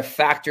will play a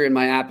factor in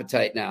my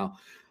appetite now.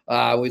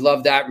 We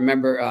love that.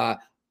 Remember,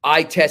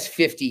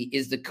 iTest50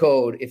 is the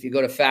code if you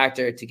go to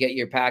Factor to get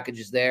your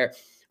packages there.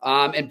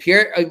 And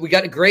Pierre, we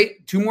got a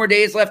great 2 more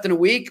days left in a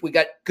week. We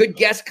got good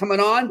guests coming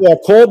on. Yeah,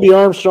 Colby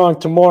Armstrong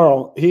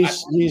tomorrow.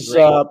 He's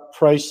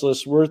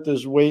priceless, worth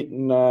his weight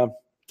in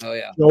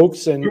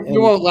jokes. And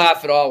you won't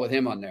laugh at all with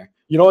him on there.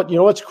 You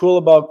know what's cool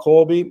about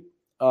Colby?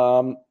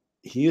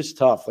 He is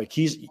tough. Like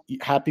he's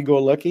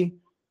happy-go-lucky.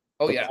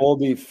 Oh yeah,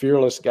 Colby,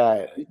 fearless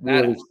guy.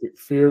 Really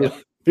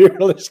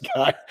fearless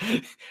guy.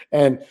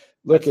 And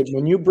look at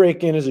when you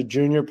break in as a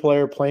junior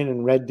player playing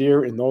in Red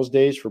Deer in those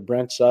days for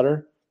Brent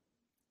Sutter.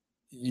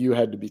 You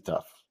had to be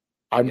tough.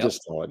 I'm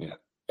just telling you.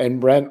 And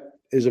Brent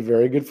is a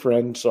very good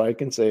friend, so I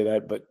can say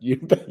that, but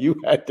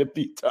you had to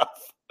be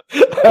tough.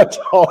 That's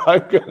all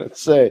I'm going to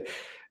say.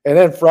 And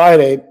then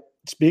Friday,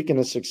 speaking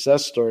of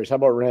success stories, how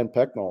about Rand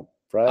Pecknold?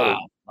 Friday.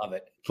 Love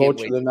it.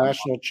 Coach of the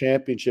national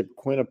championship,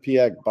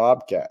 Quinnipiac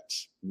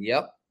Bobcats.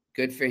 Yep.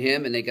 Good for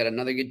him. And they got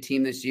another good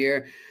team this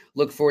year.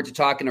 Look forward to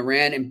talking to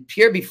Rand. And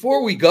Pierre,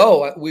 before we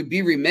go, we'd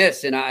be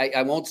remiss, and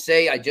I won't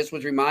say, I just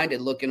was reminded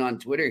looking on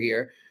Twitter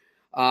here,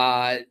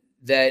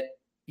 that,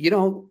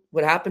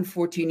 what happened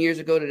 14 years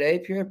ago today,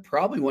 Pierre,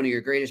 probably one of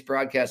your greatest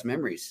broadcast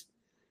memories.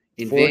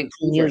 in 14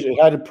 Vancouver. years.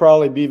 It had to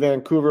probably be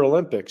Vancouver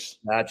Olympics.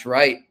 That's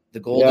right. The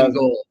golden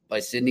goal by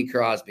Sidney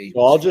Crosby.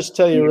 So I'll just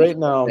tell you right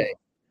now,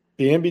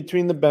 being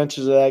between the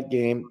benches of that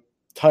game,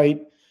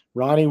 tight.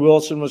 Ronnie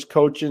Wilson was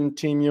coaching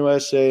Team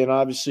USA, and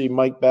obviously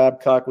Mike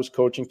Babcock was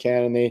coaching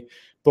Canada. And they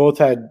both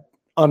had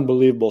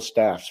unbelievable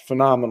staffs,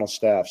 phenomenal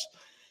staffs.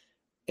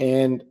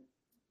 And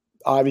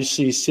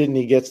obviously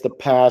Sidney gets the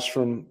pass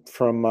from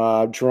Jerome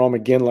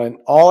McGinley. And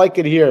all I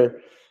could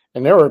hear,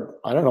 and there were,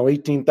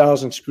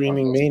 18,000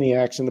 screaming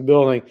maniacs in the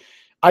building.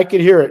 I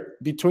could hear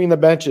it between the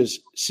benches,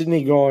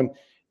 Sidney going,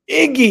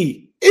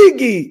 Iggy,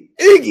 Iggy,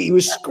 Iggy. He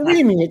was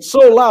screaming it so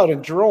loud,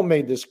 and Jerome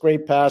made this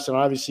great pass, and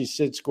obviously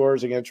Sid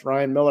scores against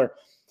Ryan Miller.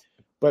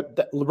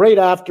 But right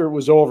after it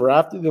was over,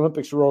 after the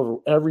Olympics were over,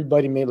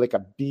 everybody made like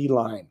a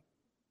beeline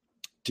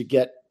to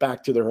get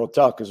back to their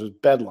hotel because it was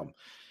bedlam.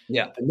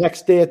 Yeah. The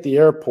next day at the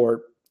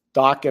airport,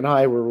 Doc and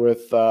I were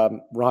with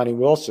Ronnie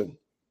Wilson,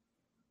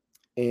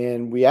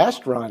 and we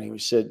asked Ronnie, we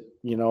said,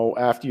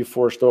 after you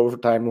forced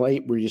overtime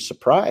late, were you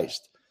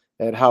surprised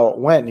at how it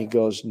went? And he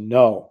goes,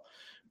 no.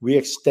 We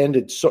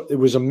extended, so it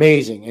was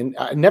amazing. And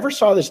I never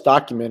saw this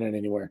documented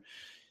anywhere.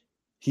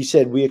 He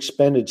said, we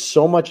expended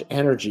so much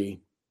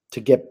energy to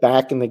get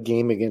back in the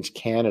game against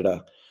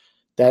Canada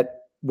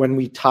that when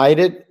we tied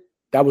it,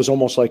 that was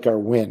almost like our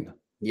win.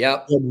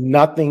 Yep.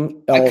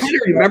 Nothing else. I kind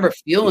of remember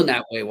feeling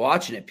that way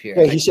watching it, Pierre.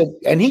 Yeah, he said,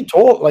 and he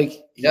told,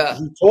 he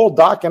told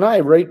Doc and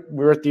I, we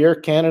were at the Air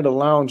Canada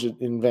Lounge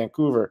in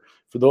Vancouver,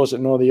 for those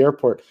that know the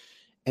airport.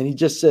 And he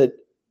just said,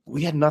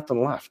 we had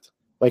nothing left.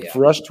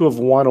 For us to have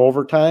won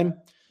overtime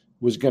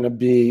was going to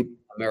be,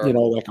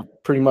 like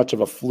pretty much of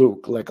a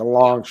fluke, like a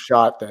long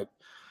shot that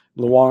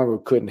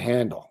Luongo couldn't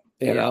handle,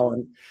 you know?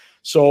 And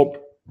so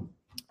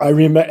I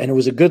remember, and it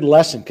was a good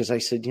lesson because I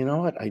said, you know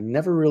what? I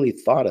never really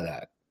thought of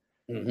that.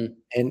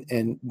 Mm-hmm.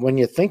 And when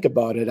you think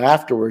about it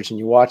afterwards and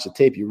you watch the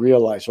tape, you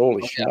realize,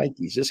 holy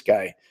shnikes, this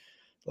guy,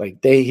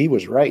 he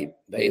was right.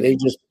 They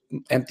just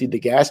emptied the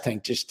gas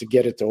tank just to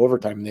get it to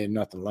overtime, and they had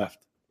nothing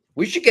left.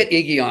 We should get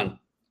Iggy on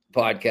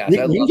podcast.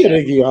 We can get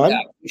Iggy on. Yeah,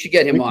 we should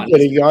get him on.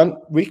 Get Iggy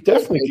on. We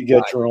definitely could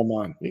get Jerome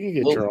on. We can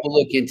get Jerome. We'll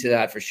look into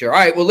that for sure. All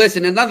right. Well,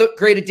 listen, another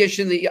great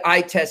edition of the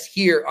Eye Test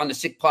here on the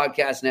Sick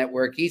Podcast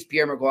Network. He's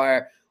Pierre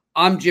McGuire.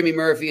 I'm Jimmy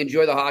Murphy.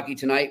 Enjoy the hockey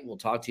tonight. We'll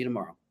talk to you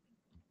tomorrow.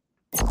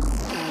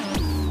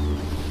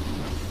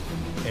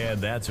 And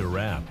that's a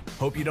wrap.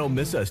 Hope you don't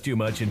miss us too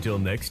much until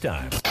next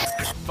time.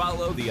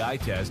 Follow the Eye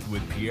Test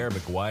with Pierre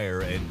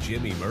McGuire and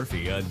Jimmy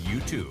Murphy on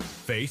YouTube,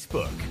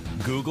 Facebook,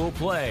 Google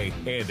Play,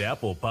 and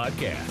Apple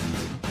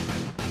Podcasts.